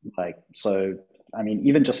like, so, I mean,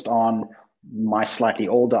 even just on my slightly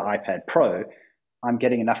older iPad Pro, I'm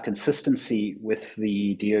getting enough consistency with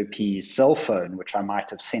the DOP's cell phone, which I might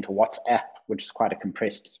have sent a WhatsApp, which is quite a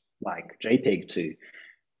compressed like JPEG to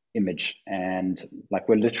image. And like,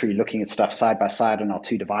 we're literally looking at stuff side by side on our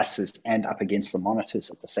two devices and up against the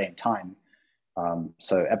monitors at the same time.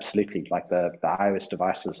 So absolutely, like the iOS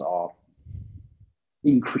devices are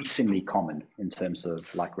increasingly common in terms of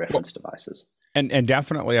like reference devices. And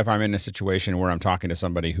definitely, if I'm in a situation where I'm talking to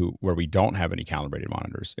somebody where we don't have any calibrated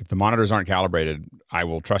monitors, if the monitors aren't calibrated, I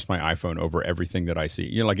will trust my iPhone over everything that I see.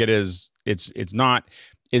 You know, like it's not.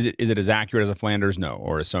 Is it as accurate as a Flanders? No,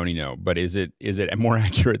 or a Sony? No, but is it more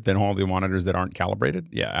accurate than all the monitors that aren't calibrated?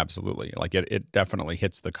 Yeah, absolutely. Like it definitely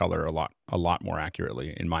hits the color a lot more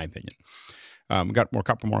accurately, in my opinion. We got a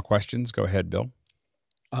couple more questions. Go ahead, Bill.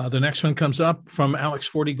 The next one comes up from Alex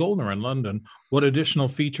 40 Goldner in London. What additional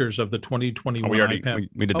features of the 2021 iPad?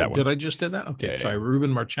 We did that one. Did I just did that? Okay, sorry. Yeah.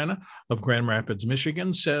 Ruben Marchena of Grand Rapids,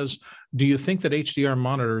 Michigan says, do you think that HDR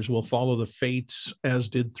monitors will follow the fates as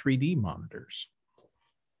did 3D monitors?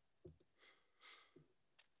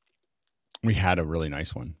 We had a really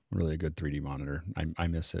nice one, really a good 3D monitor. I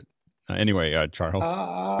miss it. Anyway, Charles.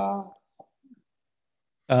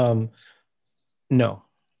 No.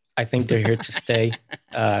 I think they're here to stay.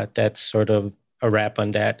 That's sort of a wrap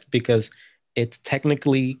on that, because it's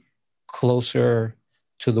technically closer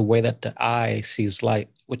to the way that the eye sees light,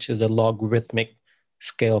 which is a logarithmic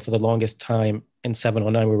scale. For the longest time in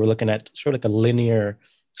 709, we were looking at sort of like a linear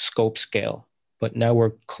scope scale, but now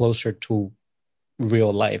we're closer to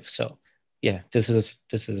real life. So yeah, this is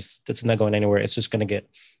not going anywhere. It's just going to get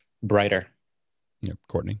brighter. Yep,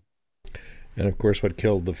 Courtney. And of course, what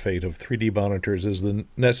killed the fate of 3D monitors is the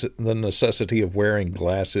necessity of wearing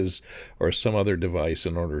glasses or some other device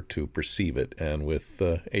in order to perceive it. And with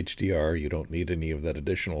HDR, you don't need any of that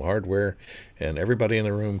additional hardware, and everybody in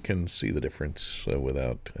the room can see the difference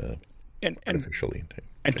without artificially.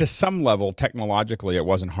 And to some level, technologically, it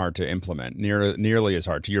wasn't hard to implement. Nearly as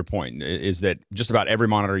hard. To your point, is that just about every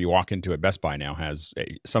monitor you walk into at Best Buy now has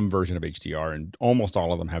some version of HDR, and almost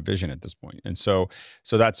all of them have vision at this point. And so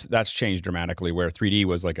that's changed dramatically. Where 3D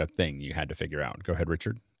was like a thing you had to figure out. Go ahead,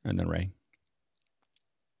 Richard, and then Ray.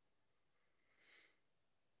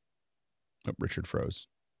 Oh, Richard froze.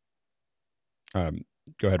 Go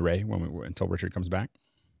ahead, Ray, until Richard comes back.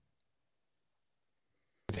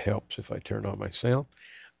 It helps if I turn on my sound.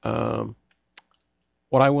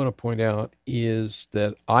 What I want to point out is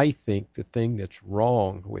that I think the thing that's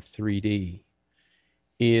wrong with 3D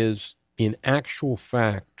is, in actual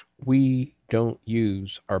fact, we don't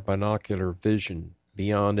use our binocular vision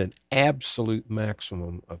beyond an absolute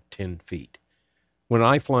maximum of 10 feet. When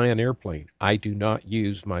I fly an airplane, I do not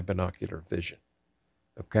use my binocular vision.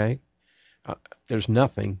 Okay? There's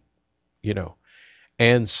nothing,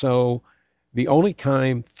 And so the only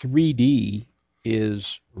time 3D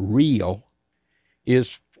is real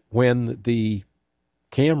is when the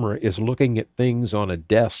camera is looking at things on a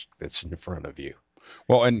desk that's in front of you.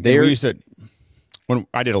 Well, and we used it when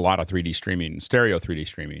I did a lot of 3D streaming, stereo 3D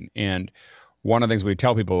streaming. And one of the things we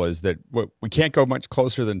tell people is that we can't go much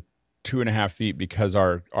closer than 2.5 feet because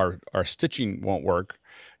our stitching won't work.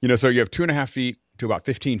 So you have 2.5 feet to about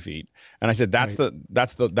 15 feet. And I said, that's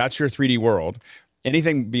your 3D world.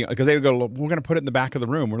 Anything because they would go, we're going to put it in the back of the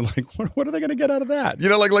room. We're like, what are they going to get out of that?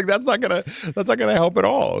 Like that's not going to help at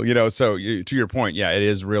all. So to your point, yeah, it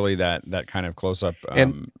is really that kind of close up.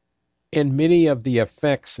 And many of the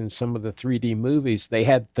effects in some of the 3D movies, they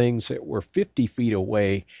had things that were 50 feet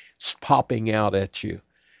away, popping out at you,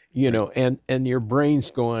 and your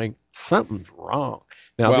brain's going, something's wrong.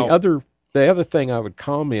 Now the other thing I would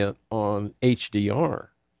comment on HDR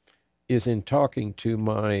is, in talking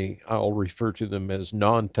to I'll refer to them as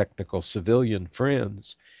non-technical civilian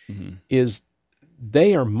friends, is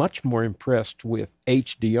they are much more impressed with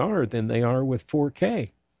HDR than they are with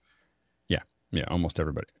 4K. Yeah, almost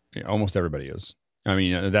everybody is. I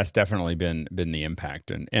mean, that's definitely been the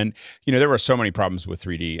impact, and there were so many problems with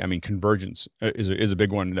 3D. I mean, convergence is a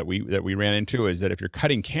big one that we ran into. Is that if you're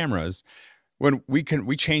cutting cameras, when we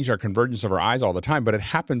change our convergence of our eyes all the time, but it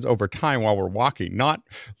happens over time while we're walking, not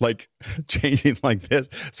like changing like this.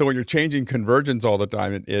 So when you're changing convergence all the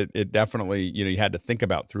time, it definitely, you had to think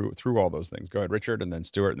about through all those things. Go ahead, Richard, and then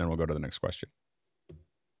Stuart, and then we'll go to the next question.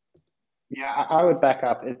 Yeah, I would back it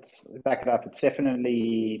up. It's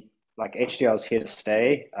definitely like HDR is here to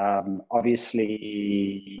stay.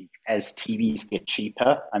 Obviously, as TVs get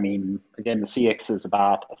cheaper, I mean, again, the CX is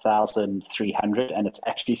about 1,300, and it's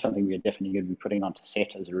actually something we're definitely going to be putting onto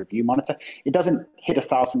set as a review monitor. It doesn't hit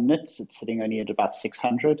 1,000 nits; it's sitting only at about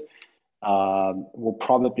 600. We'll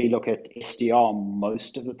probably look at SDR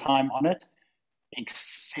most of the time on it,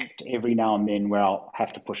 except every now and then where I'll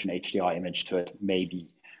have to push an HDR image to it, maybe.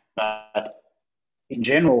 But in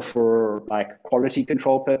general, for like quality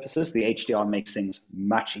control purposes, the HDR makes things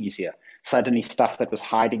much easier. Suddenly stuff that was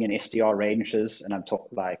hiding in SDR ranges, and I'm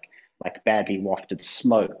talking like badly wafted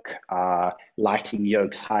smoke, lighting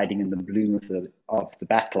yokes hiding in the bloom of the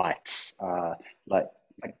backlights, like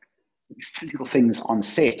physical things on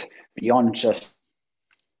set beyond just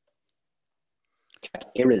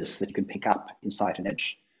errors that you can pick up inside an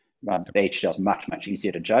image. The HDR is much, much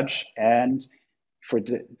easier to judge. And for a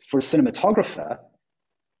cinematographer,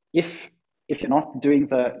 if you're not doing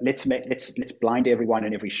the let's blind everyone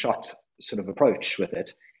in every shot sort of approach with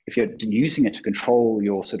it, if you're using it to control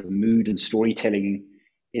your sort of mood and storytelling,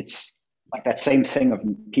 it's like that same thing of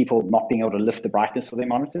people not being able to lift the brightness of their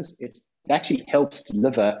monitors. It actually helps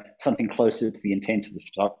deliver something closer to the intent of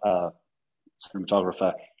the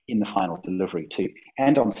cinematographer in the final delivery too,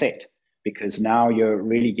 and on set, because now you're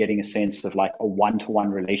really getting a sense of like a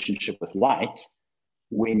one-to-one relationship with light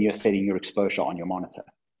when you're setting your exposure on your monitor.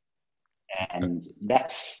 And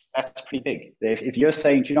that's pretty big. If you're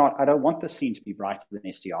saying, do you know what, I don't want the scene to be brighter than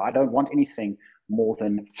SDR. I don't want anything more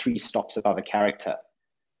than 3 stops above a character.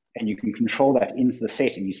 And you can control that into the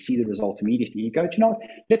set and you see the result immediately. You go, do you know what,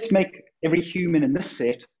 let's make every human in this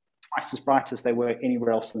set twice as bright as they were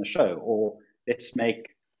anywhere else in the show. Or let's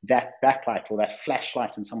make that backlight or that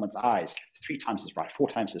flashlight in someone's eyes 3 times as bright, 4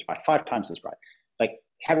 times as bright, 5 times as bright. Like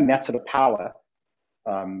having that sort of power,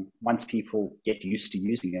 once people get used to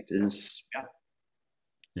using it, is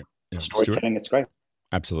storytelling. Stuart? It's great.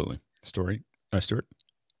 Absolutely. Stuart.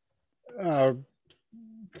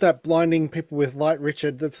 That blinding people with light,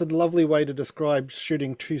 Richard, that's a lovely way to describe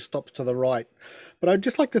shooting 2 stops to the right. But I'd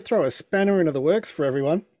just like to throw a spanner into the works for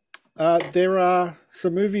everyone. There are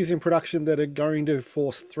some movies in production that are going to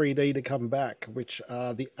force 3D to come back, which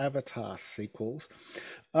are the Avatar sequels.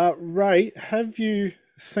 Ray, have you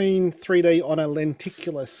seen 3D on a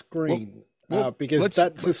lenticular screen? Because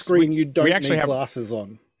that's a screen you don't need glasses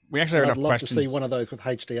on. We actually have enough questions. I'd love to see one of those with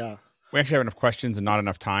HDR. We actually have enough questions and not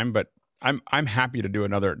enough time, but I'm happy to do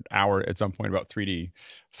another hour at some point about 3D.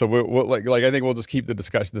 So we'll like I think we'll just keep the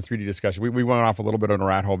 3D discussion. We went off a little bit on a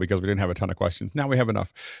rat hole because we didn't have a ton of questions. Now we have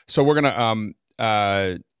enough. So we're gonna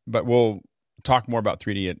but we'll talk more about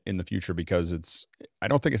 3D in the future, because I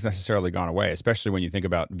don't think it's necessarily gone away, especially when you think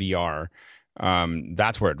about VR.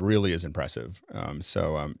 That's where it really is impressive.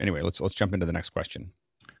 Anyway, let's jump into the next question.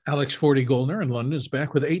 Alex Forty Goldner in London is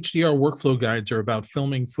back with HDR workflow guides are about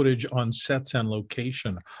filming footage on sets and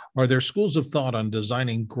location. Are there schools of thought on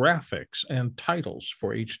designing graphics and titles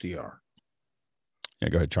for HDR? Yeah,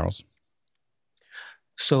 go ahead, Charles.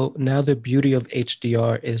 So now the beauty of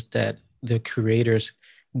HDR is that the creators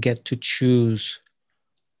get to choose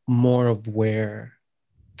more of where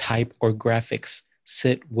type or graphics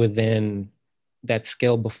sit within that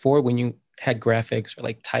scale. Before, when you had graphics or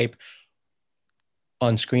like type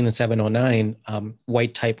on screen in 709,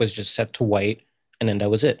 white type was just set to white, and then that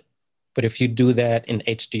was it. But if you do that in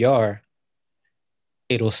HDR,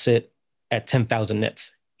 it'll sit at 10,000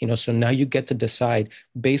 nits. So now you get to decide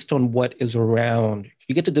based on what is around.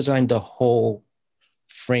 You get to design the whole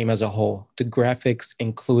frame as a whole, the graphics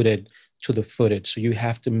included to the footage. So you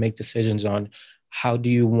have to make decisions on how do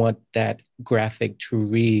you want that graphic to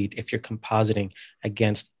read if you're compositing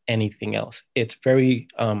against anything else. It's very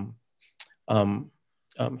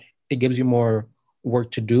it gives you more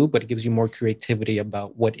work to do, but it gives you more creativity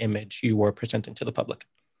about what image you are presenting to the public.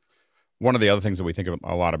 One of the other things that we think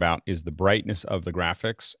a lot about is the brightness of the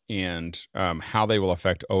graphics and how they will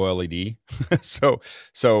affect OLED. so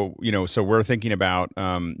we're thinking about,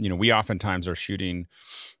 we oftentimes are shooting,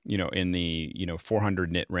 in the,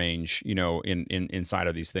 400 nit range, inside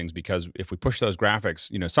of these things, because if we push those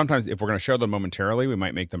graphics, sometimes if we're going to show them momentarily, we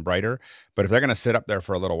might make them brighter, but if they're going to sit up there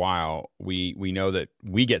for a little while, we know that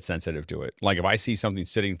we get sensitive to it. Like if I see something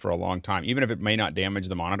sitting for a long time, even if it may not damage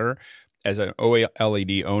the monitor, as an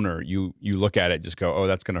OLED owner, you look at it, just go, oh,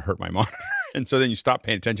 that's going to hurt my monitor. And so then you stop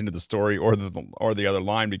paying attention to the story or the other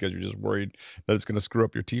line because you're just worried that it's going to screw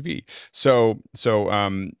up your TV. So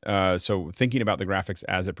thinking about the graphics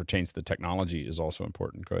as it pertains to the technology is also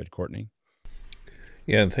important. Go ahead, Courtney.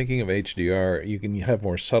 Yeah, and thinking of HDR, you can have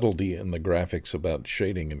more subtlety in the graphics about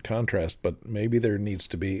shading and contrast, but maybe there needs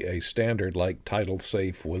to be a standard like Tidal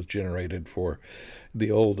Safe was generated for the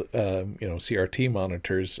old CRT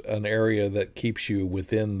monitors, an area that keeps you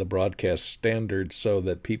within the broadcast standard so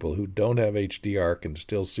that people who don't have HDR can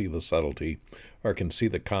still see the subtlety or can see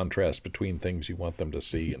the contrast between things you want them to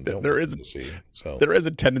see and don't want them to see. So there is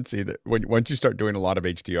a tendency that once you start doing a lot of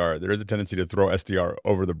HDR, there is a tendency to throw SDR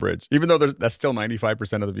over the bridge, even though that's still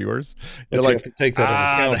 95% of the viewers. You're like, have to take that into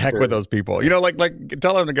account the heck with those people. You know, like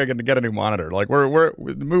tell them to get a new monitor. Like we're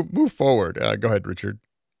move forward. Go ahead, Richard.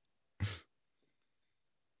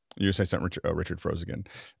 You say something, Richard froze again.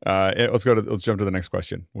 Let's jump to the next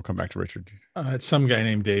question. We'll come back to Richard. It's some guy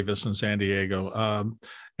named Davis in San Diego.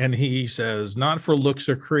 And he says, not for looks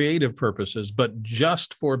or creative purposes, but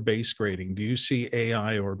just for base grading. Do you see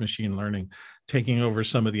AI or machine learning taking over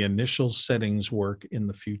some of the initial settings work in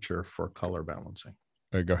the future for color balancing?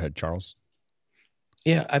 Go ahead, Charles.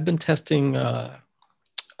 Yeah, I've been testing.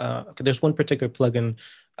 There's one particular plugin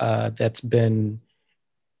that's been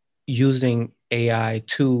using AI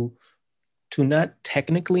to not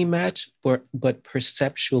technically match, but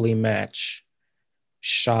perceptually match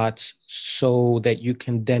shots so that you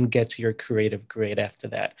can then get to your creative grade after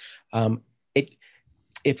that.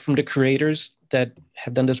 It from the creators that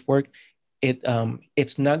have done this work,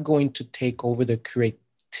 it's not going to take over the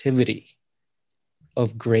creativity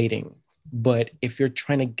of grading. But if you're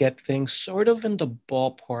trying to get things sort of in the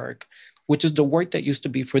ballpark, which is the work that used to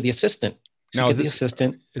be for the assistant. So now, is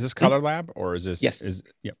this Color Lab or is this? Yes.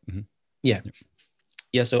 Yeah. Mm-hmm.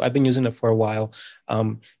 Yeah. So I've been using it for a while.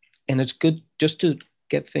 And it's good just to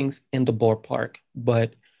get things in the ballpark,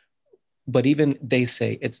 but even they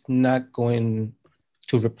say it's not going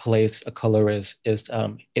to replace a colorist. It's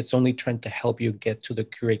only trying to help you get to the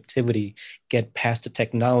creativity, get past the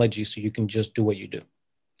technology so you can just do what you do.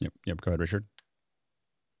 Yep. Go ahead, Richard.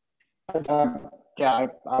 Yeah,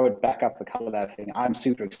 I would back up the color lab thing. I'm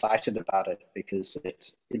super excited about it because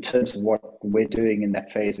in terms of what we're doing in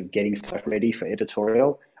that phase of getting stuff ready for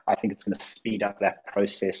editorial, I think it's going to speed up that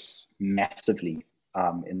process massively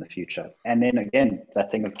in the future. And then again,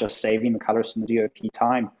 that thing of just saving the colorists and the DOP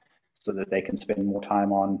time so that they can spend more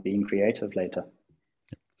time on being creative later.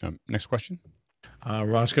 Next question.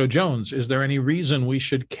 Roscoe Jones, is there any reason we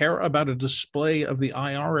should care about a display of the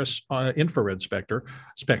IRIS infrared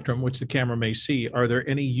spectrum, which the camera may see? Are there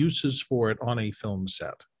any uses for it on a film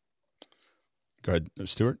set? Go ahead,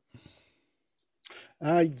 Stuart.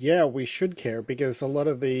 Yeah, we should care because a lot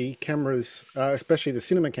of the cameras, especially the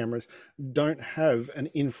cinema cameras, don't have an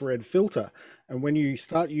infrared filter. And when you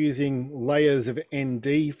start using layers of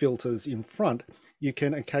ND filters in front, you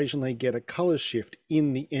can occasionally get a color shift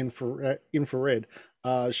in the infrared.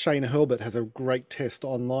 Shane Hurlbert has a great test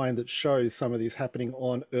online that shows some of this happening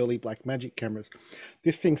on early Blackmagic cameras.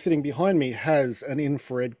 This thing sitting behind me has an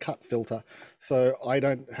infrared cut filter, so I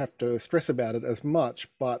don't have to stress about it as much,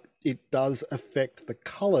 but it does affect the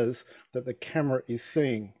colors that the camera is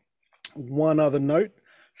seeing. One other note,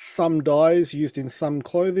 some dyes used in some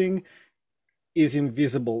clothing is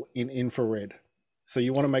invisible in infrared. So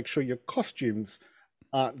you want to make sure your costumes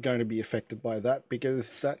aren't going to be affected by that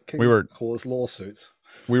because that can cause lawsuits.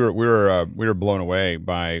 We were blown away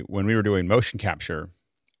by when we were doing motion capture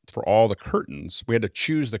for all the curtains. We had to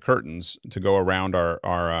choose the curtains to go around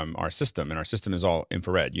our system, and our system is all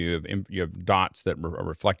infrared. You have dots that are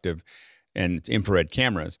reflective, and it's infrared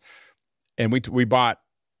cameras. And we bought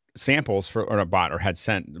samples had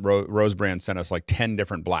sent Rose Brand sent us like 10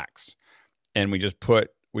 different blacks, and we put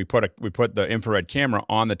the infrared camera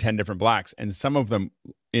on the 10 different blacks, and some of them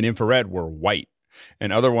in infrared were white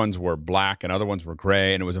and other ones were black and other ones were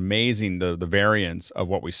gray. And it was amazing the variance of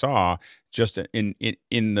what we saw. Just to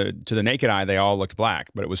the naked eye, they all looked black,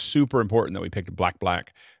 but it was super important that we picked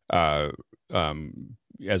black as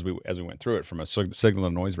we went through it from a signal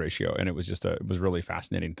to noise ratio. And it was it was really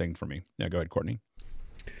fascinating thing for me. Yeah, go ahead, Courtney.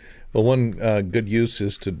 Well, one good use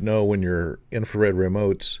is to know when your infrared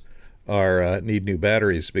remotes need new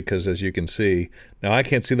batteries, because as you can see now, I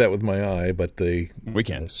can't see that with my eye, but the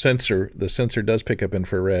sensor does pick up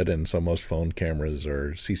infrared, and so most phone cameras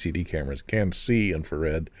or CCD cameras can see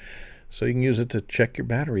infrared, so you can use it to check your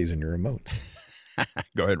batteries in your remote.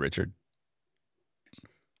 Go ahead, Richard.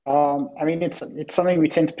 I mean, it's something we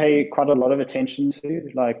tend to pay quite a lot of attention to.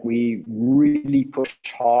 Like, we really push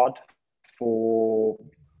hard for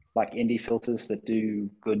like ND filters that do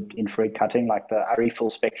good infrared cutting. Like the ARRI full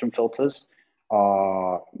spectrum filters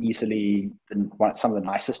are easily some of the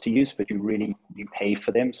nicest to use, but you pay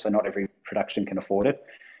for them, so not every production can afford it.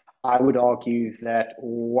 I would argue that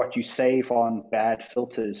what you save on bad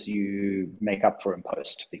filters, you make up for in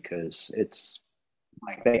post, because it's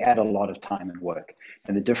like they add a lot of time and work.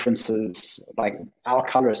 And the differences, like our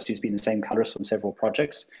colorist, who's been the same colorist on several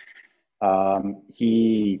projects,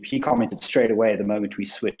 he commented straight away the moment we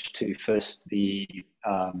switched to first the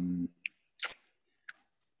I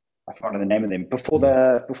forgot the name of them before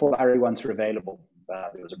the ARRI ones were available.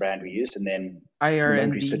 There was a brand we used, and then the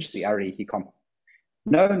moment we switched to the ARRI,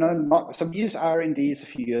 No, not. So we used RNDs a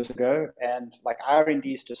few years ago, and like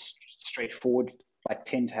RNDs just straightforward, like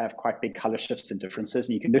tend to have quite big color shifts and differences,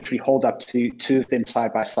 and you can literally hold up two of them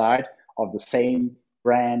side by side of the same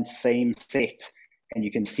brand, same set, and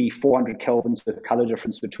you can see 400 kelvins with a color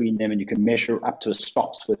difference between them, and you can measure up to a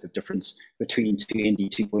stop's worth of difference between two ND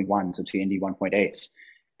 2.1s and two ND 1.8s,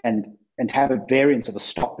 and have a variance of a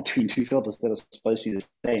stop between two filters that are supposed to be the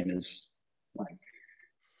same is like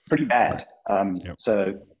pretty bad.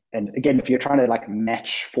 So, and again, if you're trying to like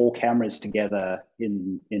match 4 cameras together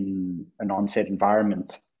in an on-set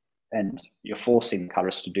environment, and you're forcing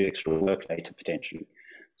colorists to do extra work later potentially.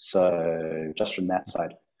 So just from that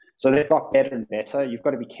side. So they've got better and better. You've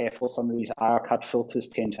got to be careful. Some of these IR cut filters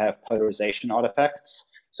tend to have polarization artifacts.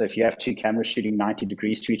 So if you have 2 cameras shooting 90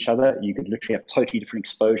 degrees to each other, you could literally have totally different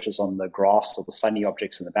exposures on the grass or the sunny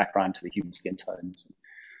objects in the background to the human skin tones.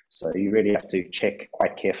 So you really have to check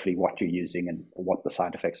quite carefully what you're using and what the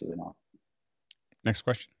side effects of them are. Next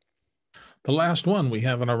question. The last one we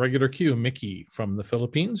have in our regular queue, Mickey from the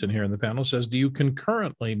Philippines, and here in the panel says, do you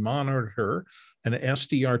concurrently monitor an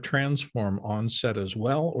SDR transform on set as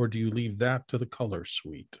well, or do you leave that to the color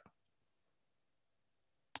suite?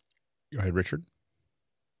 Go ahead, Richard.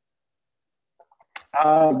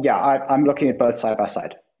 Yeah, I'm looking at both side by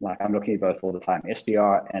side. Like I'm looking at both all the time.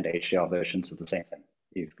 SDR and HDR versions of the same thing.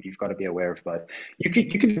 You've got to be aware of both. You can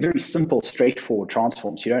do very simple, straightforward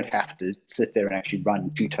transforms. You don't have to sit there and actually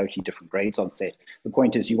run 2 totally different grades on set. The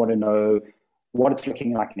point is you want to know what it's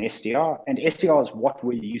looking like in SDR, and SDR is what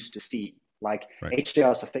we're used to seeing. Like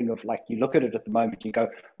HDR is a thing of like, you look at it at the moment, you go,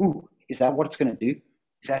 ooh, is that what it's going to do?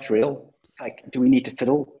 Is that real? Like, do we need to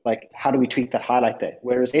fiddle? Like, how do we tweak that highlight there?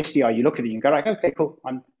 Whereas SDR, you look at it and you go like, okay, cool.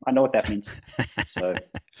 I know what that means. So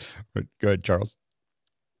go ahead, Charles.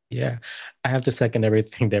 Yeah, I have to second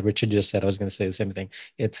everything that Richard just said. I was going to say the same thing.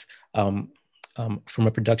 It's from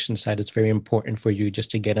a production side, it's very important for you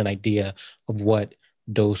just to get an idea of what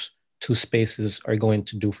those 2 spaces are going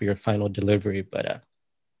to do for your final delivery. But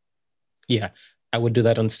yeah, I would do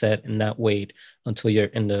that on set and not wait until you're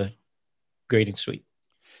in the grading suite.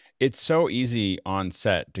 It's so easy on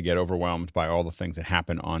set to get overwhelmed by all the things that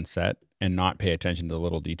happen on set and not pay attention to the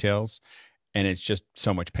little details. And it's just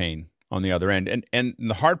so much pain on the other end. And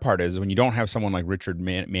the hard part is when you don't have someone like Richard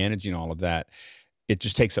managing all of that, it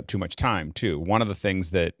just takes up too much time too. One of the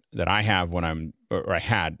things that I have when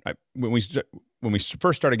when we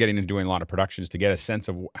first started getting into doing a lot of productions, to get a sense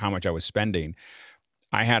of how much I was spending,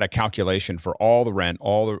 I had a calculation for all the rent,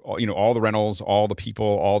 all the rentals, all the people,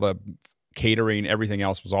 all the catering, everything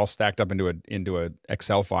else was all stacked up into a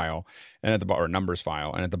Excel file and at the or numbers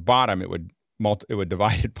file, and at the bottom it would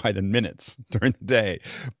divide it by the minutes during the day.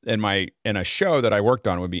 And a show that I worked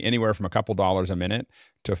on would be anywhere from a couple dollars a minute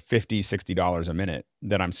to $50, $60 a minute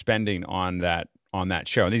that I'm spending on that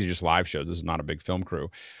show. And these are just live shows. This is not a big film crew.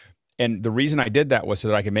 And the reason I did that was so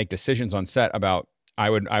that I could make decisions on set about, I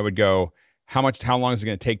would go, how long is it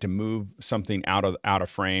going to take to move something out of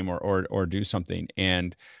frame or do something?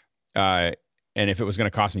 And if it was going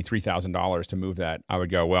to cost me $3,000 to move that, I would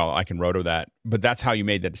go, well, I can roto that. But that's how you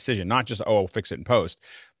made that decision, not just, oh, fix it in post.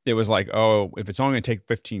 It was like, oh, if it's only going to take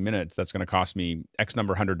 15 minutes, that's going to cost me X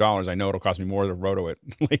number $100. I know it'll cost me more to roto it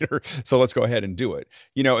later. So let's go ahead and do it.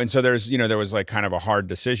 And so there was like kind of a hard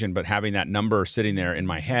decision, but having that number sitting there in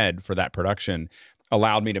my head for that production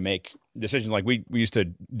allowed me to make decisions. Like we used to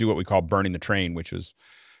do what we call burning the train, which was,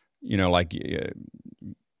 like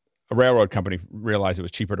a railroad company realized it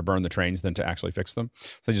was cheaper to burn the trains than to actually fix them.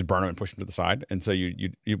 So they just burn them and push them to the side. And so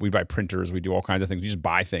we buy printers, we do all kinds of things. You just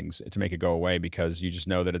buy things to make it go away because you just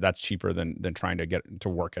know that that's cheaper than trying to get to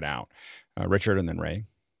work it out. Richard and then Ray.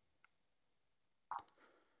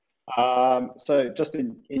 So just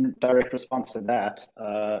in direct response to that,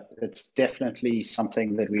 it's definitely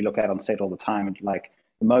something that we look at on set all the time. And like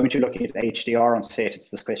the moment you're looking at HDR on set,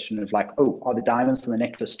 it's this question of like, oh, are the diamonds in the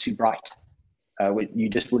necklace too bright? You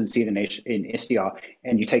just wouldn't see it in SDR,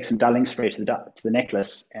 and you take some dulling spray to the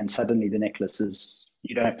necklace, and suddenly the necklace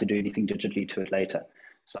you don't have to do anything digitally to it later.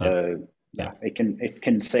 So yeah, it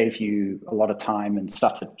can save you a lot of time and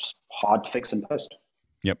stuff that's hard to fix in post.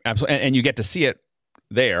 Yep, absolutely, and you get to see it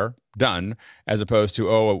there, done, as opposed to,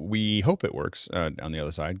 oh, we hope it works on the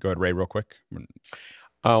other side. Go ahead, Ray, real quick.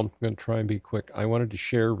 I'm going to try and be quick. I wanted to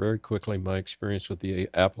share very quickly my experience with the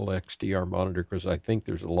Apple XDR monitor because I think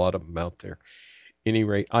there's a lot of them out there. Any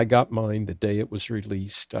rate, I got mine the day it was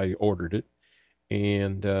released. I ordered it,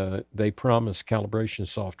 and they promised calibration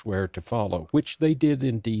software to follow, which they did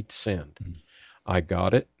indeed send. Mm-hmm. I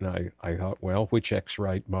got it, and I thought, well, which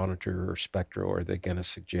X-Rite monitor or Spectro are they going to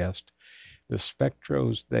suggest? The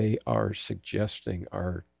Spectros they are suggesting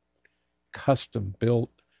are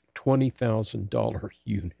custom-built $20,000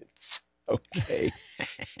 units. Okay.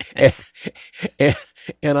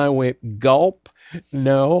 and I went, gulp.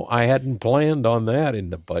 No, I hadn't planned on that in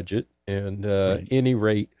the budget. And right. Any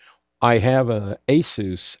rate, I have an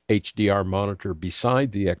Asus HDR monitor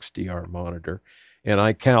beside the XDR monitor, and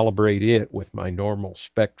I calibrate it with my normal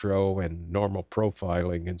Spectro and normal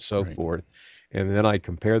profiling and so right. forth. And then I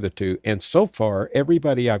compare the two. And so far,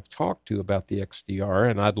 everybody I've talked to about the XDR,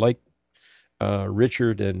 and I'd like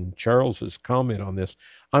Richard and Charles's comment on this,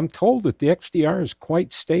 I'm told that the XDR is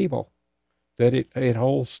quite stable, that it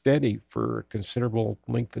holds steady for a considerable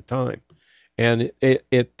length of time. And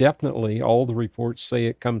it definitely, all the reports say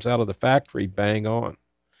it comes out of the factory bang on.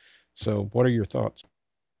 So what are your thoughts?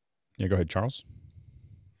 Yeah, go ahead, Charles.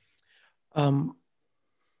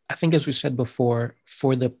 I think as we said before,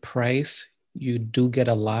 for the price, you do get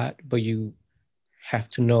a lot, but you have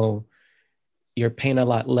to know you're paying a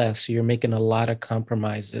lot less. So you're making a lot of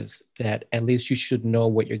compromises that at least you should know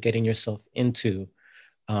what you're getting yourself into.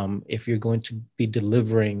 If you're going to be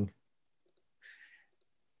delivering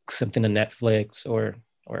something to Netflix or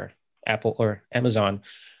Apple or Amazon,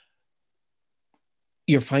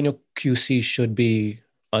 your final QC should be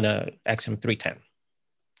on a XM310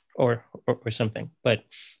 or something, but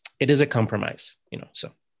it is a compromise, so.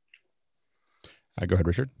 Go ahead,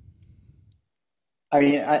 Richard. I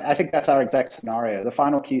mean, I think that's our exact scenario. The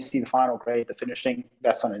final QC, the final grade, the finishing,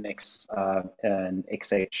 that's on an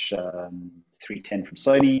XH310 from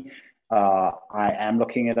Sony. I am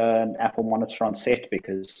looking at an Apple monitor on set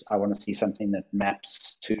because I want to see something that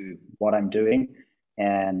maps to what I'm doing.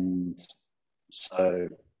 And so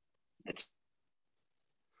it's...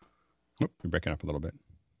 You're breaking up a little bit.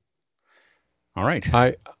 All right.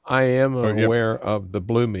 I am aware of the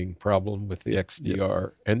blooming problem with the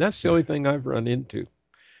XDR, and that's the only thing I've run into.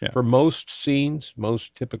 Yeah. For most scenes,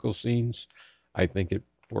 most typical scenes, I think it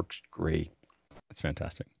works great. That's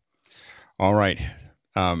fantastic. All right.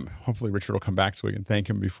 Hopefully Richard will come back so we can thank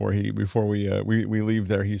him before we leave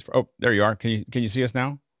there. There you are. Can you see us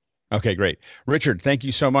now? Okay, great. Richard, thank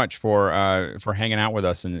you so much for hanging out with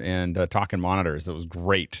us and talking monitors. It was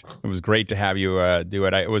great. It was great to have you do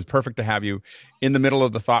it. It was perfect to have you in the middle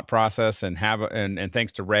of the thought process and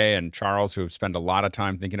thanks to Ray and Charles, who have spent a lot of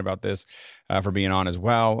time thinking about this, for being on as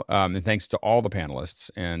well. And thanks to all the panelists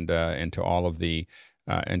and to all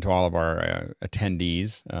of our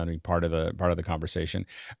attendees to be part of the conversation.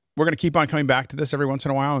 We're going to keep on coming back to this every once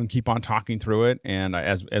in a while and keep on talking through it. And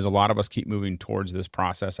as a lot of us keep moving towards this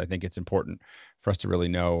process, I think it's important for us to really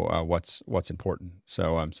know what's important.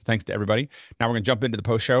 So thanks to everybody. Now we're going to jump into the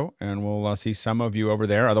post show, and we'll see some of you over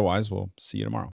there. Otherwise, we'll see you tomorrow.